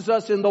washes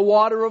us in the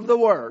water of the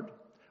Word.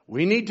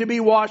 We need to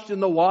be washed in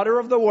the water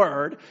of the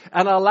Word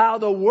and allow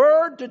the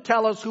Word to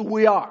tell us who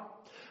we are.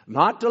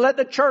 Not to let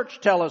the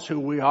church tell us who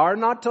we are,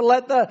 not to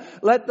let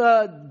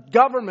the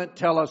government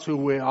tell us who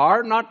we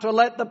are, not to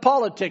let the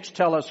politics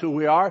tell us who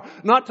we are,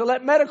 not to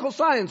let medical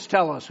science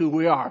tell us who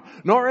we are,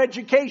 nor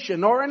education,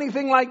 nor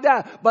anything like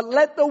that. But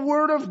let the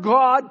Word of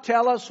God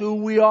tell us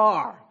who we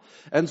are.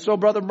 And so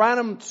Brother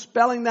Branham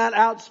spelling that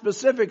out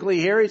specifically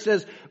here, he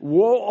says,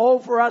 woe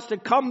for us to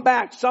come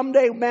back.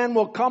 Someday man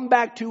will come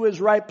back to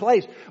his right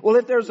place. Well,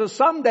 if there's a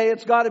someday,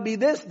 it's got to be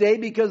this day,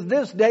 because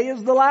this day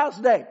is the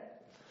last day.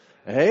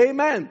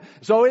 Amen.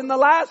 So in the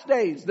last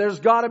days, there's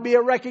got to be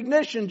a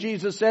recognition,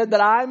 Jesus said,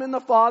 that I'm in the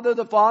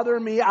Father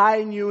in me, I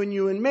in you, and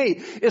you in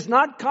me. It's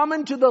not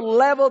coming to the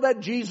level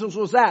that Jesus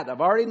was at. I've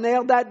already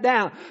nailed that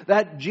down.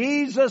 That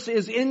Jesus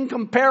is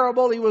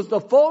incomparable. He was the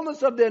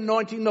fullness of the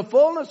anointing, the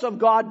fullness of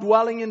God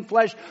dwelling in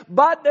flesh.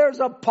 But there's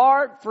a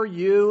part for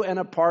you and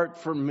a part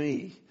for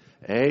me.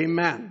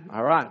 Amen.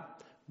 All right.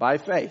 By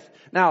faith.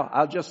 Now,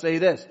 I'll just say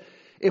this.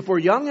 If we're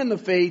young in the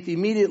faith,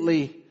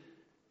 immediately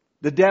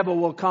the devil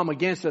will come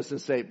against us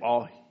and say,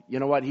 oh, you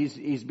know what,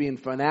 he's being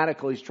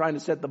fanatical. He's trying to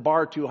set the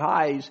bar too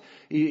high.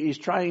 He's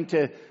trying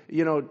to,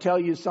 tell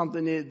you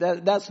something.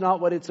 That's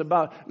not what it's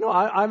about. No,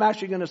 I'm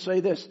actually going to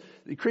say this.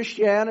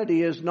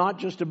 Christianity is not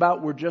just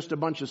about we're just a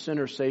bunch of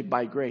sinners saved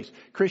by grace.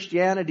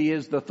 Christianity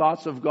is the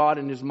thoughts of God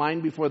in His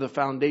mind before the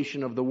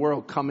foundation of the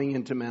world coming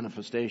into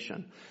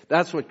manifestation.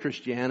 That's what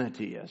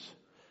Christianity is.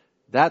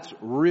 That's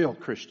real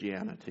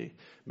Christianity.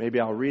 Maybe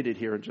I'll read it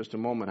here in just a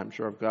moment. I'm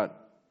sure I've got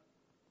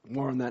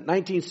more on that.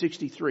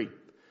 1963.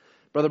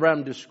 Brother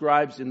Branham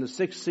describes in the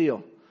sixth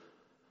seal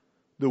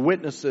the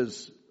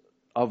witnesses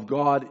of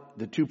God,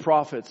 the two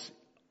prophets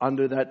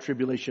under that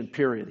tribulation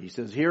period. He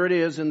says, here it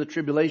is in the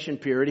tribulation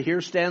period.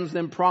 Here stands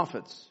them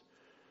prophets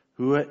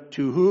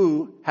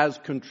who has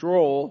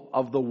control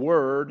of the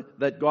word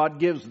that God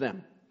gives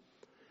them.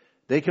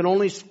 They can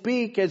only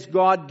speak as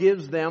God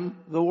gives them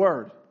the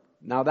word.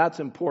 Now that's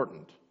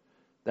important.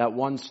 That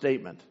one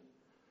statement.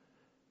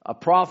 A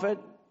prophet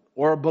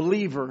or a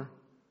believer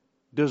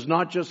does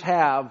not just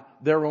have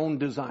their own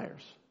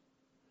desires.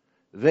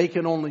 They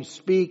can only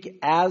speak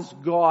as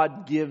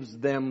God gives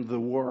them the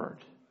word.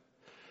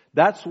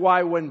 That's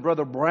why when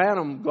Brother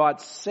Branham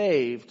got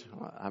saved,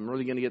 I'm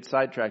really going to get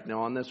sidetracked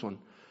now on this one.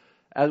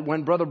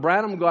 When Brother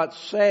Branham got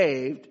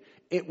saved,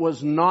 it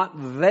was not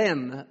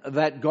then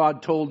that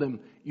God told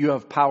him, you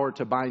have power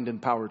to bind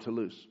and power to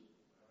loose.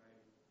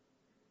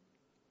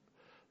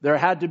 There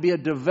had to be a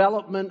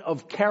development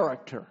of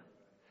character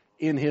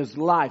in his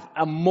life,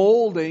 a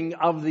molding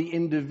of the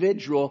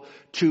individual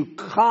to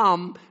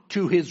come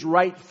to his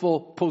rightful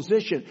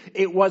position.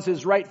 It was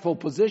his rightful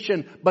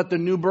position, but the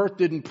new birth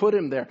didn't put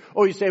him there.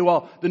 Oh, you say,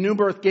 well, the new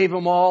birth gave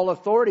him all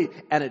authority,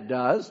 and it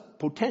does,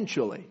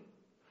 potentially.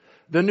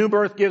 The new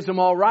birth gives him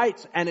all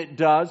rights, and it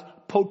does,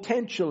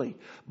 potentially.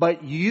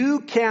 But you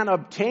can't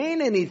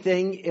obtain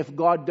anything if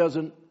God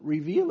doesn't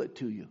reveal it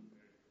to you.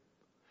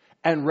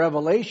 And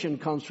revelation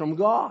comes from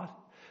God.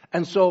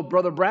 And so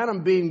Brother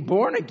Branham being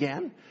born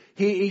again,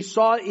 he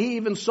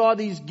even saw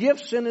these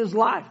gifts in his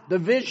life, the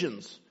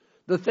visions,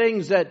 the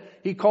things that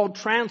he called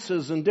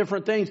trances and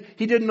different things.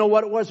 He didn't know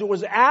what it was. It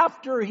was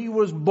after he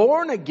was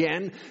born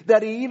again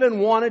that he even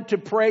wanted to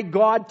pray,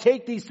 God,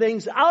 take these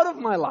things out of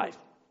my life.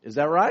 Is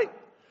that right?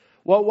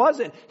 What was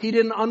it? He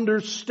didn't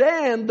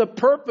understand the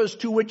purpose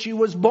to which he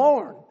was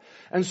born.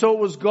 And so it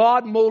was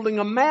God molding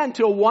a man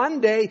till one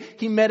day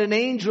he met an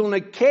angel in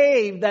a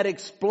cave that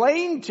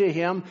explained to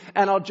him,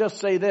 and I'll just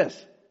say this.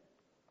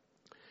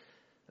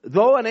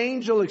 Though an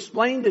angel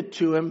explained it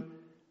to him,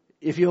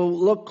 if you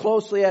look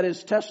closely at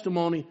his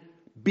testimony,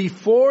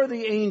 before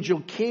the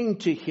angel came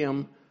to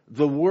him,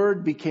 the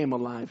word became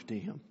alive to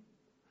him.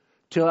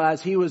 Till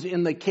as he was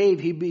in the cave,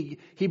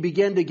 he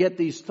began to get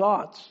these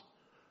thoughts.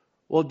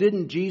 Well,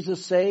 didn't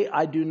Jesus say,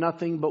 I do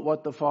nothing but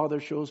what the Father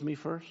shows me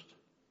first?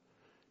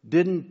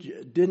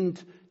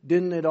 Didn't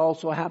it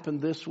also happen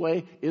this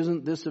way?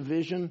 Isn't this a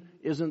vision?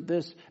 Isn't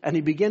this? And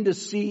he began to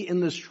see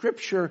in the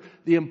Scripture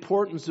the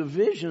importance of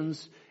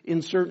visions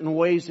in certain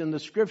ways in the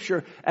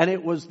Scripture. And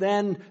it was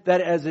then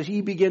that as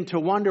he began to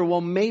wonder,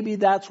 well, maybe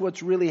that's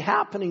what's really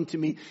happening to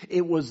me.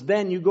 It was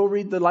then, you go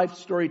read the life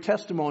story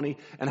testimony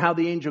and how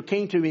the angel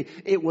came to me.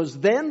 It was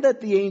then that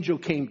the angel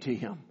came to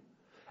him.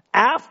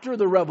 After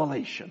the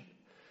revelation,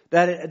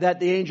 that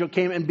the angel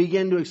came and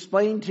began to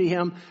explain to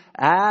him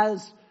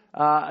as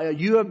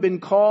you have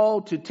been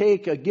called to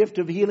take a gift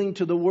of healing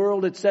to the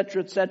world,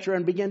 etc.,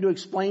 and began to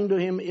explain to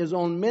him his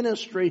own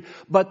ministry.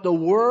 But the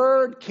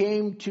word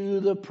came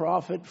to the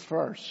prophet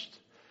first.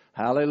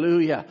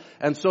 Hallelujah.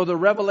 And so the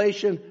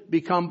revelation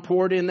become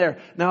poured in there.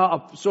 Now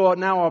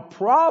a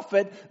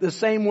prophet, the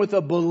same with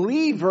a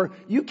believer,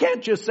 you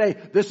can't just say,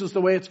 this is the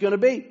way it's going to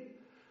be.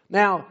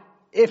 Now,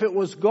 if it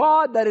was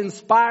God that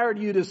inspired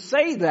you to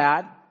say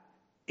that,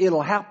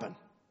 it'll happen.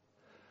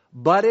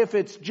 But if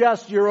it's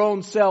just your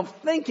own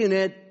self thinking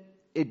it,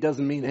 it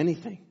doesn't mean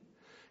anything.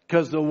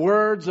 Because the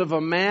words of a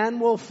man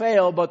will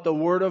fail, but the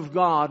word of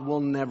God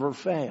will never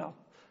fail.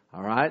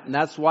 All right? And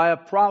that's why a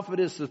prophet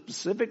is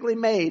specifically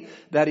made,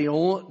 that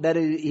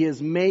he is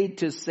made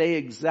to say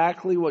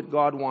exactly what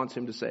God wants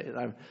him to say.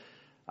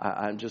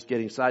 I'm just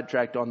getting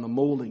sidetracked on the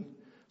molding.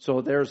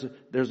 So there's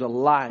a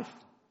life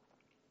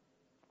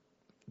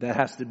that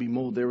has to be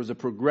molded. There was a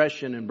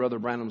progression in Brother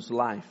Branham's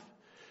life.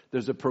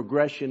 There's a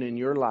progression in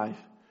your life.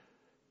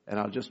 And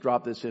I'll just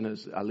drop this in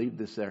as I leave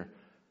this there.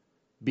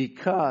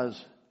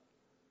 Because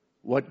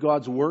what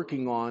God's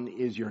working on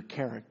is your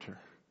character.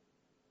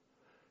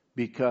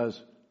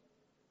 Because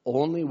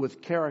only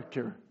with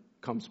character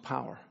comes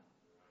power.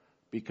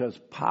 Because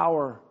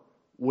power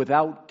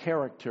without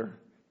character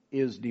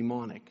is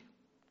demonic.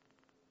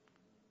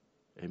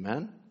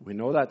 Amen? We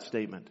know that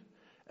statement.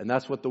 And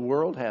that's what the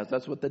world has.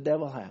 That's what the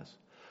devil has.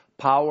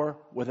 Power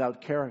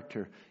without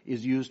character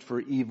is used for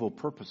evil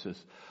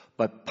purposes.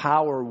 But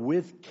power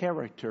with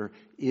character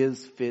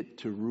is fit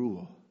to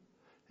rule.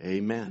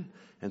 Amen.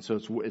 And so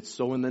it's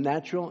so in the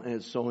natural and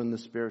it's so in the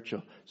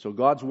spiritual. So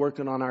God's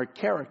working on our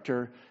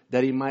character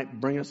that He might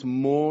bring us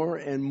more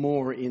and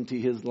more into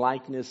His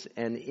likeness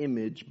and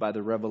image by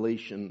the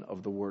revelation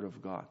of the Word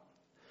of God.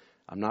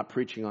 I'm not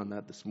preaching on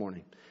that this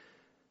morning.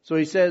 So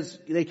He says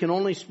they can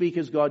only speak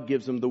as God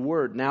gives them the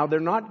Word. Now they're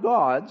not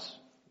gods.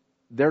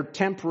 They're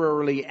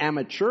temporarily,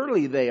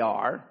 amateurly they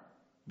are.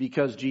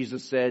 Because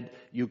Jesus said,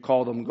 you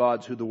call them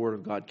gods who the Word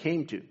of God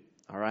came to.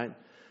 All right?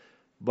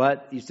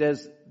 But He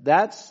says,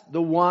 that's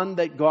the one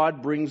that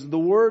God brings the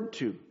Word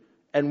to.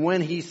 And when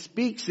He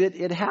speaks it,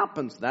 it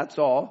happens. That's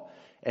all.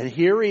 And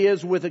here He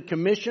is with a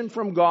commission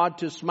from God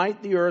to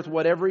smite the earth,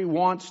 whatever He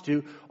wants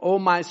to. Oh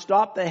my,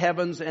 stop the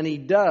heavens, and He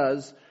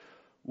does.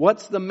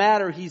 What's the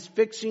matter? He's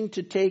fixing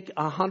to take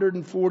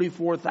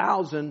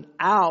 144,000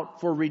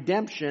 out for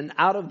redemption,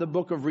 out of the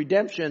book of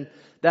redemption.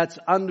 That's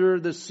under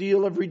the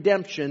seal of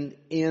redemption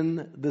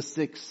in the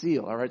sixth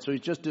seal. All right. So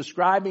He's just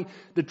describing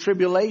the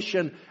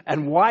tribulation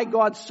and why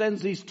God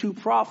sends these two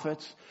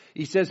prophets.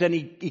 He says, and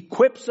He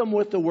equips them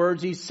with the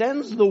words. He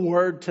sends the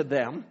word to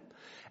them.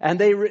 and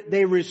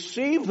they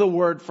receive the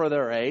word for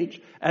their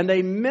age, and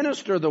they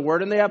minister the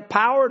word, and they have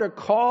power to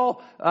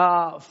call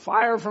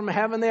fire from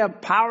heaven. They have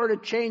power to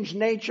change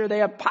nature. They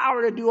have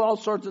power to do all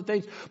sorts of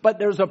things. But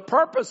there's a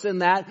purpose in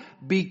that,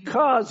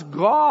 because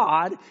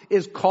God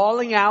is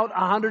calling out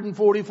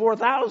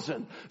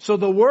 144,000. So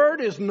the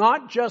word is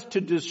not just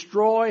to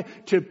destroy,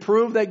 to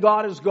prove that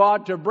God is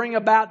God, to bring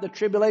about the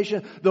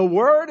tribulation. The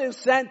word is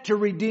sent to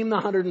redeem the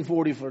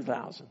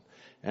 144,000.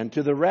 And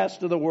to the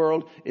rest of the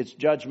world, it's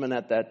judgment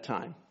at that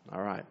time.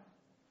 All right.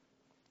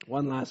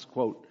 One last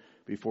quote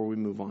before we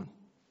move on.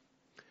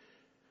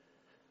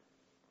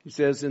 He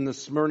says in the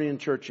Smyrnian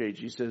church age,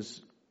 he says,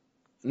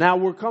 now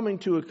we're coming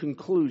to a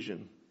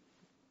conclusion.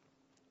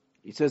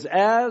 He says,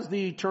 as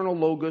the eternal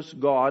Logos,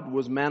 God,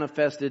 was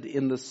manifested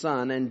in the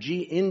Son, and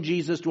in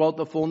Jesus dwelt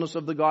the fullness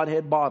of the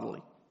Godhead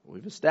bodily.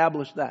 We've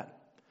established that.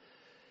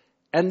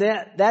 And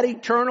that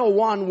eternal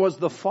one was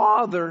the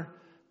Father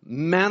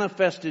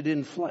manifested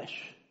in flesh,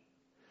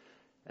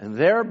 and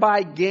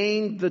thereby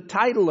gained the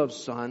title of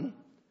Son.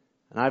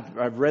 And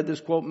I've read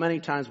this quote many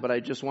times, but I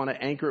just want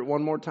to anchor it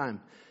one more time.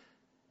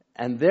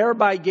 And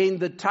thereby gained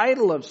the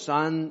title of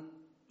Son,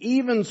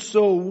 even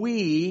so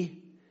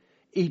we,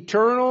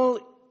 eternal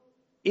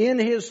in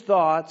His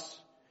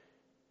thoughts,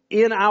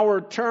 in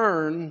our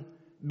turn,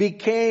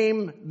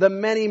 became the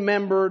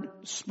many-membered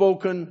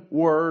spoken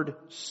word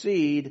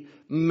seed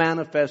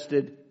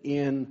manifested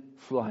in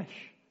flesh.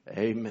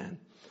 Amen.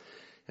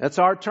 That's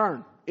our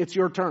turn. It's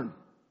your turn.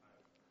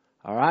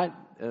 All right?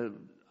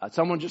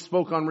 Someone just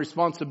spoke on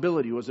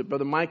responsibility. Was it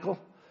Brother Michael?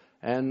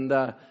 And,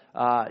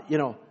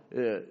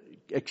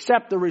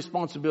 accept the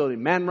responsibility.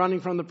 Man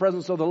running from the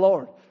presence of the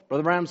Lord.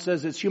 Brother Branham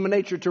says it's human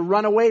nature to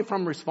run away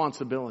from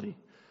responsibility.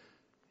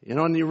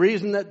 And the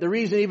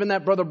reason even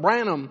that Brother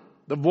Branham,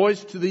 the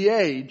voice to the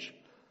age,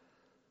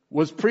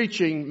 was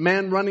preaching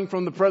man running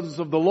from the presence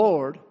of the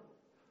Lord,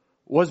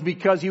 was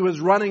because he was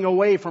running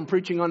away from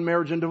preaching on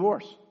marriage and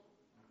divorce.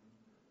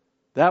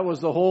 That was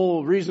the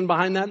whole reason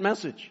behind that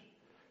message.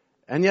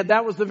 And yet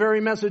that was the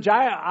very message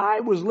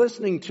I was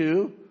listening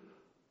to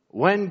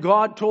when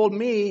God told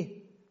me,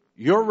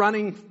 you're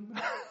running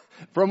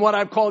from what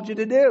I've called you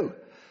to do.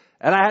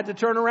 And I had to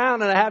turn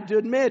around and I have to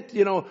admit,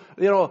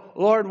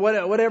 Lord,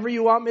 whatever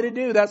you want me to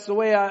do, that's the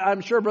way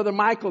I'm sure Brother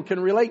Michael can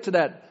relate to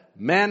that.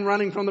 Man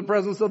running from the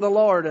presence of the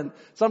Lord. And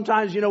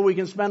sometimes, we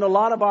can spend a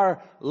lot of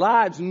our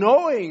lives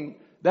knowing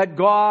that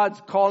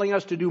God's calling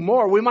us to do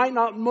more. We might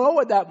not know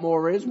what that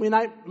more is. We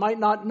might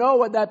not know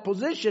what that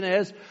position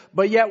is,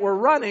 but yet we're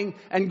running,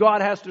 and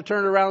God has to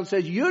turn around and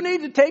says, you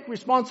need to take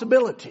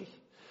responsibility.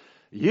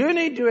 You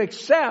need to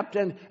accept,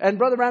 and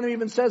Brother Branham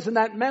even says in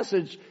that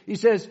message, he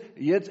says,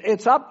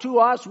 it's up to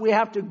us. We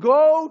have to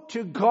go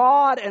to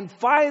God and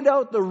find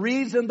out the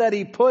reason that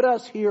He put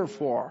us here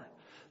for.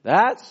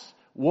 That's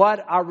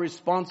what our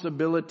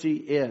responsibility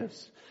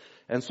is.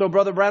 And so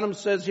Brother Branham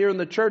says here in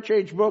the Church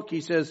Age book,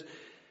 he says,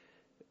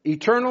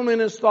 eternal in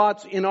His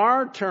thoughts, in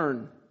our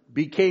turn,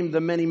 became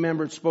the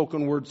many-membered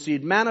spoken word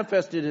seed,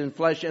 manifested in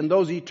flesh, and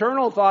those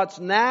eternal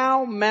thoughts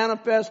now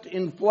manifest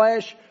in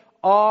flesh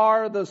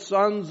are the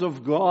sons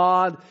of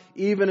God,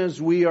 even as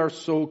we are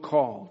so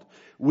called.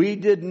 We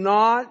did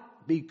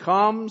not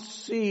become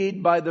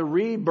seed by the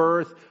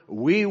rebirth.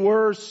 We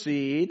were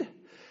seed,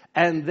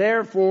 and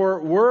therefore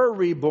were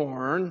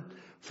reborn,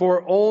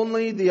 for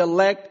only the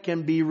elect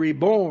can be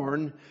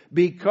reborn.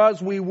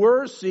 Because we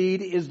were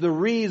seed is the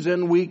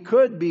reason we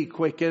could be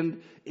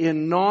quickened.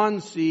 In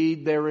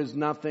non-seed, there is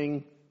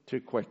nothing to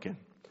quicken.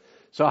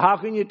 So how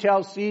can you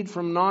tell seed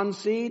from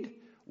non-seed?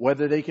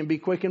 Whether they can be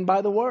quickened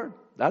by the word.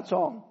 That's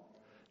all.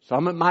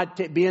 Some it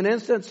might be an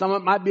instant, some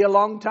it might be a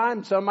long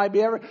time, some might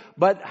be ever.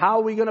 But how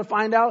are we going to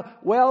find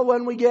out? Well,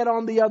 when we get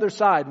on the other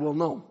side, we'll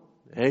know.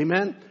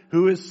 Amen.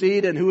 Who is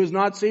seed and who is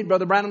not seed?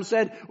 Brother Branham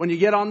said, when you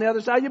get on the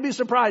other side, you'll be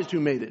surprised who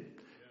made it.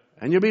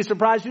 And you'll be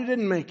surprised who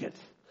didn't make it.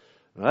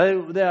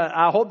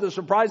 I hope the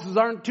surprises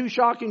aren't too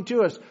shocking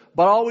to us.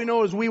 But all we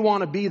know is we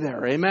want to be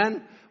there.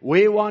 Amen.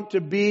 We want to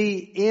be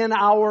in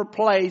our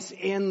place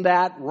in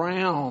that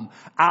realm.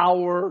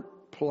 Our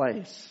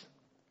place.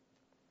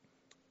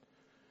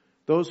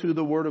 Those who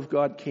the Word of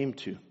God came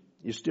to.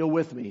 You still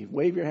with me?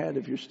 Wave your hand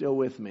if you're still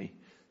with me.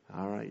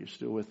 All right, you're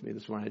still with me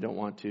this morning. I don't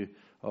want to.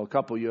 Oh, a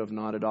couple of you have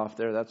nodded off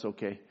there. That's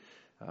okay.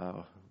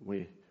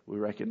 We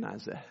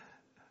recognize that.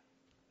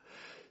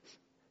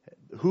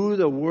 Who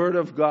the Word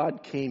of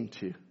God came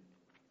to.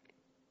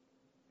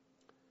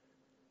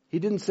 He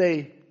didn't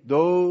say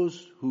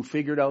those who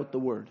figured out the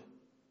Word.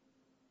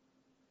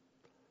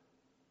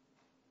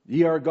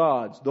 Ye are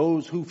gods,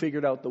 those who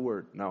figured out the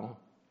Word. No,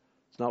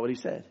 it's not what he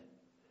said.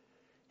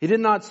 He did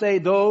not say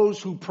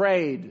those who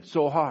prayed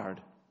so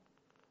hard.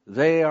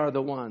 They are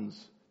the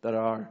ones that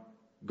are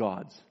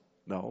gods.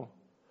 No.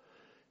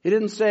 He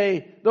didn't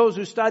say those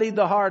who studied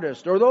the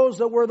hardest or those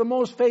that were the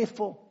most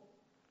faithful.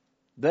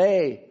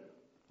 They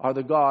are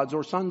the gods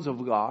or sons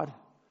of God.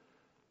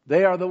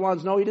 They are the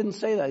ones. No, he didn't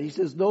say that. He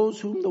says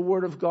those whom the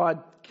Word of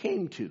God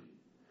came to.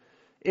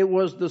 It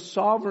was the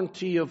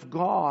sovereignty of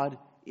God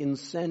in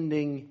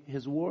sending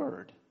His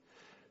Word.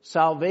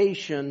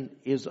 Salvation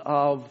is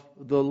of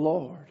the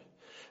Lord.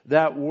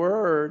 That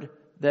word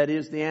that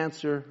is the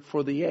answer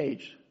for the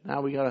age.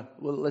 Now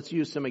let's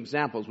use some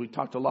examples. We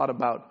talked a lot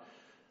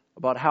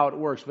about how it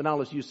works, but now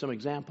let's use some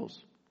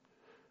examples.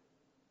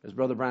 As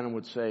Brother Branham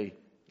would say,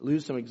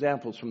 use some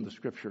examples from the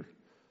Scripture.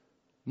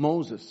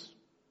 Moses,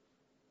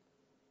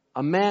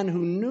 a man who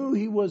knew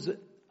he was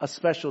a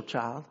special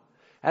child,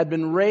 had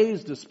been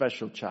raised a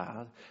special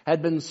child,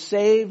 had been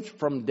saved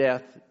from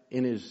death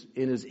in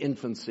his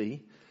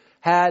infancy,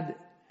 had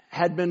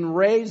been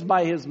raised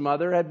by his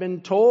mother, had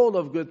been told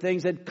of good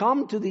things, had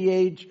come to the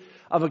age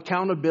of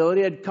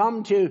accountability, had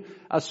come to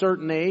a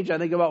certain age, I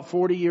think about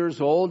 40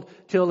 years old,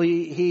 till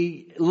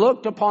he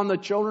looked upon the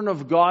children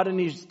of God and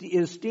he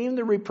esteemed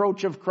the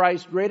reproach of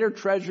Christ greater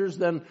treasures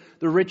than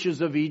the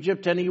riches of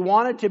Egypt, and he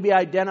wanted to be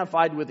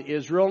identified with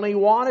Israel, and he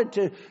wanted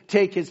to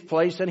take his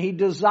place, and he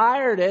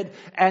desired it,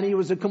 and he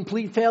was a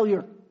complete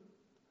failure.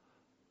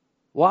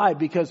 Why?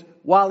 Because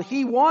while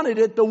he wanted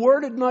it, the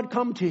word had not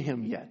come to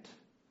him yet.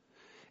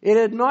 It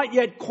had not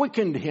yet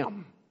quickened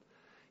him.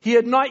 He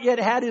had not yet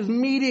had his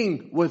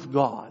meeting with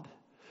God.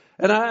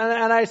 And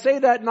I say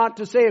that not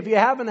to say if you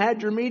haven't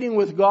had your meeting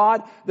with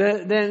God,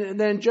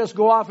 then just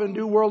go off and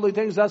do worldly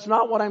things. That's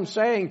not what I'm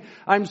saying.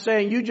 I'm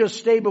saying you just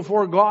stay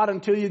before God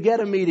until you get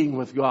a meeting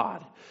with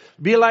God.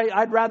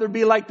 I'd rather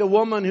be like the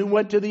woman who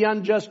went to the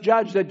unjust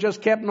judge that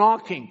just kept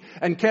knocking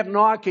and kept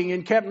knocking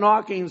and kept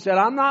knocking and said,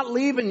 I'm not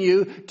leaving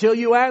you till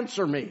you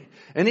answer me.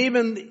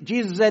 And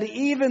Jesus said,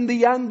 even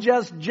the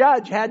unjust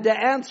judge had to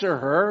answer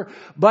her,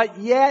 but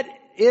yet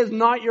is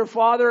not your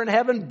Father in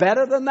heaven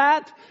better than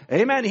that?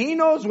 Amen. He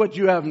knows what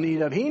you have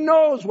need of. He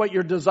knows what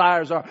your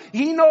desires are.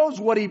 He knows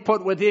what He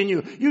put within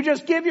you. You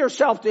just give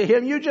yourself to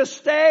Him. You just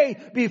stay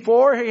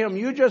before Him.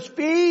 You just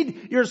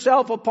feed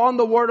yourself upon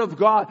the Word of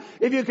God.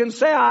 If you can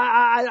say,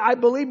 I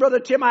believe, Brother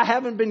Tim, I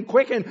haven't been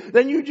quickened,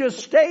 then you just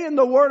stay in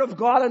the Word of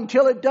God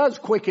until it does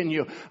quicken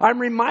you. I'm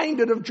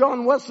reminded of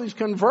John Wesley's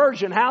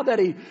conversion, how that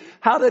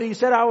he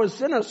said, I was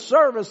in a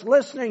service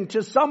listening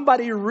to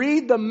somebody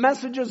read the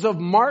messages of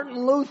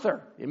Martin Luther.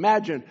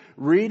 Imagine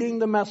reading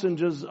the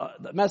messages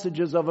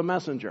of a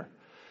messenger.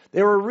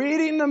 They were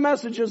reading the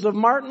messages of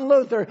Martin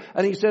Luther,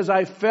 and he says,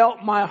 I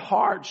felt my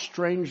heart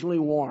strangely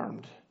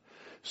warmed.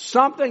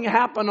 Something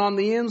happened on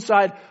the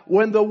inside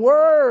when the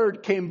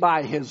Word came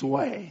by his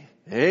way.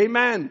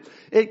 Amen.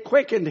 It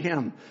quickened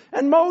him.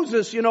 And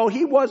Moses,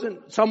 he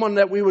wasn't someone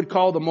that we would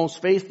call the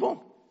most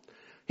faithful.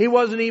 He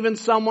wasn't even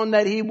someone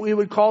that we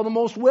would call the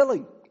most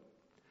willing.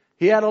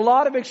 He had a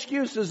lot of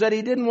excuses that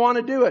he didn't want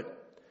to do it.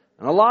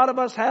 And a lot of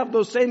us have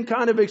those same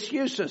kind of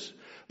excuses.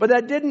 But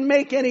that didn't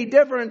make any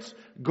difference.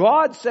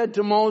 God said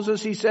to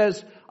Moses, He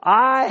says,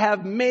 I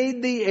have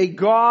made thee a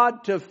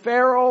God to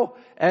Pharaoh,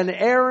 and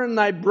Aaron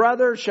thy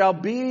brother shall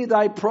be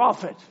thy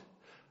prophet.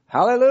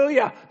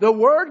 Hallelujah. The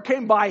word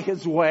came by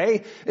his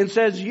way and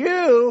says,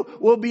 you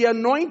will be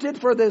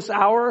anointed for this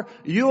hour.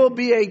 You will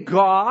be a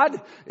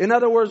God. In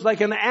other words,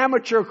 like an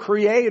amateur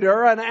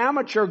creator, an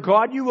amateur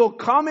God. You will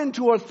come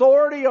into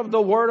authority of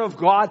the Word of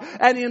God.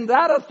 And in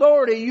that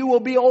authority, you will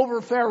be over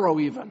Pharaoh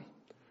even.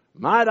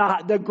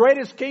 The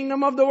greatest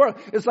kingdom of the world.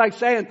 It's like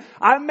saying,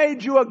 I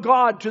made you a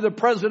God to the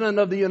President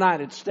of the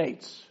United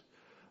States.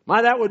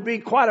 That would be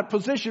quite a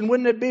position,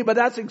 wouldn't it be? But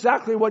that's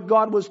exactly what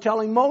God was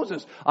telling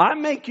Moses.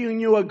 I'm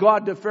making you a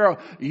God to Pharaoh.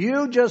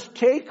 You just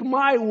take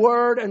my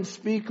word and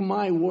speak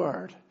my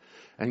word.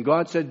 And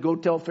God said, go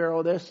tell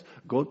Pharaoh this,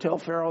 go tell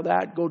Pharaoh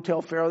that, go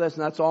tell Pharaoh this.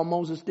 And that's all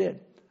Moses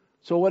did.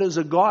 So what is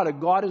a God? A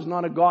God is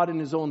not a God in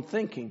his own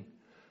thinking.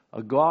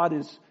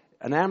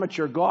 An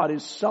amateur God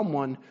is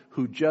someone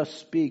who just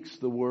speaks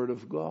the word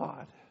of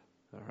God.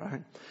 All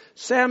right.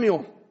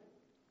 Samuel.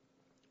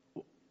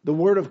 The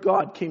word of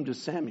God came to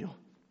Samuel.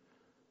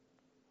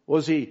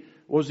 Was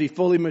he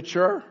fully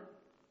mature?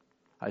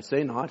 I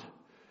say not.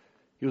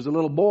 He was a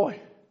little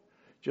boy,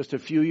 just a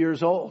few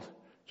years old,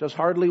 just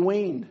hardly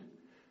weaned.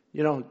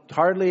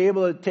 Hardly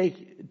able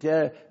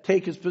to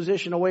take his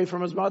position away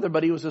from his mother,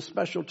 but he was a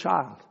special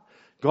child.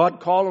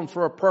 God called him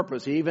for a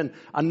purpose. He even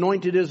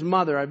anointed his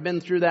mother. I've been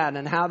through that,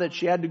 and how that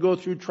she had to go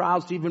through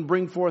trials to even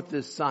bring forth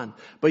this son.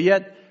 But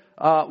yet,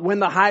 when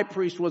the high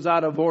priest was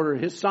out of order,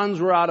 his sons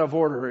were out of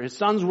order, his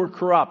sons were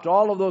corrupt,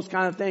 all of those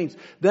kind of things.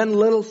 Then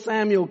little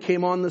Samuel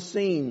came on the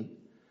scene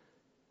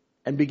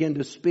and began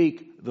to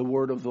speak the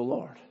word of the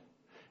Lord.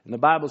 And the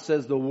Bible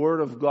says the word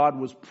of God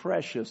was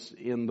precious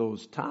in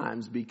those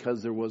times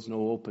because there was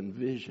no open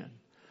vision.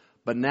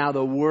 But now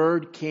the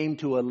word came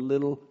to a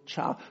little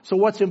child. So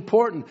what's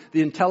important?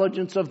 The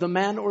intelligence of the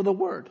man or the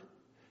word?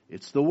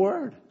 It's the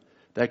word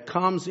that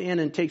comes in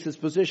and takes its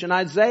position.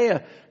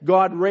 Isaiah,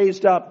 God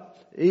raised up.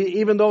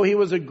 Even though he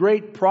was a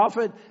great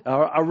prophet,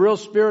 a real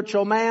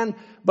spiritual man,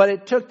 but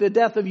it took the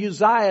death of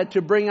Uzziah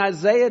to bring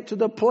Isaiah to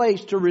the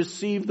place to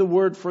receive the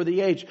word for the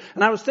age.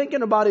 And I was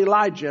thinking about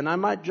Elijah, and I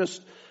might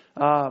just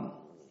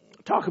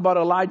talk about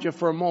Elijah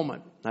for a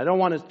moment. I don't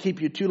want to keep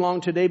you too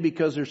long today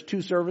because there's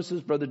two services.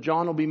 Brother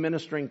John will be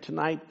ministering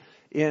tonight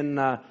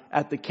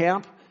at the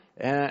camp.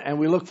 And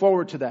we look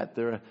forward to that,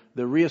 the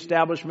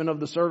reestablishment of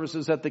the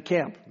services at the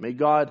camp. May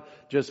God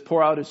just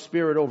pour out His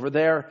Spirit over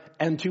there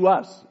and to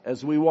us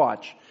as we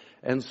watch.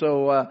 And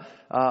so,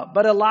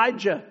 but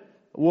Elijah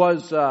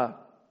was a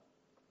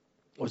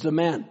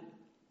man,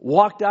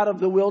 walked out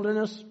of the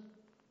wilderness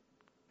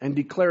and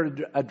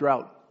declared a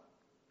drought.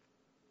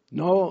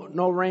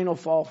 No rain will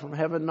fall from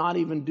heaven, not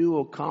even dew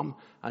will come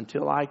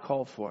until I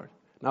call for it.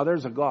 Now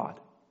there's a God.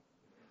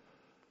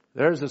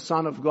 There's a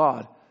Son of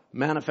God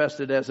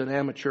manifested as an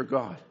amateur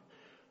God.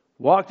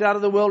 Walked out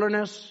of the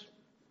wilderness.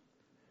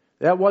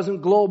 That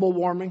wasn't global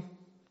warming.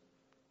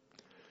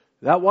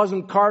 That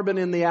wasn't carbon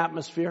in the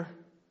atmosphere.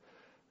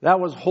 That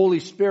was Holy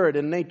Spirit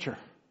in nature,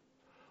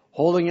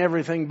 holding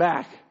everything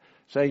back,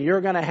 saying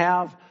you're going to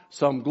have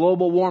some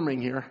global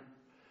warming here,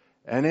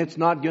 and it's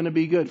not going to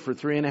be good for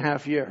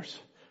 3.5 years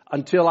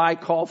until I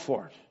call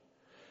for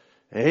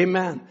it.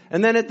 Amen.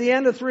 And then at the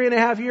end of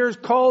 3.5 years,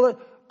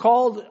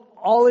 called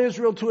all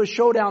Israel to a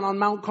showdown on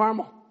Mount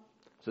Carmel.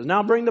 It says,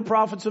 now bring the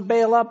prophets of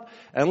Baal up,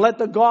 and let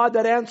the God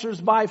that answers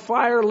by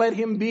fire, let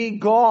him be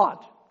God.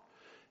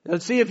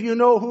 Let's see if you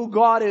know who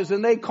God is.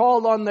 And they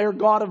called on their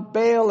God of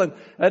Baal, and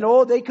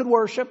they could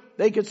worship.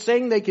 They could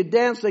sing, they could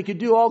dance, they could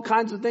do all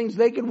kinds of things.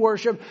 They could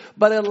worship.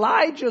 But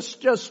Elijah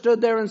just stood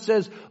there and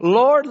says,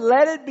 Lord,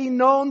 let it be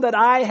known that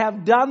I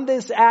have done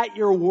this at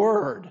your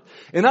word.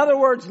 In other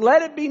words,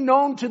 let it be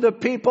known to the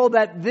people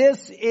that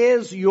this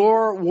is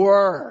your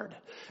word.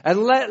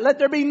 And let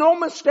there be no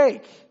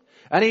mistake.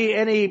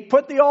 And he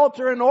put the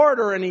altar in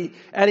order, and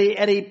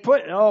he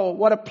put,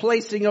 what a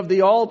placing of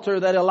the altar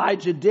that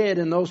Elijah did,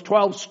 and those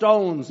 12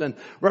 stones, and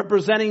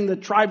representing the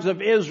tribes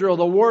of Israel,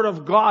 the word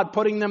of God,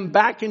 putting them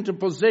back into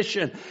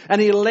position. And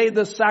he laid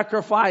the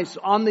sacrifice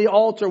on the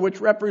altar, which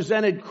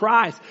represented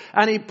Christ.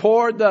 And he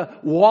poured the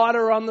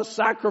water on the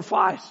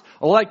sacrifice,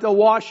 like the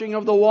washing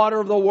of the water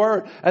of the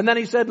word. And then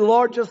he said,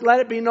 Lord, just let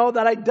it be known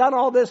that I've done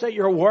all this at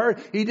your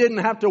word. He didn't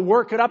have to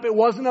work it up. It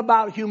wasn't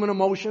about human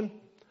emotion.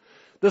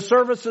 The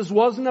services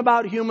wasn't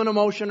about human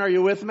emotion. Are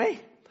you with me?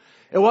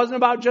 It wasn't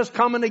about just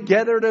coming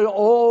together to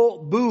all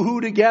boo-hoo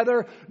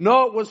together.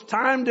 No, it was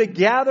time to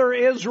gather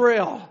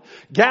Israel.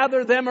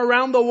 Gather them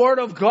around the Word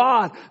of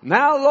God.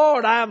 Now,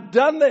 Lord, I have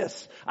done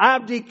this. I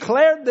have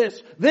declared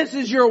this. This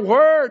is your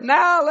Word.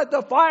 Now let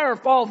the fire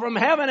fall from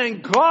heaven.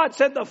 And God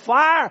sent the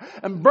fire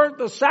and burnt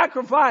the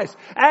sacrifice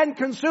and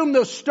consumed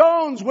the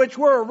stones, which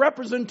were a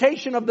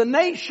representation of the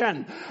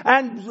nation,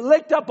 and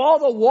licked up all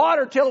the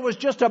water till it was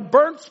just a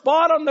burnt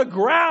spot on the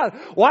ground.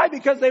 Why?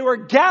 Because they were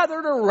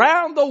gathered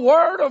around the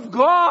Word of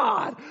God.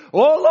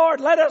 Oh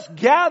Lord, let us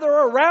gather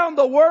around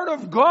the Word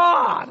of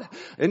God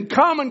and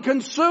come and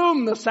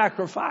consume the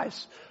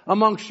sacrifice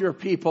amongst your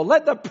people.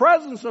 Let the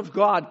presence of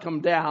God come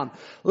down.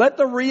 Let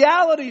the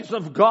realities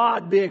of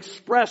God be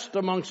expressed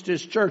amongst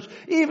His church.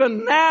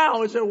 Even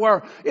now, as it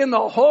were, in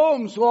the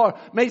homes, Lord,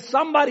 may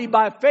somebody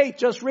by faith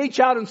just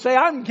reach out and say,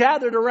 I'm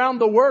gathered around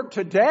the Word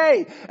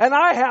today and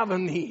I have a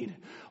need.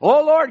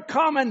 Oh Lord,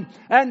 come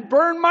and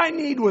burn my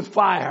need with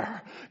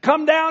fire.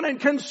 Come down and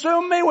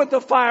consume me with the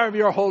fire of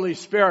your Holy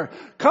Spirit.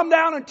 Come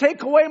down and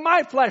take away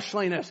my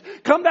fleshliness.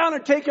 Come down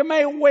and take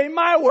away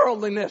my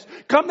worldliness.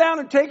 Come down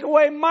and take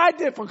away my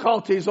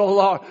difficulties, oh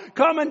Lord.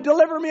 Come and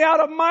deliver me out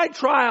of my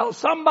trials.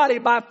 Somebody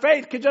by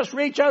faith could just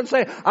reach out and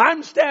say,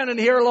 I'm standing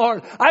here,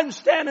 Lord. I'm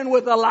standing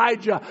with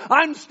Elijah.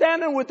 I'm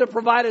standing with the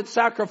provided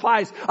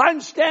sacrifice.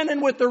 I'm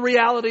standing with the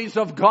realities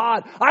of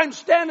God. I'm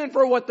standing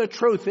for what the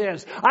truth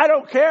is. I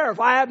don't care if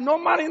I have no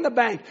money in the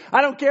bank.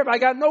 I don't care if I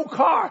got no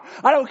car.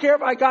 I don't care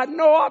if I got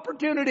no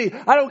opportunity.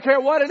 I don't care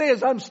what it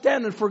is. I'm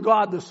standing for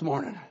God this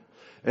morning.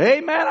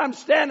 Amen. I'm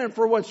standing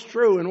for what's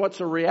true and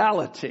what's a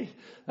reality.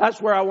 That's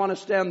where I want to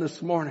stand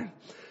this morning.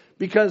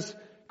 Because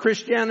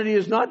Christianity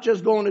is not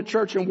just going to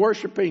church and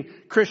worshiping.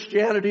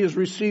 Christianity is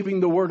receiving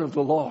the word of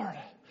the Lord.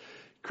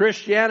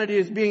 Christianity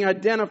is being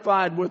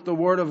identified with the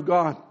word of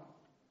God.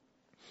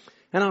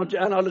 And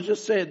I'll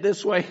just say it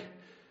this way.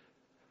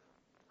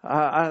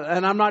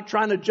 And I'm not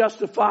trying to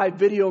justify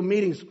video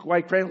meetings.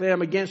 Quite frankly,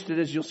 I'm against it,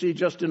 as you'll see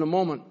just in a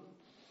moment.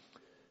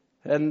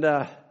 And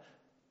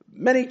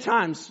many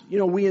times,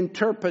 we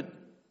interpret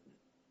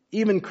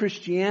even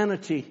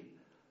Christianity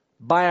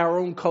by our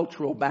own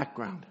cultural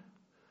background.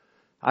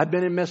 I've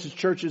been in message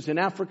churches in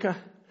Africa.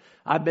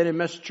 I've been in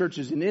message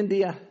churches in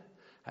India.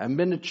 I haven't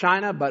been to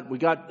China, but we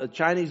got a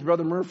Chinese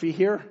Brother Murphy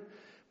here.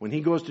 When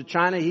he goes to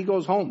China, he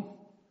goes home.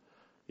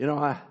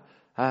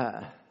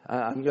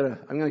 I'm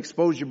gonna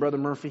expose you, Brother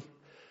Murphy.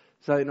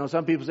 So,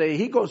 some people say,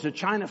 he goes to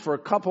China for a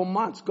couple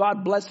months.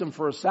 God bless him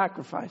for a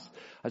sacrifice.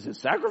 I said,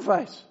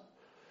 sacrifice?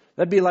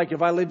 That'd be like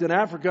if I lived in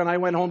Africa and I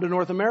went home to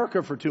North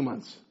America for 2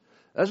 months.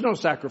 That's no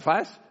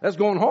sacrifice. That's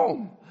going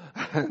home.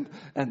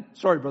 and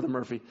sorry, Brother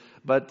Murphy.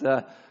 But,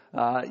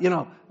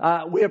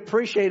 we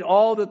appreciate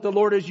all that the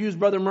Lord has used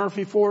Brother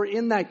Murphy for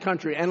in that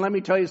country. And let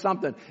me tell you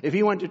something. If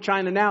he went to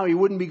China now, he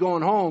wouldn't be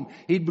going home.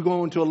 He'd be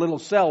going to a little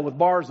cell with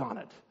bars on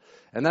it.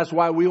 And that's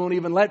why we won't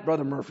even let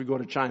Brother Murphy go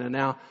to China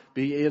now,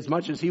 as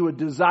much as he would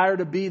desire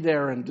to be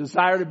there and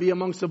desire to be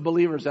amongst the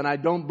believers. And I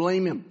don't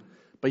blame him.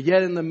 But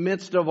yet in the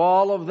midst of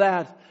all of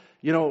that,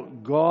 You know,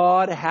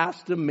 God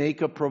has to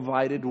make a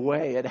provided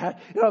way.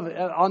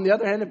 On the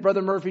other hand, if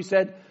Brother Murphy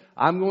said,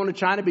 I'm going to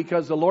China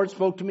because the Lord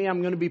spoke to me,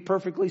 I'm going to be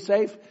perfectly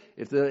safe.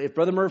 If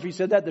Brother Murphy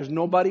said that, there's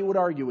nobody would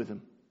argue with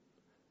him.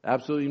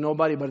 Absolutely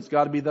nobody, but it's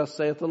got to be thus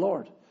saith the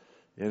Lord.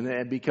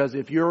 And because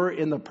if you're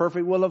in the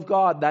perfect will of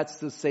God, that's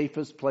the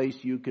safest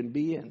place you can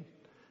be in.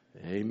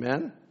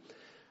 Amen.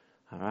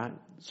 All right.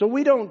 So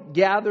we don't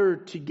gather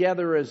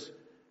together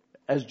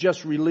as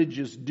just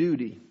religious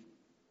duty.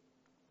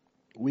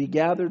 We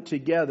gather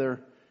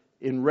together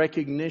in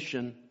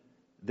recognition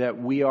that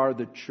we are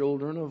the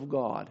children of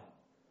God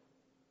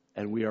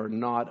and we are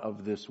not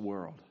of this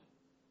world.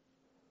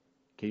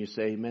 Can you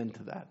say amen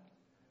to that?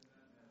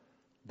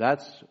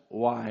 That's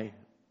why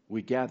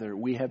we gather.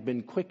 We have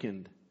been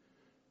quickened.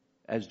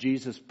 As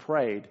Jesus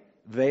prayed,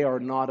 they are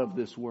not of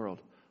this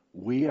world.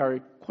 We are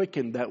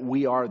quickened that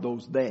we are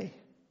those they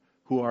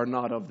who are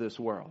not of this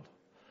world.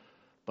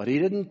 But he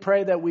didn't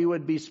pray that we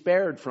would be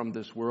spared from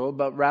this world,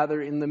 but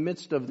rather in the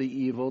midst of the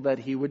evil that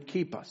he would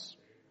keep us.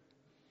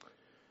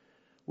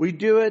 We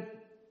do it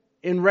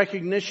in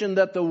recognition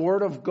that the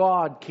word of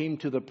God came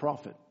to the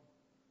prophet.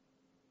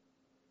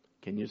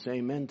 Can you say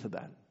amen to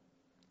that?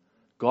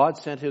 God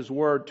sent his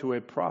word to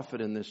a prophet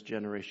in this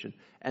generation.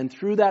 And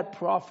through that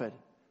prophet,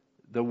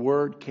 the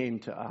word came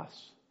to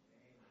us.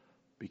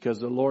 Because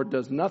the Lord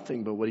does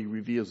nothing but what he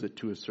reveals it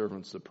to his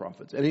servants, the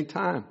prophets.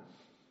 Anytime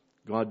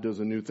God does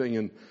a new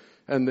thing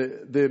and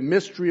the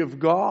mystery of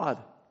God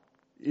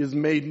is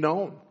made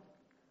known.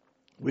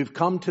 We've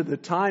come to the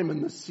time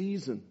and the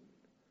season.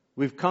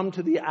 We've come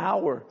to the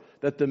hour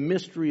that the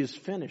mystery is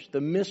finished.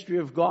 The mystery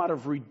of God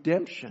of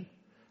redemption.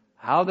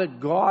 How that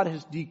God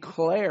has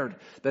declared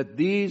that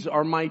these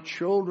are my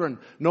children.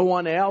 No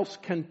one else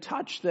can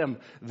touch them.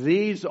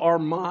 These are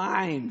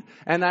mine.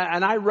 And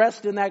I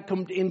rest in that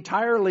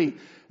entirely,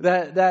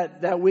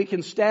 that we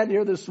can stand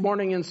here this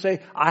morning and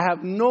say, I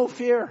have no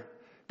fear.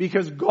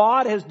 Because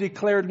God has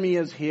declared me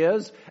as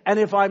his. And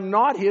if I'm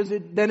not his,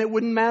 then it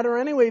wouldn't matter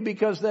anyway.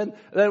 Because then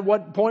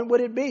what point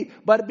would it be?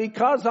 But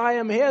because I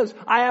am his,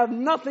 I have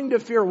nothing to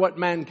fear what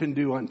man can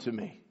do unto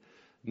me.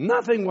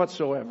 Nothing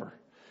whatsoever.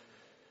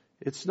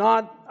 It's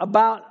not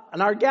about,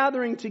 and our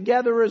gathering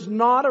together is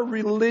not a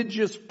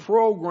religious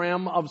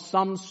program of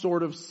some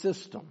sort of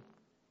system.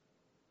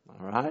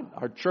 All right?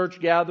 Our church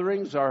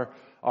gatherings are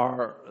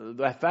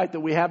the fact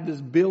that we have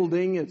this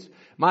building. It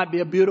might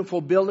be a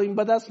beautiful building,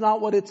 but that's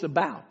not what it's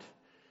about.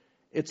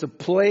 It's a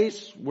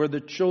place where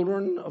the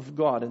children of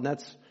God, and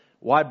that's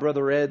why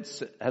Brother Ed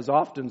has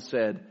often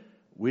said,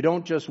 we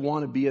don't just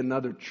want to be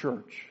another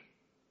church.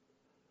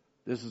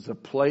 This is a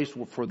place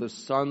for the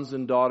sons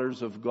and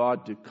daughters of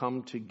God to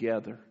come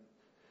together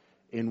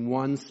in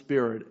one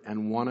spirit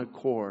and one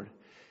accord.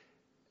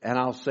 And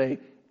I'll say,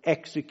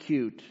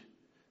 execute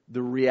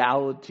the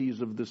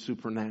realities of the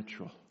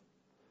supernatural.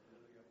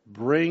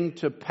 Bring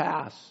to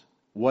pass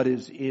what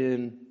is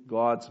in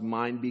God's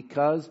mind,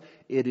 because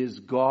it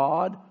is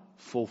God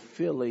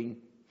fulfilling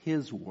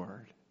his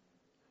word.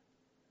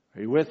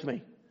 Are you with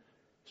me?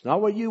 It's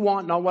not what you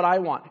want, not what I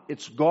want.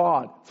 It's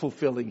God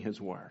fulfilling his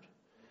word.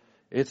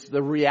 It's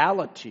the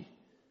reality.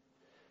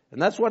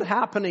 And that's what's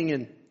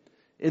happening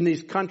in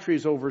these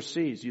countries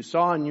overseas. You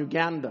saw in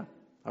Uganda.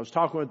 I was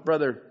talking with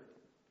Brother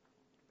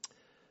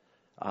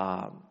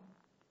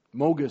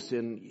Mogus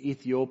in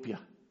Ethiopia.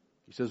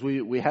 He says,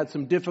 we had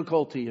some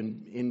difficulty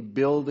in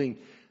building.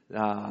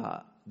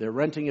 They're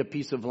renting a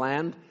piece of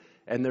land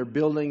and they're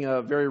building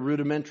a very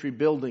rudimentary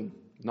building.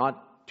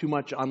 Not too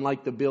much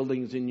unlike the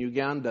buildings in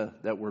Uganda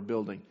that we're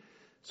building.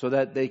 So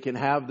that they can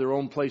have their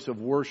own place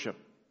of worship.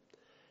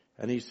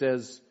 And he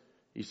says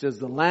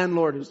the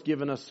landlord has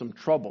given us some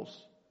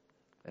troubles.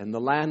 And the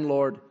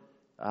landlord,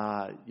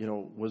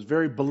 was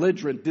very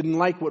belligerent, didn't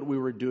like what we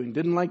were doing,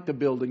 didn't like the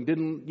building,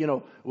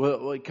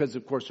 because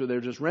of course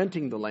they're just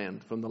renting the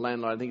land from the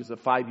landlord. I think it's a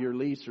 5-year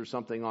lease or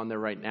something on there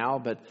right now.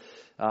 But,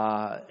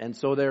 and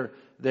so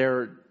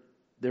they're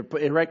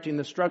erecting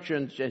the structure,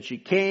 and she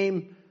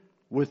came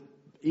with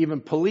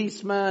even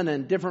policemen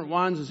and different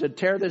ones and said,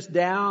 tear this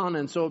down.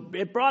 And so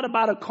it brought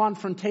about a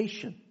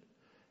confrontation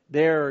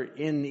there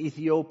in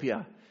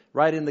Ethiopia,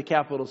 right in the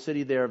capital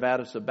city there of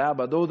Addis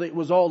Ababa, though it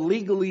was all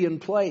legally in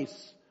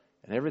place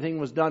and everything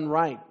was done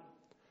right.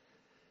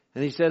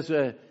 And he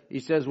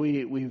says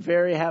we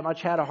very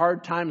much had a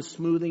hard time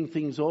smoothing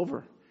things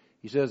over.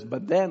 He says,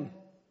 but then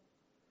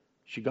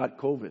she got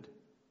COVID.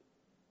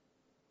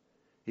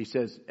 He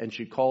says, and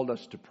she called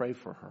us to pray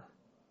for her.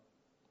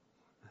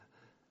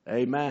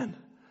 Amen.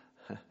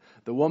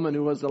 The woman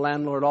who was the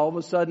landlord, all of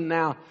a sudden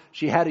now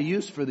she had a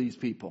use for these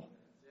people.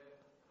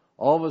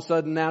 All of a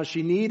sudden now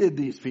she needed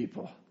these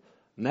people.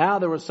 Now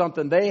there was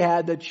something they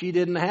had that she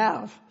didn't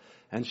have.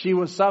 And she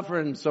was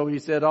suffering. So he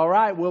said, all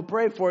right, we'll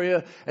pray for you.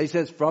 And he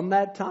says, from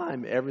that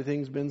time,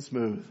 everything's been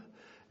smooth.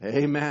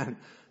 Amen.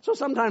 So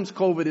sometimes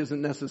COVID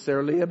isn't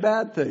necessarily a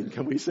bad thing.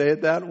 Can we say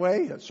it that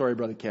way? Sorry,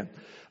 Brother Ken.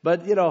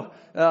 But,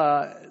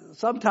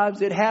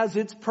 sometimes it has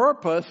its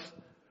purpose.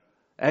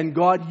 And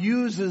God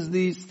uses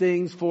these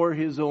things for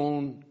his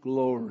own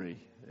glory.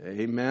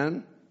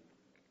 Amen.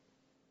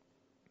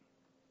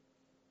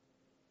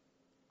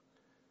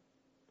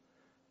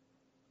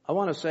 I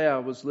want to say I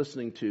was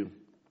listening to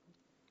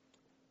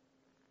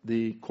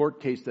the court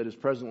case that is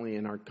presently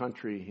in our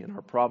country, in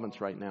our province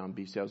right now in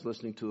BC. I was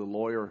listening to the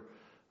lawyer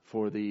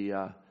for the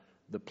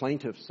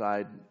plaintiff's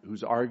side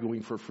who's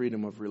arguing for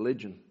freedom of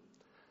religion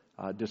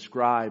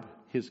describe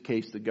his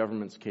case, the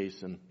government's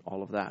case, and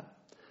all of that.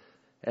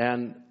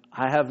 And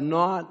I have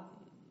not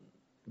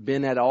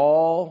been at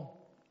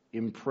all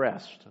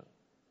impressed,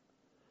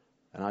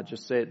 and I'll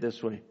just say it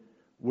this way,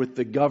 with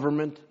the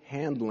government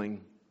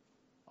handling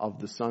of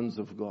the sons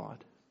of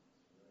God.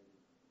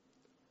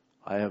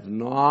 I have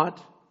not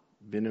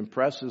been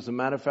impressed. As a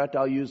matter of fact,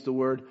 I'll use the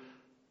word,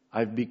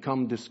 I've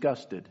become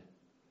disgusted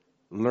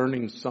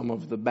learning some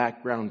of the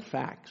background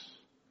facts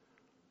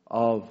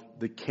of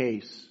the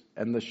case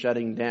and the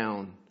shutting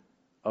down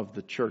of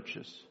the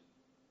churches.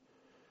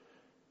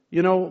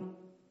 You know,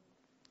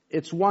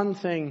 it's one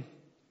thing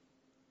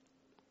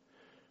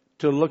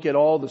to look at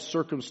all the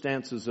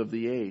circumstances of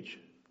the age,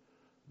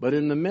 but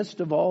in the midst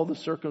of all the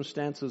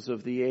circumstances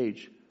of the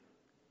age,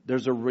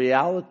 there's a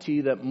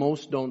reality that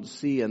most don't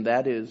see, and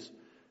that is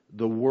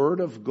the Word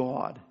of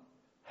God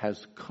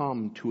has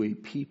come to a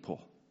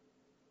people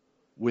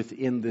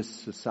within this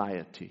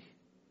society.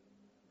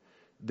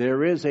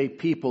 There is a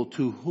people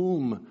to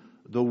whom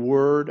the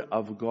Word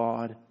of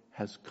God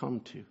has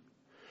come to.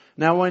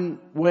 Now,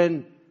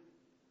 when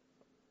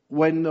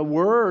the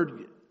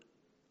Word,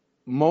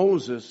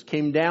 Moses,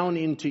 came down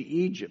into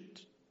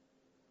Egypt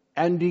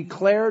and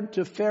declared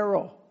to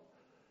Pharaoh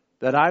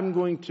that I'm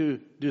going to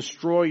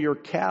destroy your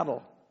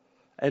cattle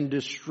and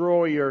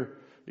destroy your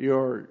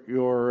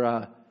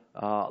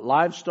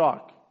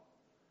livestock.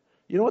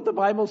 You know what the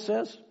Bible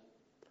says?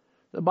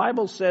 The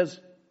Bible says,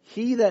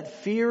 he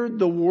that feared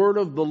the word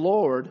of the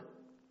Lord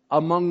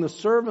among the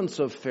servants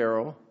of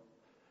Pharaoh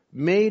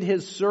made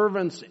his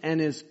servants and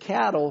his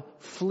cattle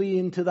flee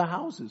into the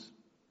houses.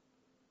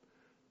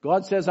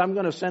 God says, I'm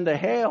going to send a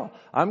hail.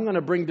 I'm going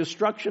to bring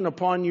destruction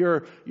upon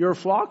your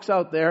flocks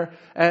out there.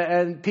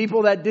 And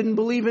people that didn't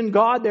believe in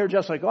God, they're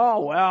just like,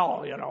 oh,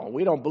 well,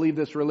 we don't believe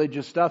this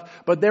religious stuff.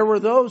 But there were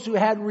those who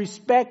had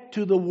respect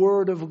to the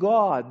word of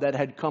God that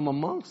had come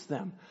amongst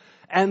them.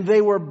 And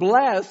they were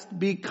blessed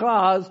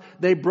because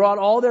they brought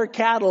all their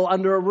cattle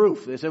under a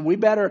roof. They said,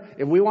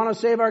 if we want to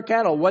save our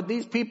cattle, what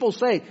these people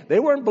say, they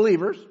weren't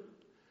believers.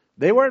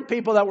 They weren't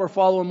people that were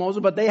following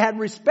Moses, but they had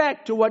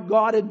respect to what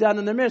God had done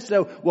in their midst.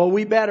 So, well,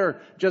 we better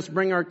just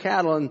bring our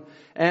cattle.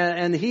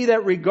 And he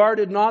that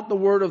regarded not the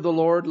word of the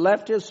Lord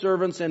left his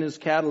servants and his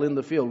cattle in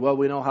the field. Well,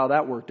 we know how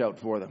that worked out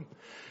for them.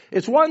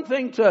 It's one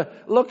thing to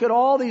look at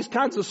all these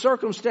kinds of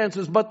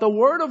circumstances, but the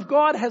word of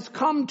God has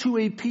come to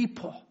a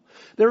people.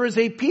 There is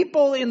a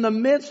people in the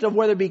midst of,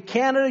 whether it be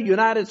Canada,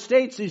 United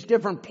States, these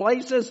different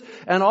places,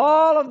 and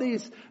all of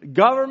these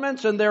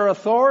governments and their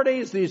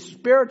authorities, these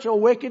spiritual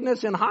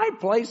wickedness in high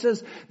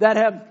places that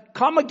have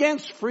come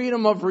against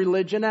freedom of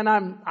religion. And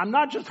I'm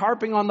not just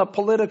harping on the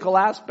political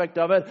aspect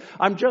of it.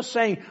 I'm just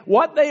saying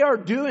what they are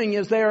doing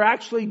is they are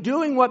actually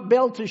doing what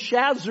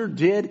Belteshazzar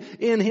did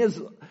in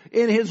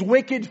his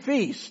wicked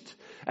feast.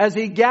 As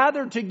he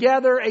gathered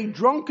together a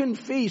drunken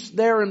feast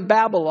there in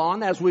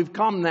Babylon, as we've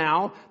come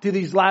now to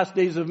these last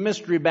days of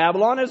Mystery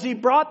Babylon, as he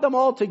brought them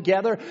all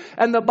together,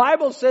 and the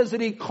Bible says that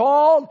he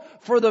called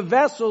for the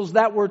vessels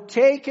that were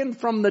taken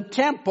from the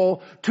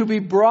temple to be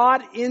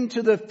brought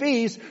into the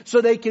feast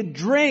so they could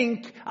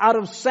drink out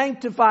of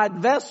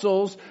sanctified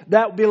vessels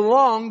that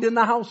belonged in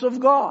the house of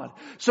God.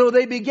 So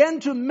they began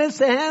to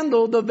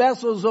mishandle the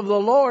vessels of the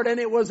Lord, and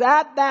it was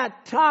at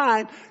that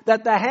time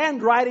that the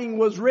handwriting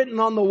was written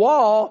on the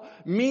wall,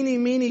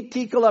 Mene, Mene,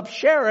 Tekel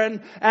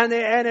Upsharon, and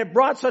it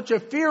brought such a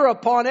fear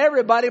upon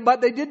everybody, but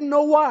they didn't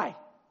know why.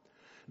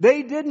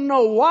 They didn't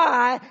know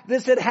why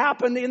this had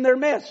happened in their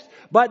midst.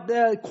 But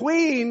the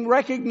queen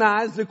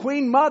recognized, the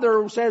queen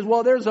mother says,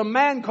 well, there's a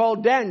man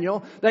called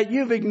Daniel that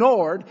you've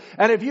ignored.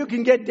 And if you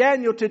can get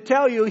Daniel to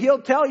tell you,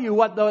 he'll tell you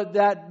what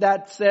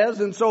that says.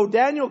 And so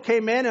Daniel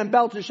came in, and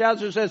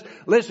Belteshazzar says,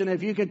 listen,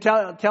 if you can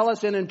tell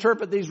us and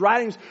interpret these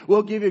writings,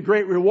 we'll give you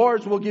great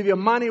rewards. We'll give you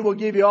money. We'll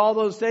give you all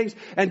those things.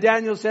 And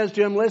Daniel says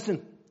to him,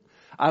 listen,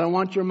 I don't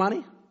want your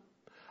money.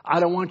 I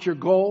don't want your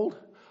gold.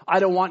 I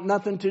don't want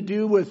nothing to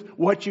do with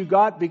what you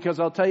got, because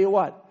I'll tell you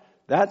what,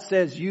 that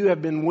says you have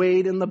been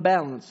weighed in the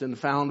balance and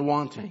found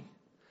wanting.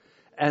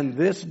 And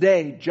this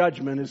day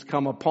judgment has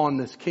come upon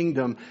this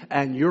kingdom,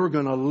 and you're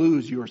going to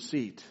lose your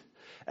seat.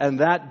 And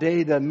that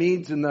day the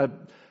Medes and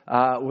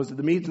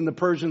the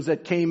Persians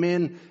that came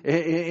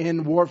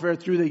in warfare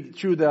through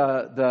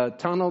the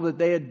tunnel that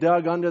they had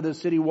dug under the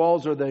city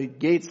walls, or the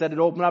gates that had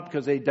opened up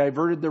because they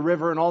diverted the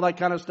river and all that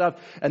kind of stuff.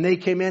 And they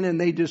came in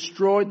and they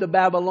destroyed the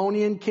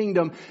Babylonian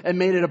kingdom and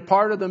made it a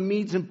part of the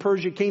Medes and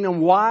Persia kingdom.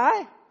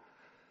 Why?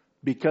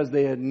 Because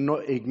they had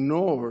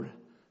ignored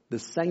the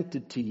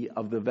sanctity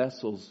of the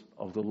vessels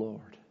of the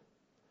Lord.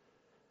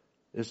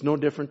 It's no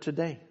different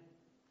today.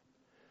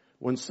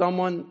 When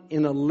someone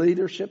in a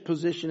leadership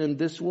position in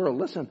this world,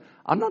 listen,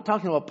 I'm not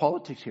talking about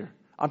politics here.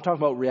 I'm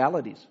talking about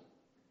realities.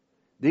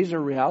 These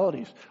are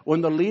realities. When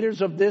the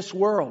leaders of this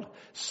world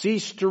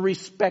cease to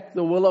respect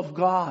the will of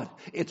God,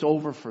 it's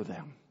over for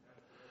them.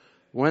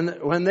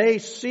 When they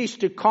cease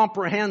to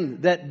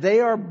comprehend that they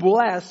are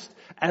blessed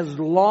as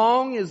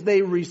long as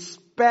they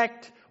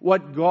respect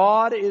what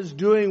God is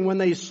doing, when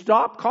they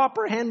stop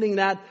comprehending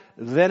that,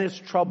 then it's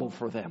trouble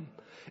for them.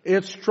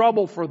 It's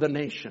trouble for the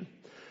nation.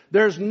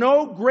 There's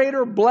no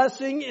greater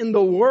blessing in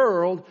the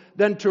world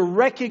than to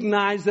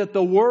recognize that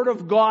the Word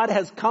of God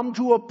has come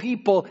to a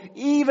people,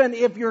 even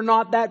if you're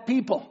not that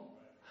people.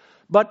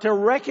 But to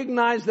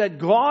recognize that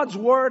God's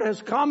Word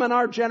has come in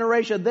our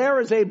generation,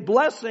 there is a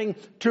blessing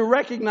to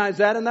recognize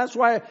that. And that's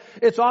why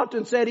it's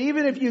often said,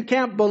 even if you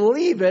can't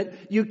believe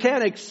it, you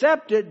can't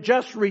accept it,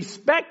 just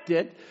respect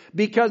it.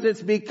 Because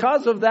it's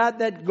because of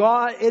that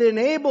it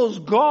enables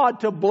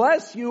God to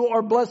bless you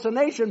or bless a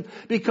nation.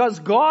 Because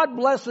God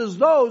blesses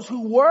those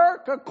who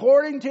work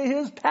according to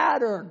His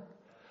pattern.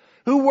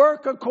 Who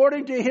work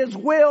according to His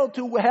will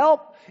to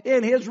help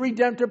in His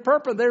redemptive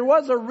purpose. There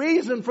was a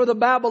reason for the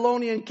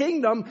Babylonian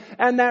kingdom,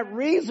 and that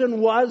reason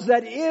was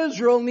that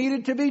Israel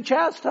needed to be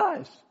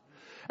chastised.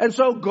 And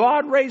so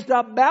God raised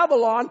up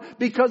Babylon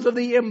because of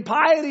the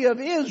impiety of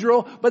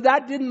Israel, but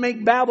that didn't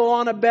make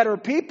Babylon a better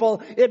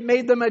people. It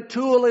made them a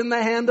tool in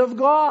the hand of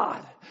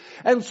God.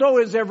 And so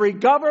is every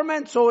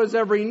government, so is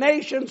every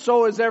nation,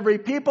 so is every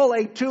people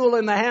a tool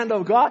in the hand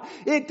of God.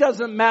 It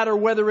doesn't matter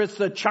whether it's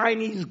the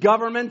Chinese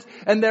government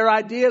and their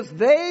ideas.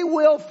 They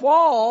will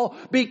fall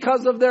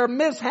because of their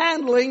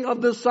mishandling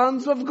of the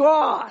sons of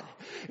God.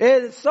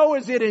 So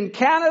is it in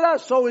Canada,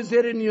 so is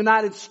it in the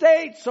United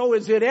States, so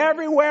is it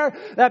everywhere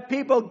that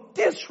people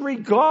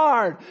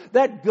disregard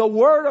that the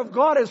Word of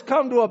God has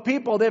come to a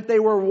people that if they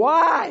were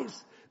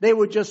wise, they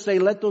would just say,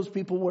 let those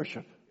people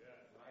worship.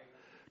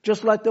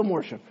 Just let them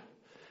worship.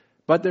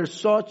 But there's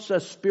such a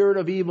spirit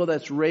of evil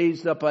that's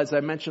raised up, as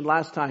I mentioned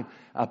last time,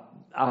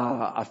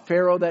 a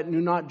Pharaoh that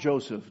knew not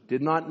Joseph,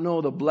 did not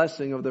know the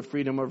blessing of the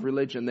freedom of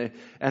religion.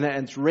 And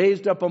it's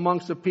raised up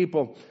amongst the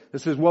people that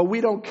says, well,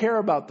 we don't care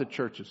about the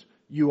churches.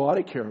 You ought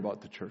to care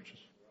about the churches.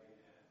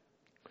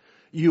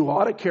 You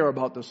ought to care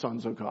about the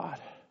sons of God.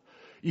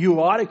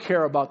 You ought to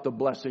care about the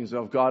blessings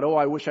of God. Oh,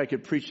 I wish I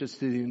could preach this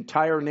to the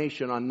entire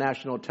nation on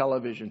national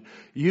television.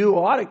 You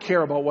ought to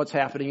care about what's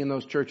happening in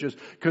those churches,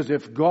 because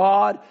if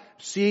God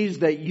sees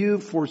that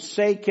you've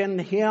forsaken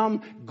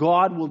Him,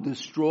 God will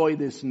destroy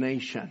this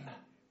nation.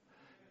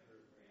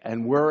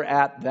 And we're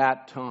at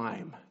that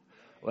time.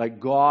 Like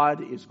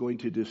God is going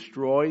to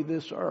destroy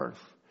this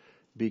earth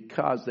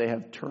because they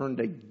have turned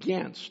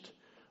against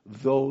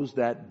those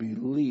that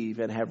believe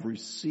and have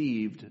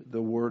received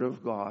the Word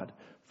of God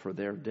for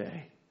their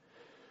day.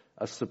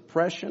 A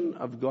suppression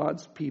of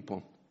God's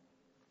people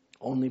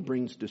only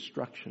brings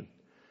destruction,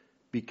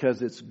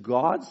 because it's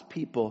God's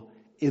people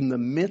in the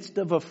midst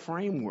of a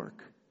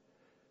framework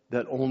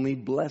that only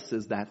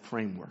blesses that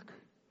framework.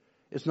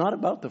 It's not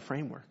about the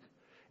framework.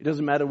 It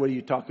doesn't matter whether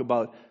you talk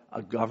about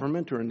a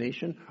government or a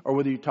nation, or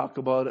whether you talk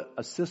about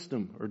a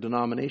system or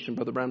denomination.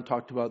 Brother Branham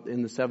talked about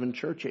in the 7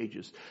 church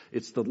ages.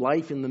 It's the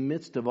life in the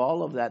midst of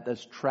all of that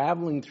that's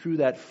traveling through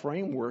that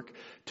framework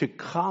to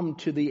come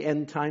to the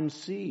end time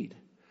seed.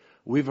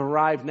 We've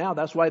arrived now.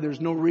 That's why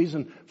there's no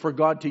reason for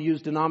God to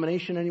use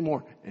denomination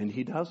anymore. And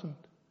He doesn't.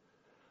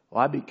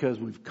 Why? Because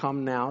we've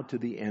come now to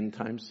the end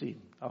time seed.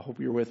 I hope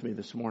you're with me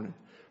this morning.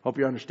 I hope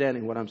you're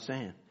understanding what I'm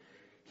saying.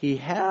 He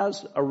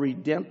has a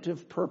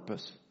redemptive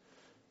purpose.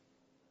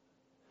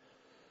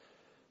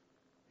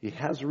 He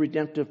has a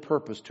redemptive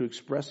purpose to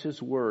express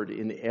His Word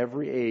in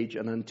every age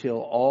and until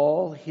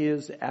all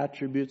His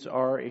attributes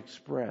are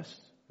expressed.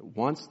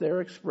 Once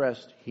they're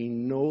expressed, He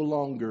no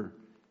longer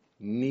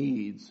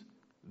needs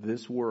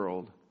this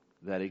world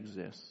that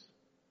exists.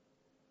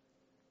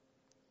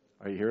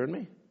 Are you hearing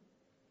me?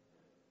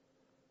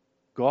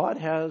 God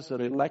has an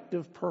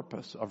elective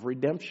purpose of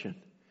redemption.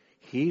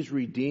 He's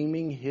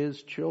redeeming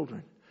His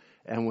children.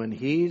 And when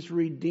He's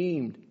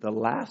redeemed the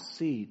last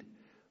seed,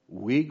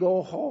 we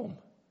go home.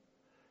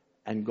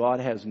 And God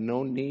has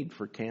no need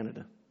for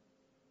Canada.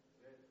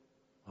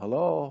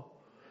 Hello?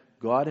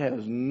 God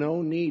has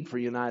no need for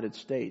United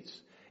States.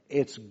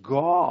 It's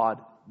God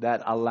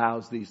that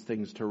allows these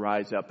things to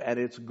rise up. And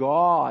it's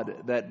God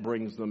that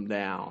brings them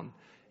down.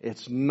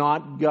 It's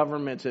not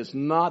governments. It's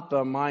not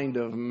the mind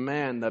of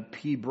man, the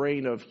pea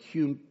brain of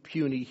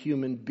puny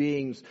human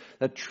beings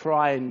that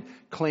try and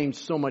claim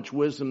so much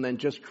wisdom and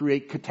just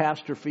create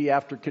catastrophe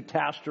after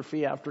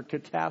catastrophe after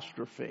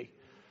catastrophe.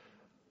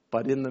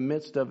 But in the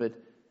midst of it,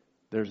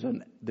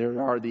 there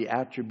are the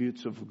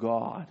attributes of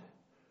God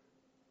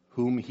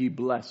whom He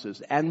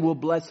blesses and will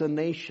bless a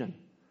nation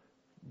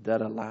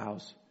that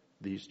allows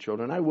these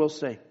children. I will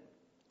say,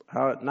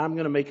 now I'm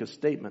going to make a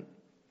statement.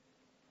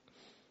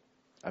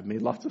 I've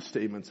made lots of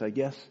statements, I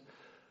guess.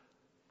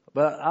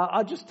 But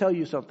I'll just tell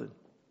you something.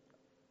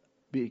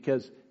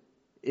 Because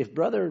if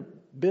Brother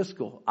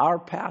Biscoe, our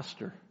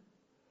pastor,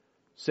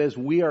 says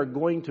we are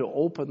going to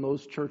open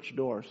those church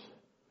doors,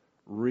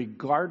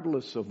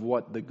 regardless of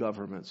what the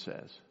government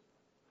says,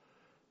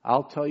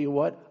 I'll tell you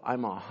what,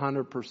 I'm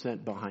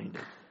 100% behind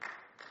it.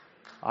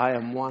 I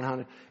am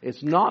 100.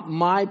 It's not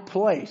my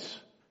place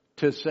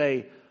to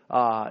say,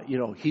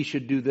 he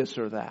should do this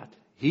or that.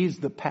 He's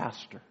the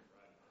pastor.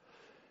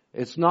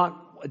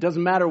 It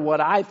doesn't matter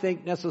what I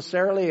think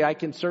necessarily. I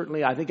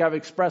think I've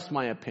expressed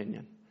my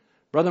opinion.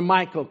 Brother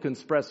Michael can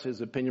express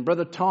his opinion.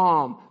 Brother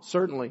Tom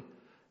certainly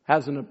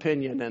has an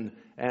opinion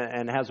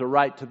and has a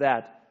right to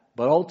that.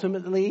 But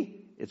ultimately,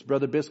 it's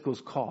Brother Biscoe's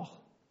call.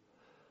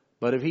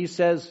 But if he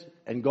says,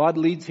 and God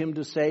leads him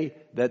to say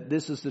that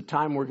this is the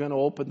time we're going to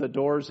open the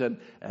doors and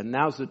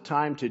now's the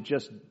time to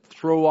just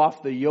throw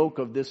off the yoke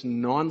of this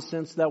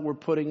nonsense that we're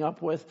putting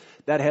up with,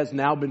 that has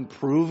now been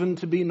proven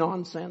to be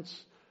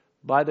nonsense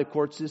by the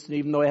court system,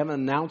 even though they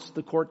haven't announced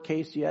the court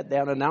case yet, they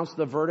haven't announced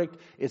the verdict,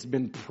 it's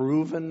been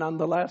proven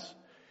nonetheless.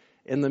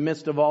 In the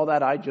midst of all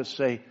that, I just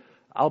say,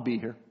 I'll be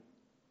here.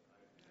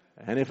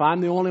 And if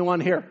I'm the only one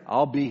here,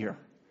 I'll be here.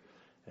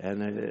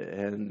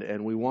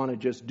 And we want to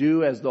just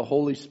do as the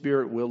Holy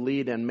Spirit will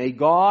lead. And may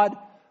God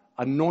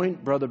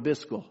anoint Brother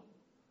Biscoe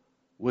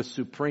with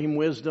supreme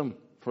wisdom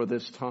for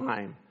this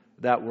time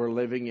that we're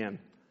living in.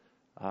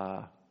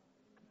 I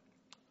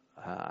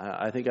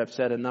think I've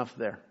said enough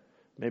there.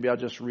 Maybe I'll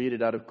just read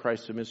it out of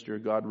Christ the Mystery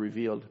of God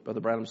Revealed. Brother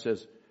Branham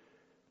says,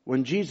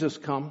 when Jesus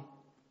come,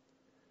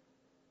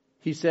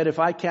 he said, if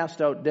I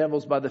cast out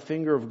devils by the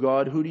finger of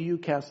God, who do you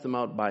cast them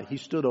out by? He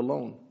stood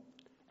alone,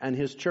 and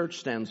his church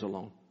stands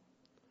alone.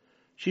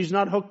 She's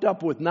not hooked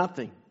up with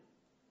nothing,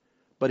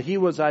 but he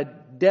was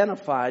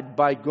identified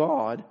by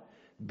God,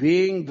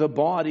 being the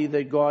body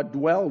that God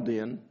dwelled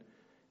in,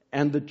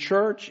 and the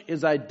church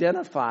is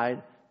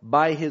identified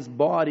by his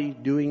body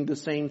doing the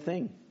same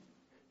thing.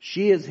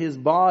 She is his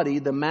body,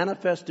 the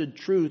manifested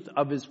truth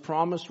of his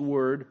promised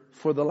word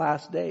for the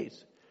last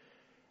days.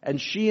 And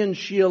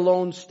she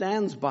alone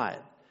stands by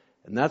it.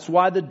 And that's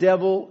why the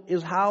devil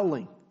is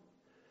howling.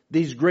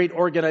 These great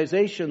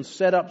organizations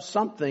set up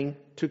something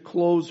to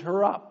close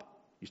her up.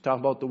 He's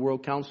talking about the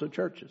World Council of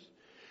Churches.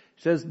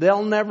 He says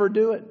they'll never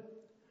do it.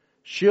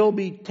 She'll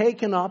be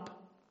taken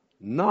up,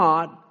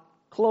 not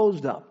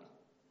closed up.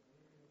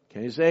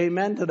 Can you say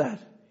amen to that?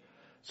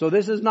 So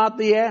this is not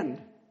the end.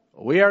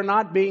 We are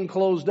not being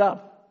closed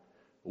up.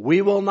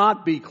 We will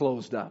not be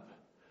closed up.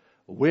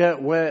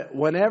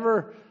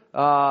 Whenever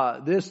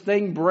this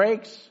thing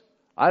breaks,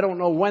 I don't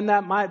know when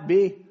that might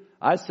be.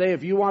 I say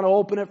if you want to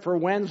open it for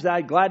Wednesday,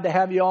 I'm glad to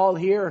have you all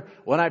here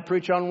when I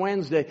preach on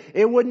Wednesday.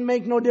 It wouldn't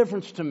make no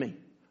difference to me.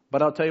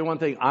 But I'll tell you one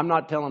thing, I'm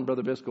not telling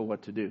Brother Biscoe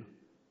what to do.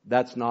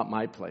 That's not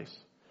my place.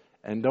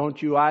 And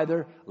don't you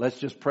either. Let's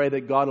just pray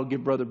that God will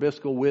give Brother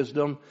Biscoe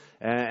wisdom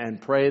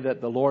and pray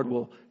that the Lord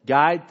will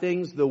guide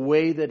things the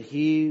way that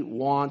He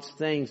wants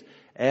things.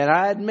 And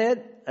I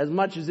admit, as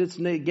much as it's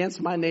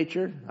against my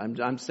nature,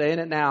 I'm saying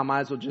it now, I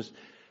might as well just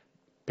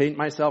paint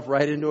myself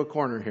right into a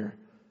corner here.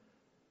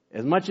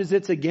 As much as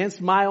it's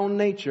against my own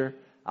nature,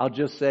 I'll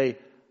just say,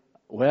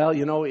 well,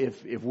 you know,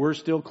 if we're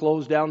still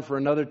closed down for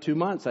another 2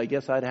 months, I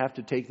guess I'd have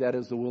to take that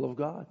as the will of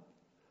God.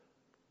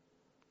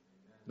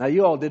 Now,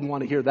 you all didn't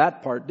want to hear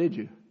that part, did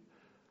you?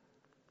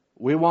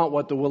 We want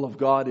what the will of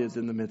God is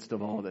in the midst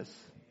of all this.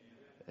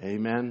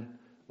 Amen.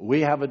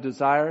 We have a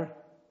desire,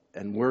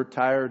 and we're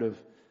tired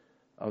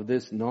of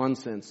this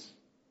nonsense.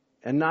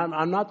 And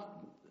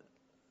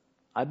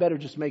I better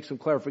just make some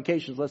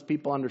clarifications lest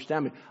people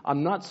understand me.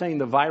 I'm not saying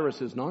the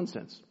virus is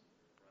nonsense.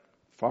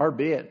 Far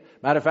be it.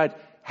 Matter of fact,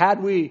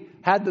 had we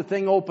had the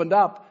thing opened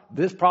up,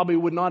 this probably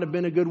would not have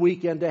been a good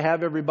weekend to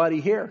have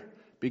everybody here.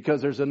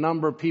 Because there's a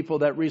number of people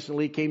that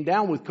recently came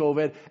down with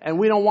COVID, and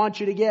we don't want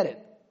you to get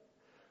it.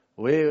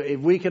 If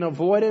we can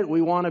avoid it,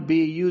 we want to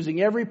be using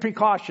every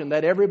precaution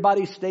that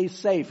everybody stays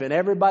safe and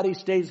everybody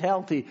stays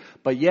healthy.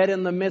 But yet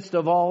in the midst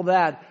of all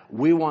that,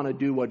 we want to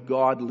do what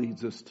God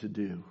leads us to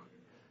do,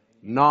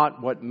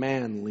 not what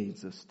man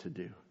leads us to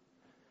do.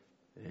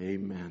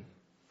 Amen.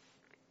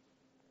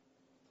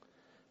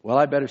 Well,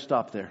 I better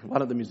stop there. Why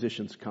don't the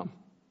musicians come?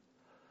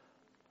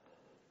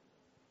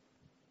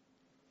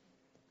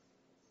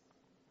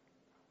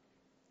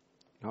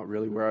 Not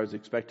really where I was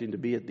expecting to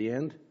be at the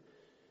end.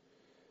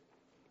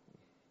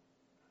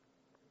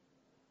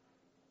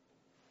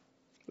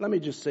 Let me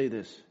just say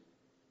this,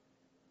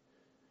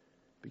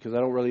 because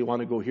I don't really want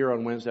to go here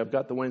on Wednesday. I've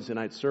got the Wednesday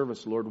night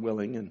service, Lord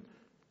willing, and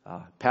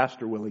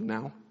Pastor willing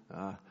now.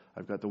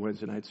 I've got the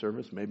Wednesday night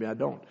service. Maybe I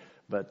don't.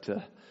 But,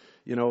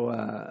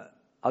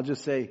 I'll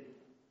just say,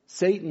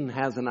 Satan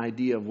has an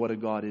idea of what a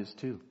God is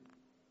too.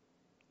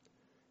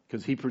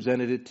 Because he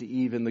presented it to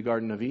Eve in the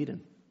Garden of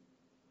Eden.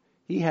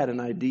 He had an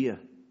idea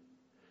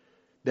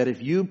that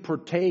if you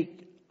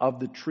partake of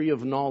the tree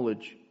of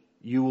knowledge,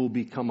 you will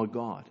become a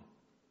god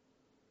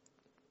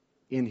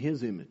in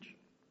His image.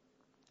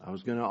 I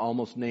was going to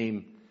almost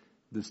name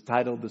this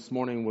title this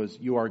morning was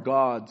You Are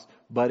Gods,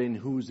 but in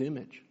whose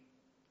image?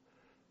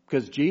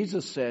 Because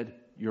Jesus said,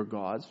 you're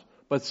gods,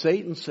 but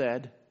Satan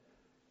said,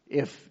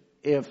 if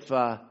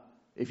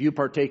you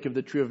partake of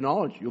the tree of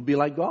knowledge, you'll be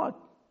like God.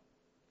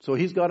 So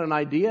he's got an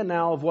idea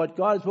now of what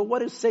God is. But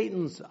what is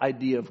Satan's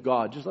idea of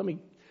God? Let me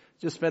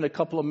spend a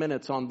couple of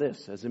minutes on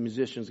this as the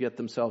musicians get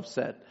themselves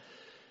set.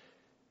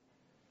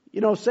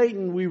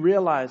 Satan, we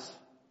realize,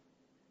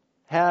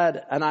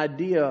 had an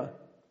idea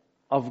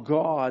of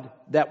God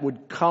that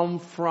would come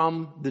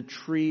from the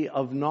tree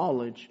of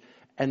knowledge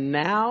And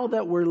now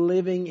that we're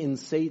living in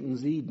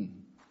Satan's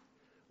Eden,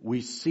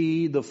 we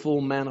see the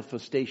full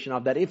manifestation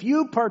of that. If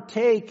you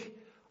partake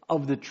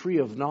of the tree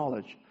of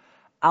knowledge,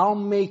 I'll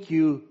make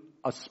you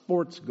a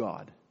sports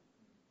god.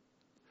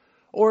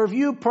 Or if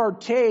you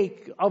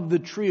partake of the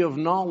tree of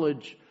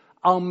knowledge,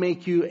 I'll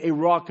make you a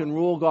rock and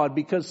roll god.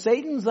 Because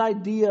Satan's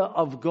idea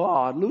of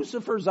God,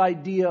 Lucifer's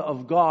idea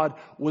of God,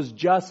 was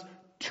just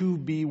to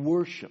be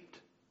worshipped.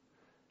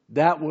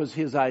 That was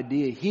his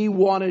idea. He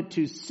wanted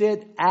to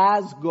sit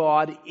as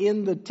God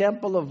in the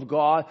temple of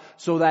God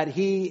so that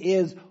he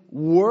is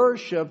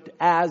worshipped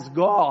as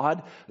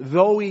God,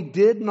 though he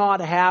did not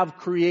have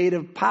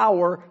creative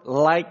power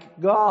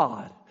like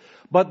God.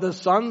 But the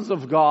sons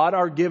of God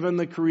are given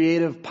the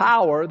creative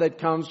power that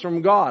comes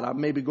from God. I'll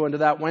maybe go into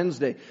that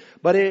Wednesday.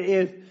 But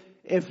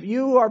if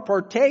you are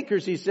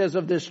partakers, he says,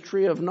 of this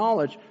tree of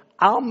knowledge,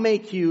 I'll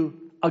make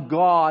you a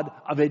God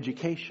of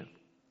education.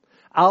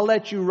 I'll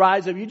let you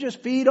rise up. You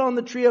just feed on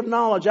the tree of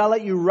knowledge. I'll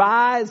let you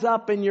rise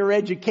up in your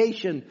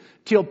education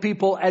till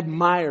people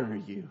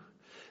admire you.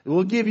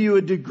 We'll give you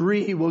a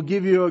degree. We'll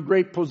give you a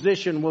great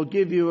position. We'll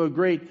give you a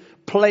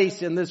great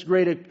place in this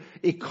great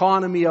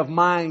economy of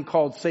mind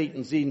called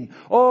Satan's Eden.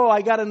 Oh,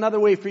 I got another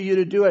way for you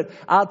to do it.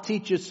 I'll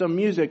teach you some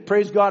music.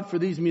 Praise God for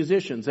these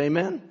musicians.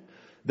 Amen.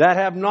 That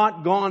have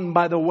not gone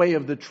by the way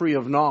of the tree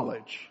of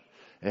knowledge.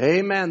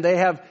 Amen. They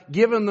have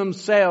given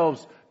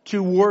themselves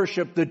to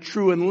worship the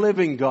true and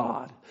living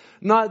God.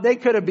 They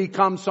could have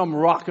become some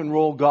rock and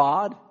roll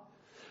god.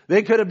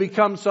 They could have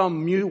become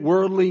some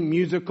worldly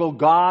musical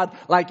god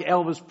like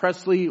Elvis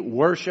Presley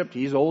worshipped.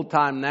 He's old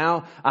time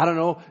now. I don't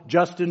know.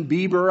 Justin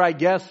Bieber, I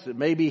guess.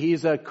 Maybe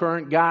he's a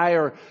current guy,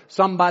 or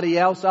somebody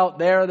else out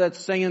there that's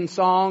singing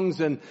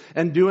songs and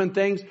doing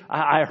things.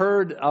 I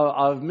heard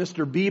of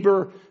Mr.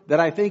 Bieber that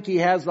I think he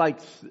has like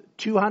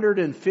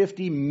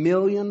 250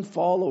 million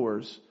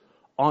followers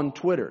on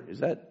Twitter. Is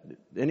that,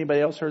 anybody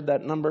else heard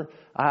that number?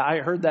 I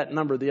heard that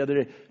number the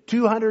other day.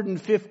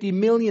 250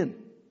 million.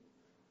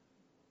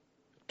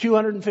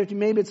 250,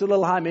 maybe it's a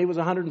little high, maybe it was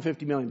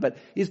 150 million. But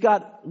he's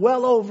got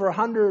well over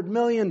 100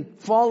 million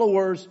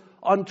followers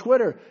on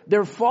Twitter.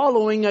 They're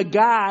following a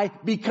guy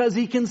because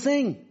he can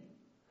sing.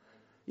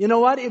 You know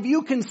what? If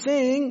you can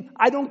sing,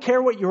 I don't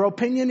care what your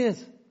opinion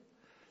is.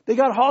 They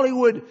got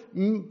Hollywood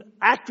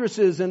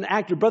actresses and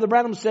actors. Brother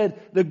Branham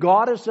said the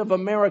goddess of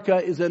America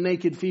is a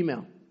naked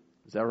female.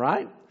 Is that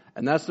right?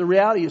 And that's the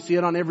reality. You see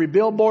it on every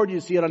billboard. You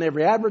see it on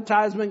every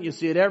advertisement. You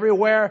see it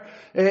everywhere.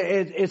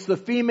 It's the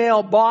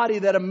female body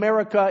that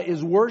America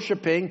is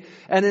worshiping.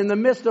 And in the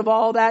midst of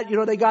all that,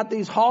 they got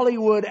these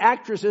Hollywood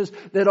actresses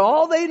that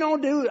all they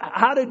know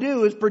how to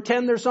do is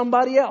pretend they're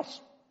somebody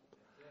else.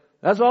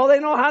 That's all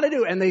they know how to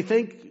do. And they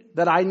think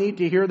that I need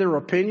to hear their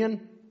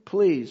opinion.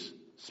 Please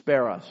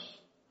spare us.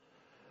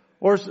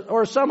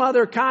 Or some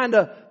other kind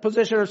of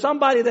position, or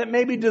somebody that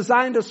maybe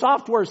designed a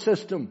software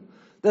system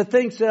that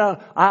thinks,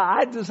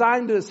 I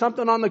designed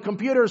something on the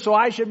computer so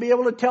I should be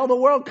able to tell the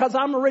world because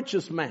I'm the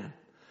richest man.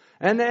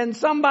 And then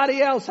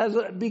somebody else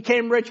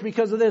became rich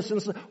because of this.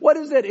 And so, what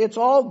is it? It's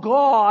all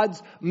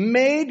gods,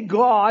 made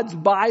gods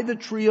by the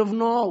tree of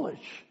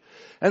knowledge.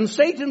 And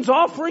Satan's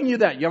offering you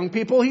that, young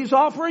people. He's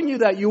offering you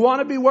that. You want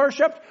to be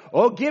worshipped?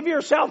 Oh, give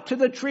yourself to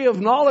the tree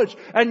of knowledge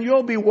and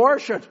you'll be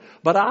worshipped.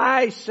 But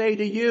I say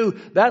to you,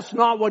 that's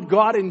not what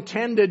God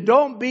intended.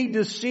 Don't be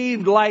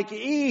deceived like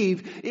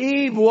Eve.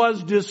 Eve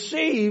was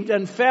deceived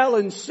and fell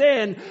in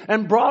sin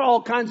and brought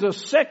all kinds of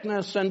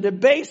sickness and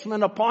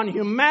debasement upon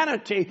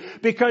humanity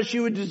because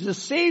she was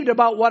deceived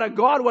about what a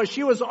God was.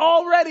 She was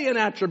already an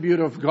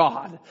attribute of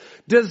God,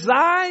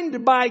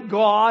 designed by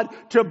God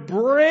to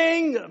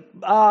bring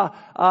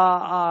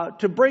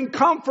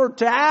comfort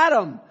to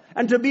Adam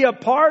and to be a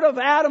part of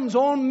Adam's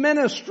own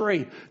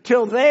ministry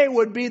till they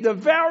would be the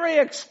very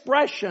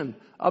expression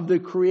of the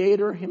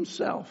Creator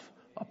himself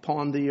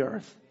upon the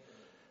earth.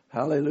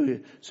 Hallelujah.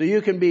 So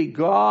you can be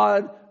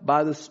God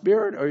by the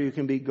Spirit or you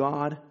can be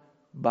God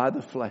by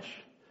the flesh.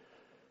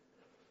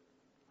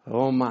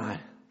 Oh my.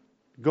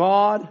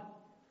 God,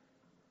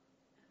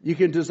 you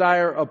can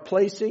desire a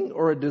placing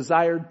or a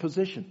desired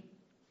position.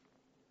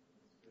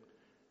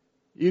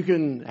 You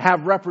can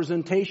have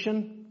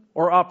representation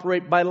or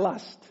operate by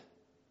lust.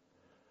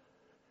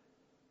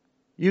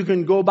 You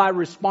can go by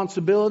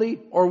responsibility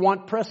or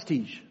want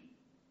prestige.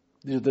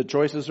 The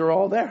choices are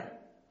all there.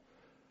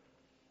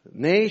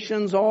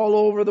 Nations all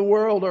over the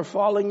world are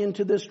falling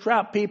into this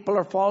trap. People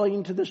are falling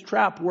into this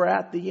trap. We're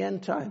at the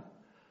end time.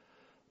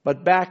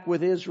 But back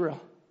with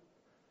Israel,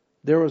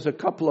 there was a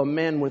couple of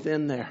men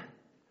within there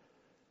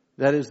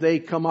that as they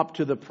come up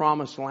to the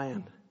promised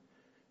land,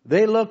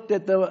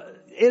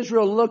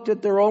 Israel looked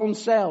at their own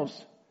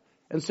selves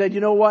and said, you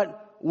know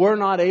what? We're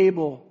not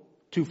able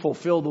to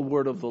fulfill the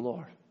word of the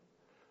Lord.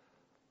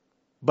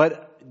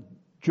 But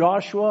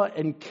Joshua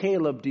and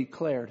Caleb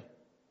declared,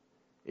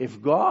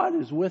 if God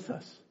is with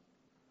us,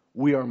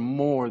 we are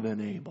more than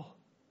able.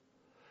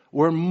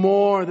 We're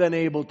more than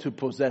able to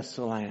possess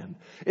the land.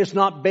 It's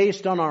not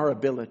based on our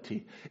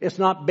ability. It's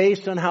not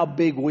based on how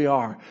big we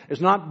are.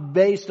 It's not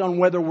based on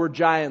whether we're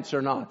giants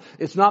or not.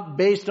 It's not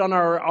based on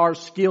our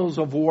skills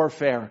of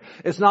warfare.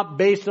 It's not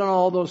based on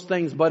all those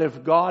things. But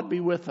if God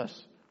be with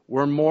us,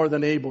 we're more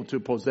than able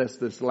to possess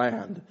this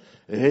land.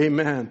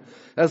 Amen.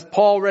 As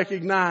Paul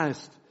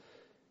recognized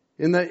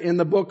in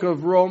the book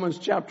of Romans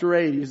chapter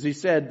 8, as he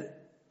said,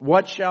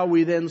 what shall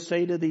we then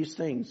say to these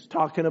things?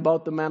 Talking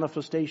about the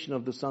manifestation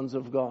of the sons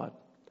of God.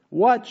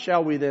 What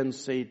shall we then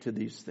say to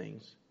these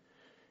things?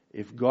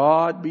 If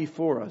God be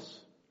for us,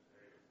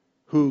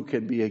 who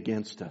can be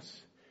against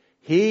us?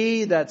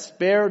 He that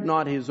spared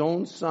not his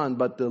own son,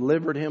 but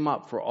delivered him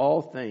up for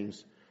all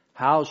things,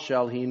 how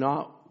shall he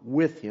not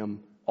with him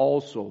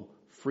also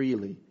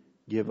freely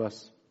give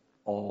us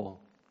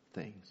all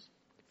things?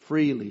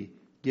 Freely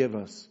give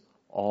us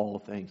all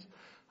things.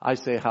 I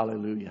say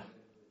hallelujah.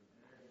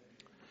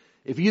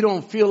 If you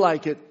don't feel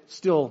like it,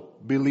 still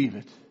believe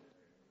it.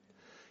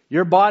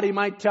 Your body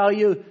might tell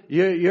you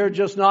you're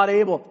just not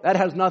able. That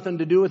has nothing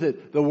to do with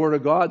it. The Word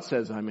of God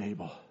says I'm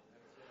able.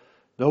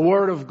 The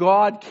Word of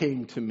God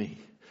came to me.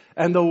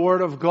 And the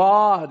Word of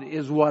God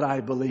is what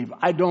I believe.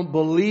 I don't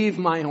believe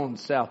my own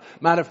self.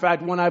 Matter of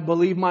fact, when I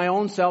believe my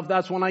own self,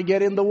 that's when I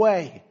get in the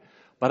way.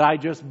 But I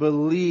just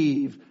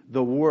believe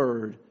the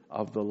Word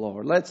of the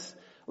Lord. Let's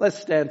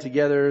stand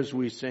together as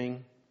we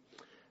sing.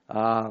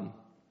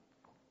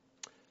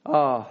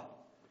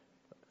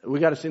 We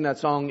got to sing that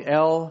song,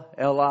 El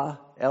Elah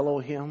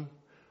Elohim.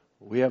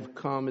 We have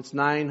come. It's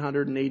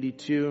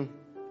 982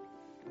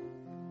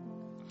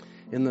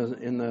 in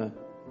the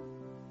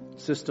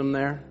system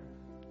there.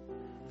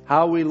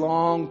 How we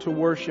long to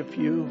worship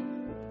you.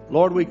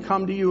 Lord, we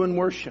come to you in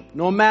worship.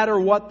 No matter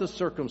what the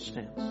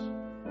circumstance.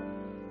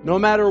 No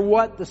matter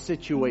what the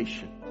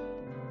situation.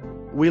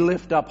 We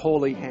lift up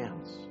holy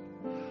hands.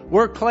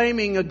 We're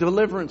claiming a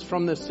deliverance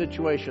from this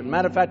situation.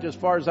 Matter of fact, as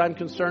far as I'm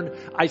concerned,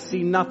 I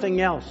see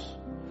nothing else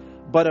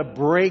but a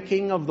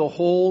breaking of the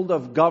hold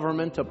of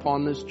government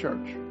upon this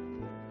church.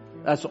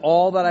 That's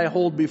all that I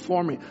hold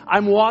before me.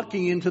 I'm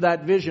walking into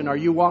that vision. Are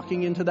you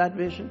walking into that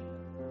vision?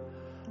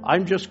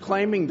 I'm just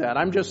claiming that.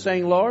 I'm just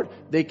saying, Lord,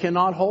 they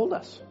cannot hold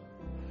us.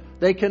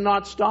 They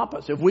cannot stop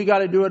us. If we got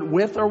to do it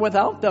with or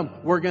without them,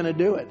 we're going to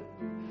do it.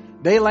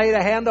 They laid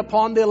a hand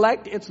upon the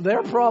elect. It's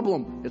their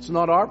problem. It's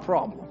not our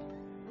problem.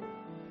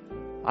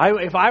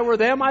 If I were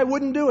them, I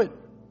wouldn't do it.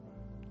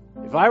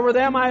 If I were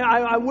them,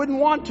 I wouldn't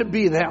want to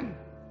be them.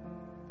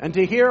 And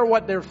to hear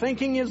what their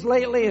thinking is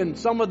lately, and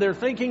some of their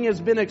thinking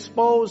has been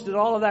exposed and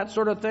all of that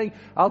sort of thing,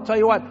 I'll tell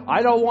you what,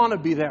 I don't want to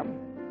be them.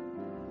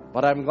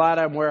 But I'm glad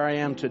I'm where I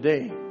am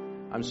today.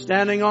 I'm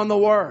standing on the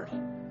Word.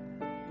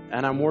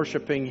 And I'm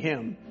worshiping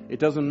Him. It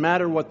doesn't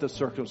matter what the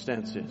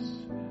circumstance is.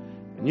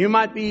 And you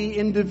might be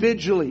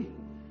individually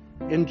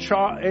in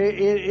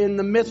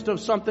the midst of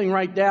something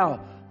right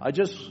now. I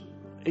just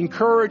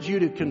encourage you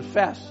to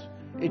confess.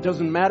 It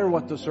doesn't matter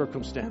what the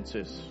circumstance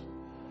is.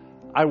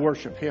 I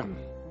worship Him.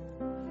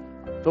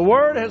 The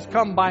Word has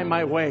come by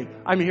my way.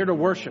 I'm here to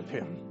worship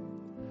Him.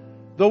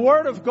 The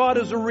Word of God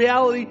is a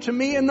reality to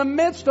me in the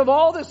midst of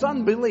all this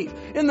unbelief,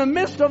 in the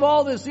midst of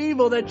all this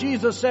evil that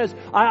Jesus says,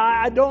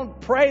 I don't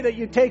pray that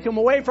you take them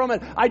away from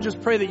it. I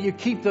just pray that you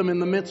keep them in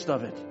the midst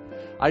of it.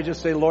 I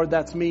just say, Lord,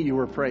 that's me you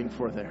were praying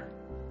for there.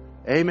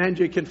 Amen.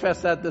 Do you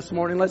confess that this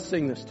morning? Let's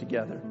sing this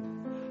together.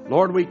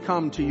 Lord, we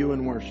come to you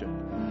in worship.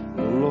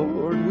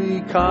 Lord,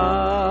 we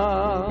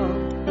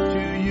come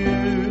to you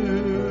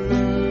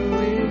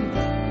in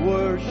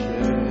worship.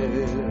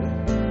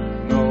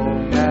 No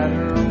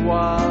matter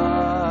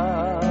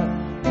what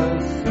the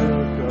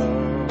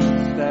circumstance,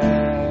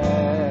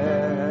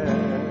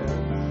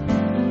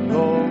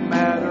 no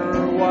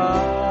matter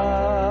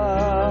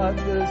what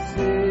the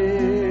situation,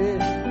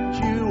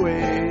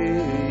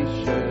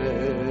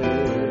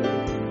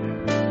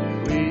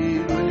 we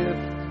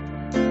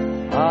lift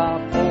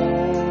up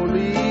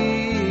holy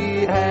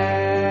hands.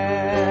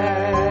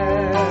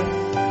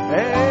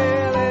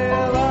 El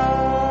Elah,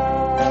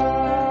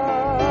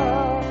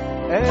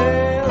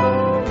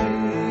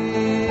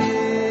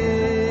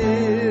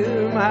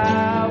 Elohim,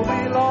 how we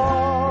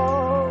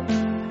long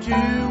to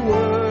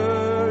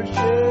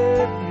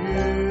worship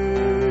you.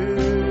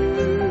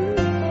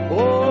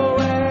 Oh,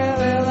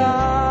 El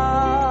Elah,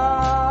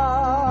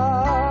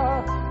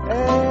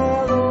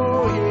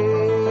 Elohim,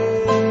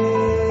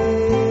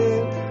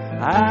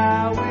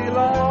 how we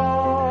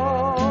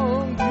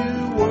long to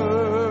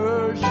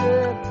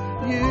worship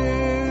you.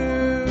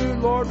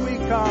 Lord, we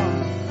come.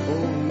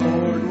 Oh,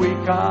 Lord, we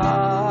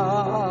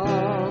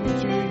come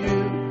to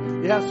you.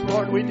 Yes,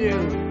 Lord, we do.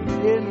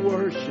 In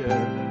worship.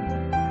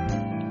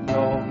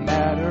 No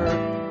matter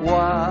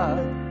what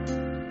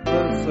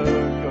the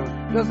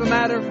circumstance. Doesn't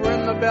matter if we're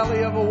in the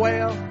belly of a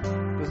whale.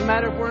 Doesn't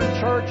matter if we're in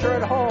church or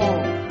at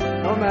home.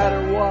 No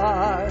matter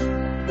what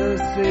the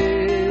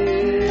situation.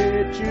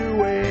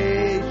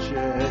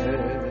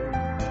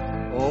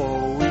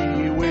 Oh,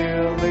 we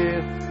will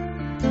lift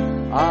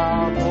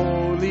up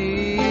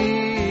holy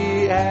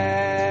hands.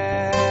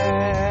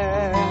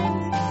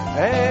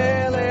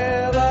 El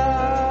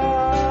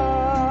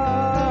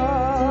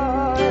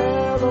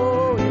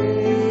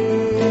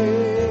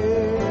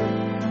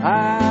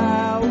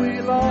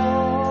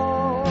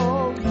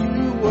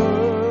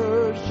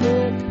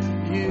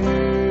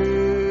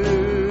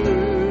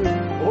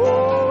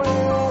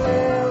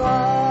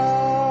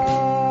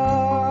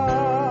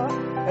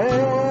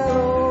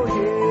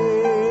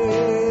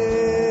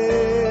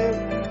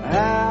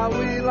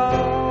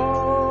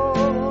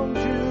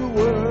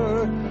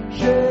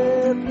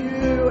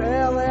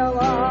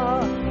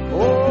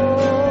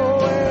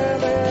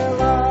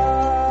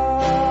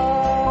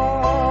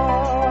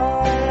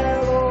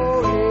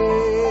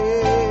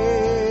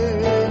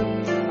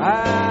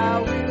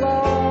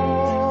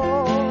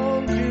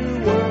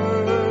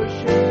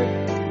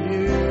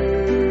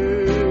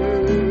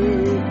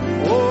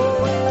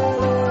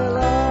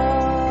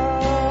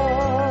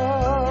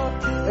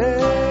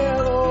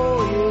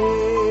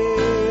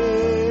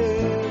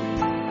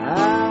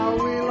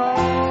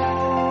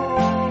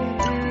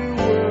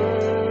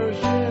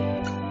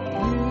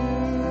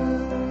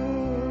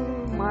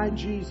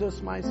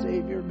Jesus, my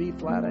Savior. B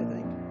flat, I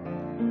think.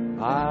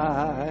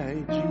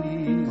 My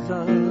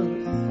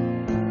Jesus,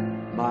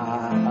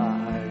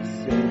 my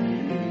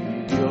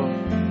Savior.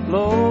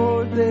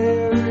 Lord,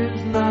 there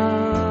is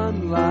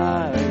none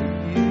like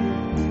you.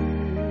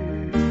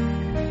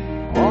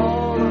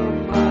 All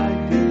of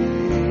my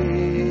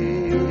days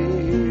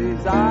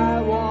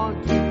I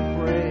want to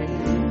praise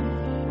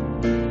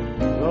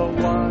the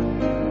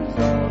wonders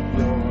of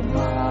your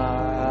mighty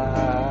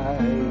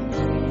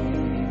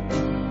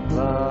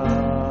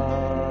love.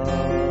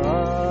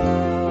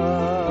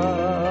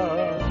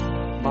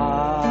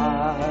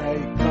 My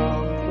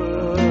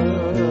comfort,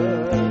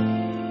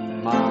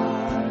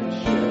 my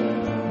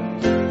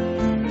shelter,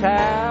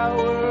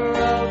 tower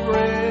of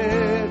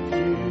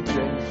refuge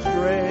and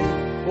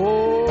strength.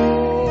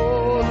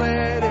 Oh,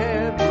 let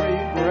every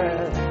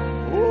breath,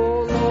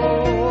 oh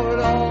Lord,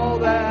 all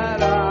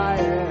that I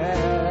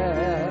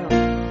am,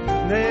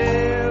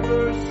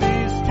 never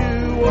cease to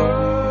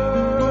worship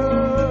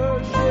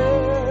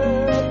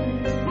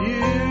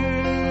you.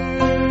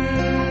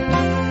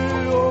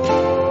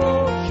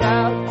 Oh,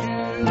 shout to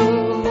the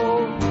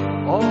Lord,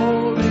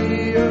 all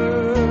the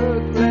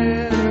earth,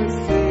 let us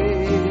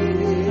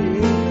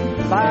sing.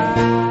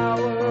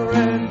 Power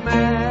and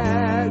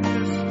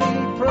majesty,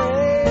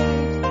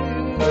 praise to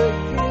the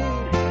King.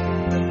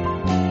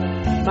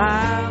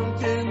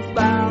 Mountains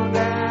bow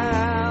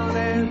down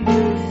and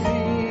the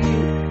sea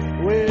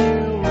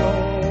will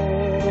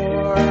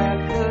roar at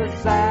the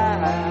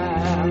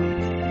sound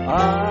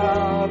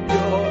of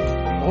your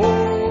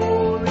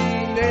holy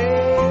name.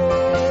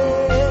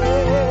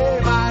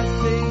 I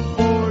sing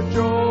for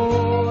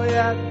joy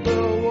at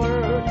the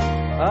work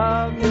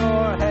of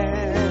your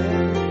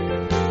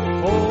hand.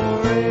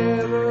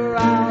 Forever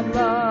I'll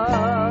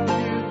love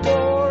you,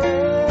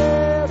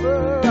 forever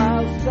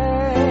I'll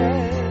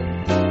stand.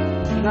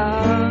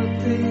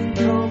 Nothing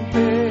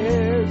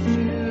compares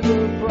to the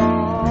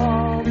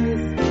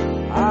promise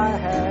I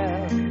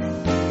have in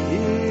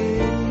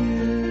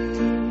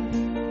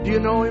you. Do you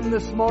know him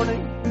this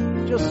morning?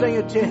 Just sing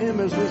it to him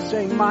as we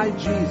sing, my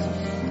Jesus.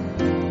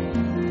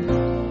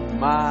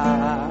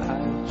 My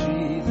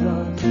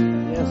Jesus.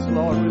 Yes,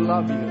 Lord, we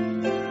love you.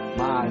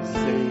 My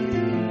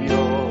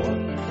Savior.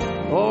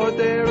 Lord,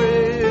 there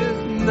is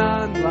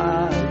none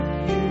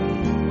like you.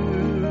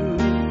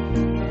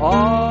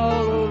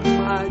 All of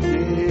my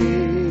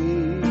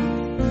days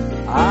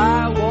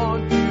I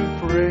want to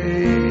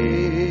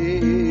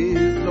praise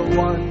the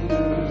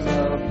wonders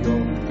of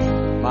your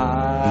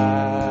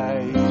mighty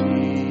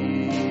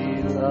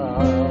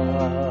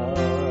love.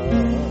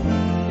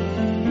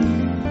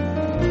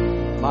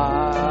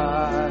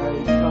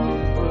 My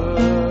comfort,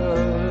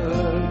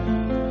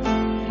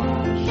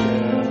 my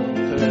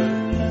shelter,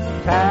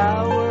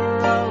 tower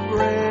of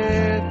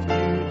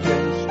refuge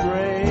and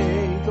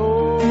strength.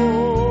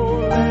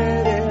 Oh,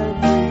 let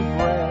every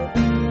breath,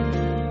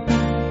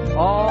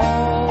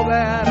 all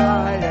that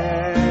I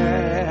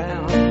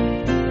am,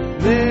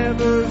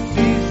 never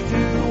cease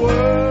to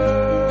worship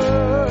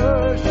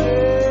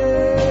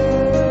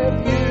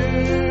you.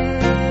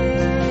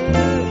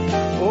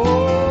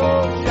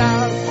 Oh,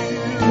 shout to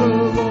the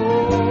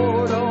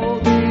Lord, all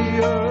the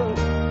earth,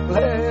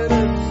 let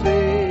us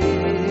sing.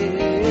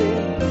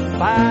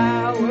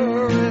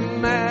 Power and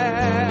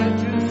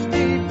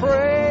majesty,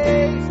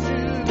 praise to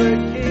the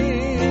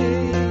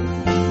King.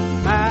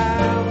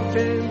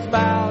 Mountains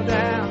bow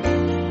down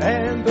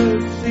and the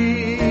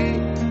sea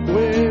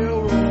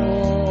will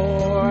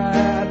roar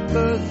at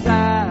the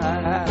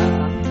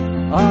sound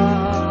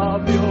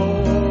of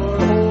your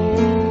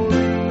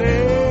holy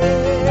name.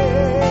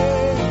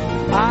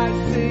 I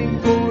sing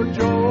for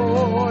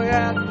joy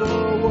at the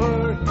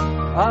work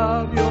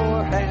of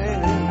your hand.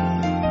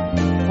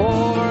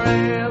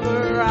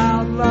 Forever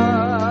I'll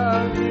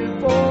love you,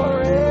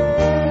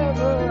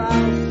 forever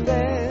I'll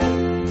stand.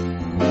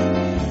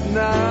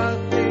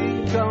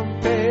 Nothing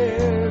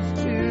compares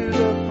to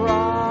the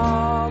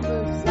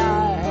promise I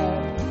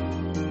have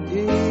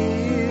in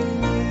you.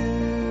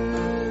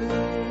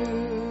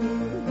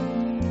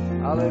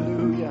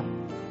 Hallelujah.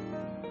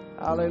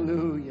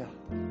 Hallelujah.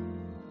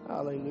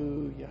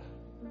 Hallelujah.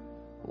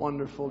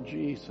 Wonderful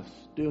Jesus.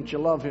 Don't you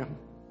love him?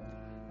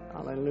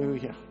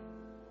 Hallelujah.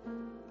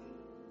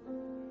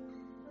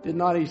 Did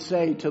not he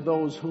say to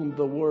those whom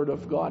the word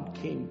of God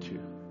came to,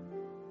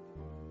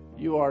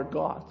 you are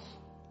God's?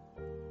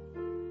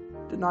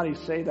 Did not he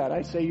say that?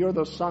 I say you're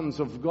the sons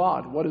of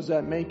God. What does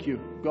that make you?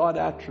 God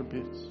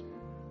attributes.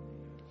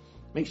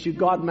 Makes you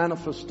God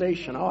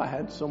manifestation. Oh, I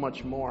had so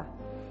much more.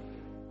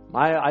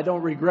 I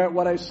don't regret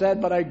what I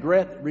said, but I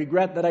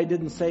regret that I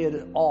didn't say it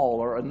at all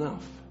or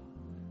enough.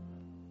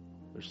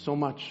 There's so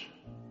much.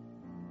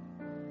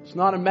 It's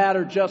not a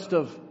matter just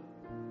of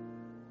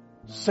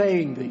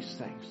saying these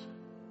things.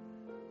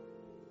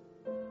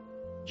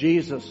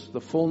 Jesus,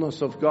 the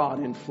fullness of God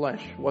in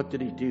flesh, what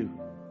did he do?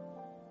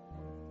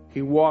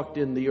 He walked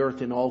in the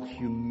earth in all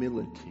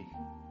humility.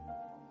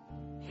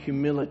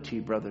 Humility,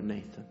 Brother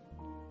Nathan.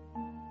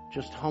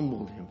 Just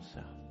humbled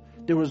himself.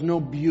 There was no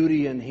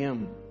beauty in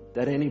him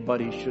that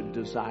anybody should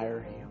desire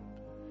him.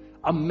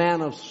 a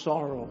man of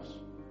sorrows,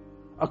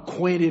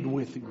 acquainted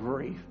with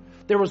grief.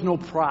 There was no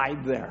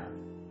pride there.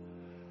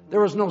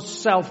 There was no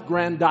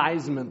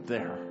self-grandizement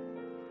there.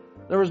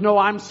 There was no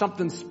I'm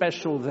something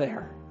special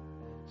there.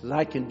 He says,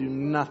 I can do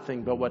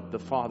nothing but what the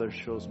Father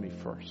shows me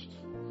first.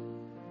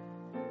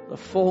 The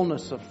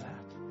fullness of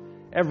that.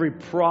 Every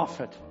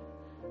prophet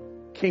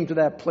came to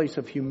that place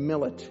of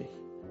humility,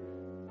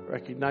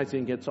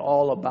 recognizing it's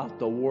all about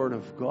the Word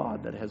of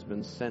God that has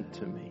been sent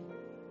to me.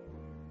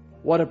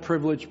 What a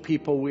privileged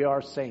people we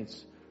are,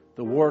 saints.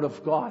 The Word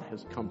of God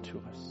has come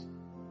to us.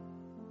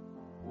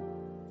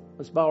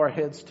 Let's bow our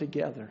heads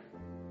together.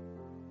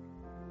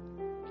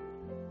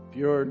 If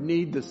you're in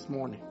need this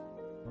morning,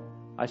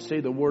 I say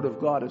the Word of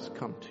God has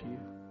come to you.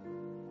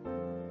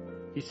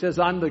 He says,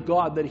 I'm the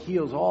God that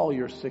heals all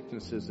your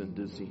sicknesses and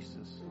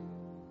diseases.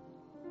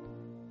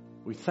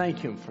 We thank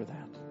Him for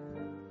that.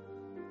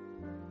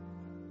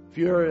 If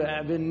you're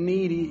having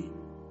needy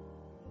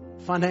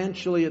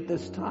financially at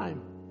this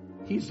time,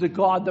 He's the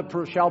God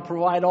that shall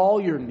provide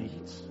all your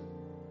needs.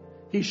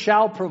 He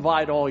shall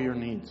provide all your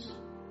needs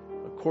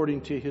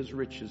according to His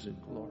riches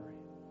and glory.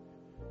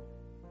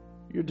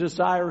 You're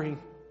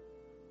desiring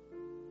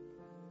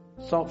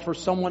for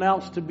someone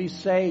else to be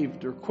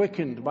saved or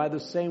quickened by the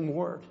same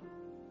word.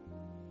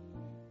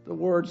 The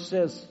word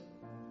says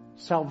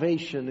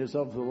salvation is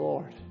of the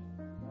Lord.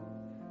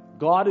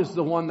 God is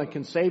the one that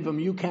can save them.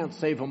 You can't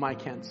save them. I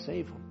can't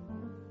save them.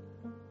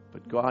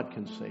 But God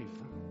can save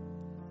them.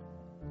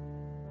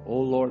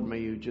 Oh Lord, may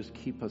you just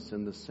keep us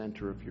in the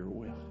center of your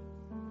will.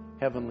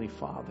 Heavenly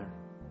Father,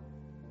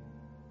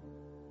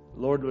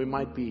 Lord, we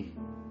might be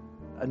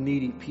a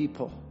needy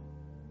people.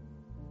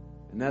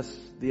 And that's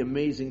the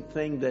amazing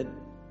thing that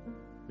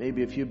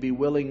maybe if you'd be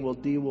willing, we'll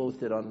deal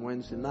with it on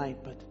Wednesday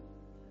night. But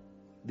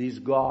these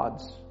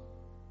gods,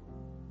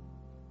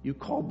 you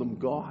called them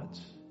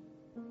gods.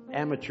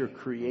 Amateur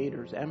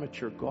creators,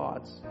 amateur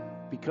gods,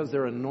 because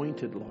they're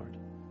anointed, Lord.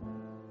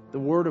 The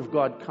Word of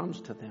God comes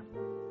to them.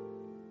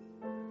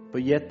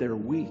 But yet they're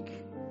weak.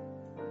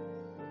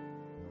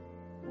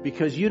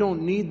 Because you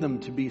don't need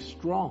them to be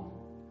strong.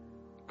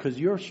 Because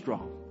you're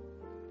strong.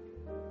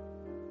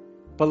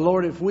 But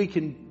Lord, if we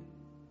can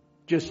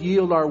just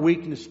yield our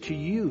weakness to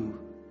you,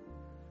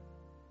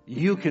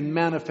 you can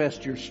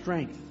manifest your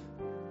strength.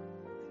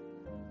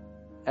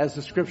 As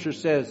the scripture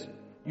says,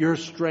 your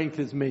strength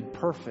is made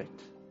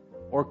perfect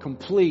or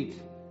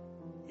complete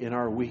in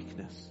our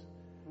weakness.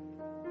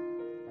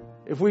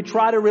 If we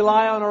try to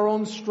rely on our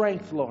own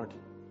strength, Lord,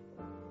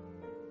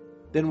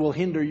 then we'll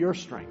hinder your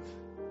strength.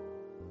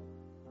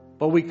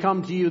 But we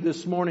come to you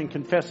this morning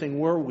confessing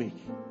we're weak.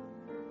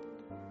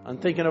 I'm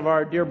thinking of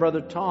our dear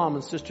brother Tom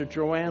and sister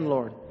Joanne,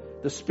 Lord.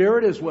 The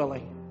spirit is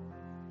willing,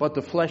 but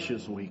the flesh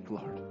is weak,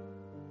 Lord.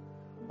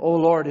 Oh,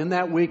 Lord, in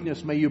that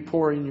weakness, may you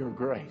pour in your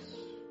grace.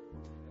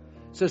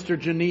 Sister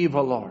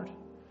Geneva, Lord,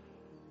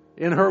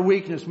 in her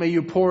weakness, may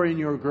you pour in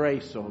your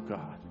grace, oh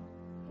God.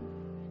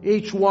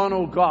 Each one,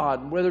 oh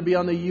God, whether it be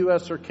on the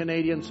U.S. or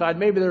Canadian side,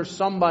 maybe there's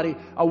somebody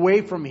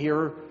away from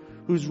here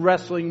who's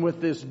wrestling with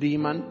this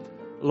demon,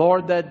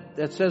 Lord,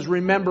 that says,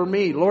 remember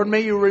me. Lord,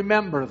 may you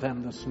remember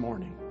them this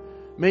morning.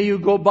 May you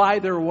go by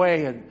their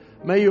way and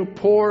may you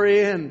pour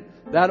in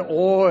that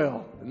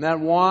oil and that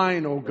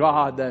wine, oh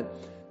God,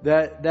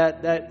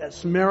 that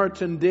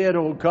Samaritan did,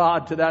 oh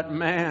God, to that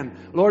man.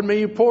 Lord, may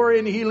you pour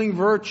in healing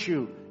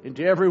virtue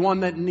into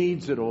everyone that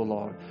needs it, oh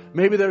Lord.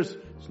 Maybe it's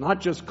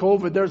not just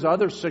COVID, there's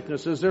other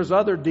sicknesses, there's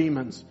other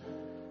demons.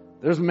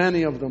 There's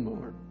many of them,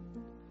 Lord.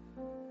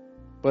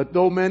 But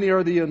though many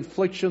are the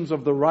afflictions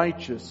of the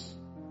righteous,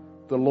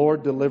 the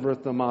Lord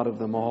delivereth them out of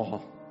them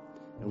all.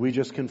 And we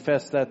just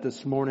confess that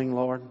this morning,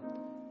 Lord.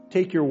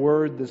 Take your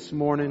word this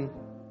morning.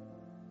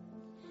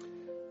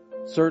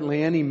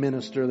 Certainly any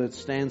minister that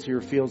stands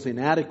here feels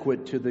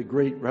inadequate to the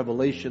great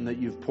revelation that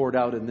you've poured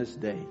out in this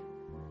day.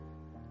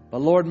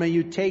 But Lord, may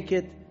you take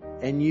it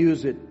and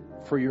use it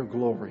for your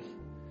glory.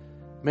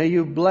 May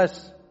you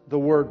bless the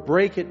word,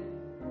 break it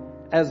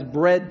as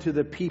bread to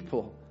the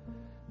people,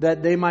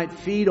 that they might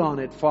feed on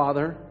it,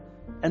 Father,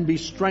 and be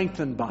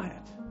strengthened by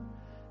it.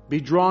 Be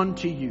drawn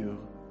to you.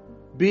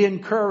 Be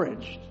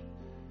encouraged.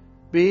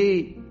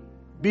 Be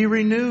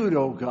renewed,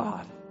 O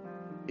God,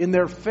 in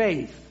their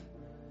faith,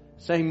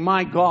 saying,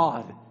 my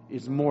God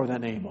is more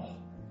than able.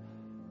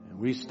 And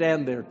we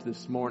stand there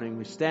this morning.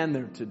 We stand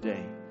there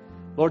today.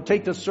 Lord,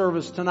 take the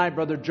service tonight.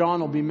 Brother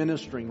John will be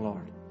ministering,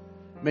 Lord.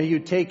 May you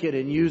take it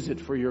and use it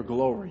for your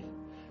glory.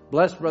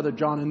 Bless Brother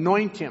John.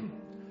 Anoint him,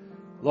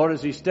 Lord,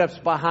 as he steps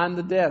behind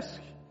the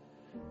desk,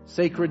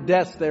 sacred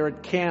desk there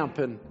at camp,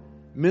 and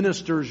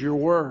ministers your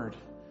word.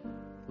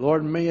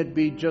 Lord, may it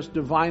be just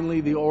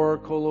divinely the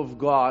oracle of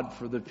God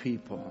for the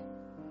people.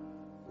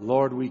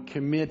 Lord, we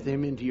commit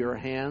them into your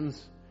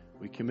hands.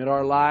 We commit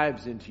our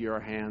lives into your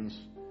hands.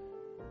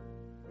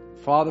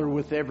 Father,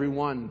 with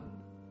everyone,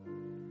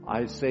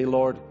 I say,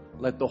 Lord,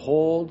 let the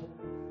hold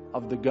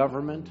of the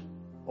government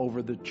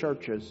over the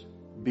churches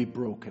be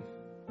broken.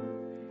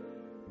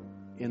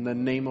 In the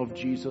name of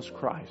Jesus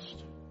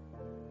Christ.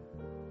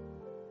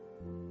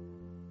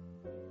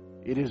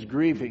 It is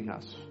grieving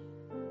us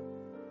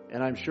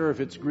And I'm sure if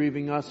it's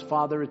grieving us,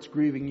 Father, it's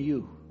grieving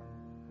you.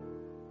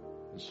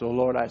 And so,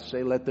 Lord, I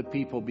say, let the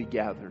people be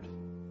gathered.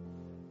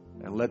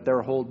 And let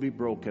their hold be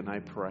broken, I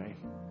pray.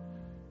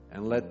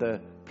 And let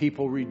the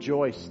people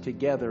rejoice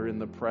together in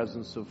the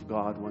presence of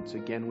God. Once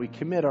again, we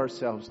commit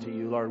ourselves to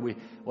you, Lord. We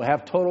will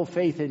have total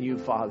faith in you,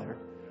 Father.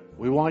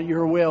 We want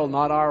your will,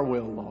 not our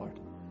will, Lord.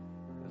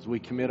 As we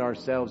commit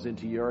ourselves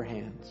into your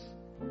hands.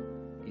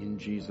 In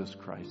Jesus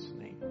Christ's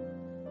name.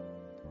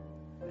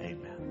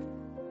 Amen.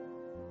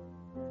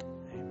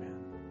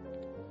 Amen.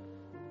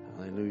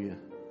 Hallelujah.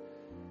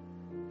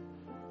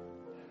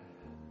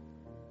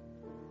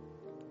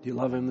 Do you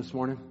love him this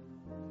morning?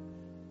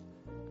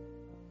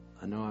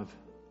 I know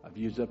I've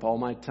used up all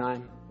my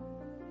time.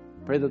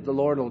 Pray that the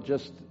Lord will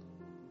just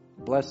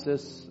bless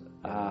this,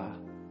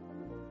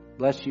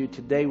 bless you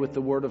today with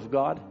the Word of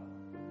God.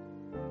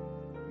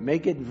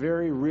 Make it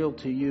very real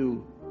to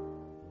you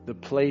the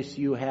place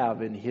you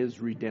have in His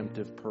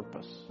redemptive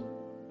purpose.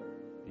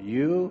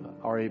 You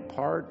are a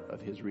part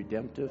of His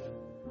redemptive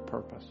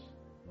purpose.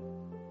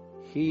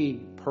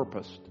 He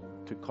purposed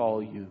to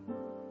call you,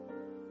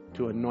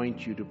 to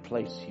anoint you, to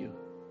place you.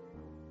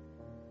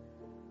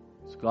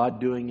 It's God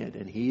doing it,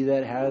 and He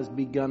that has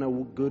begun a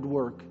good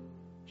work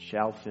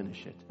shall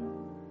finish it.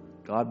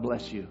 God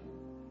bless you.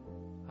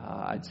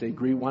 I'd say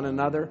greet one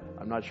another.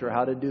 I'm not sure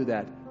how to do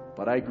that,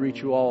 but I greet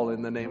you all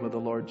in the name of the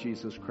Lord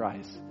Jesus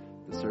Christ.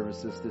 The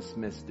service is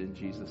dismissed in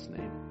Jesus'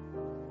 name.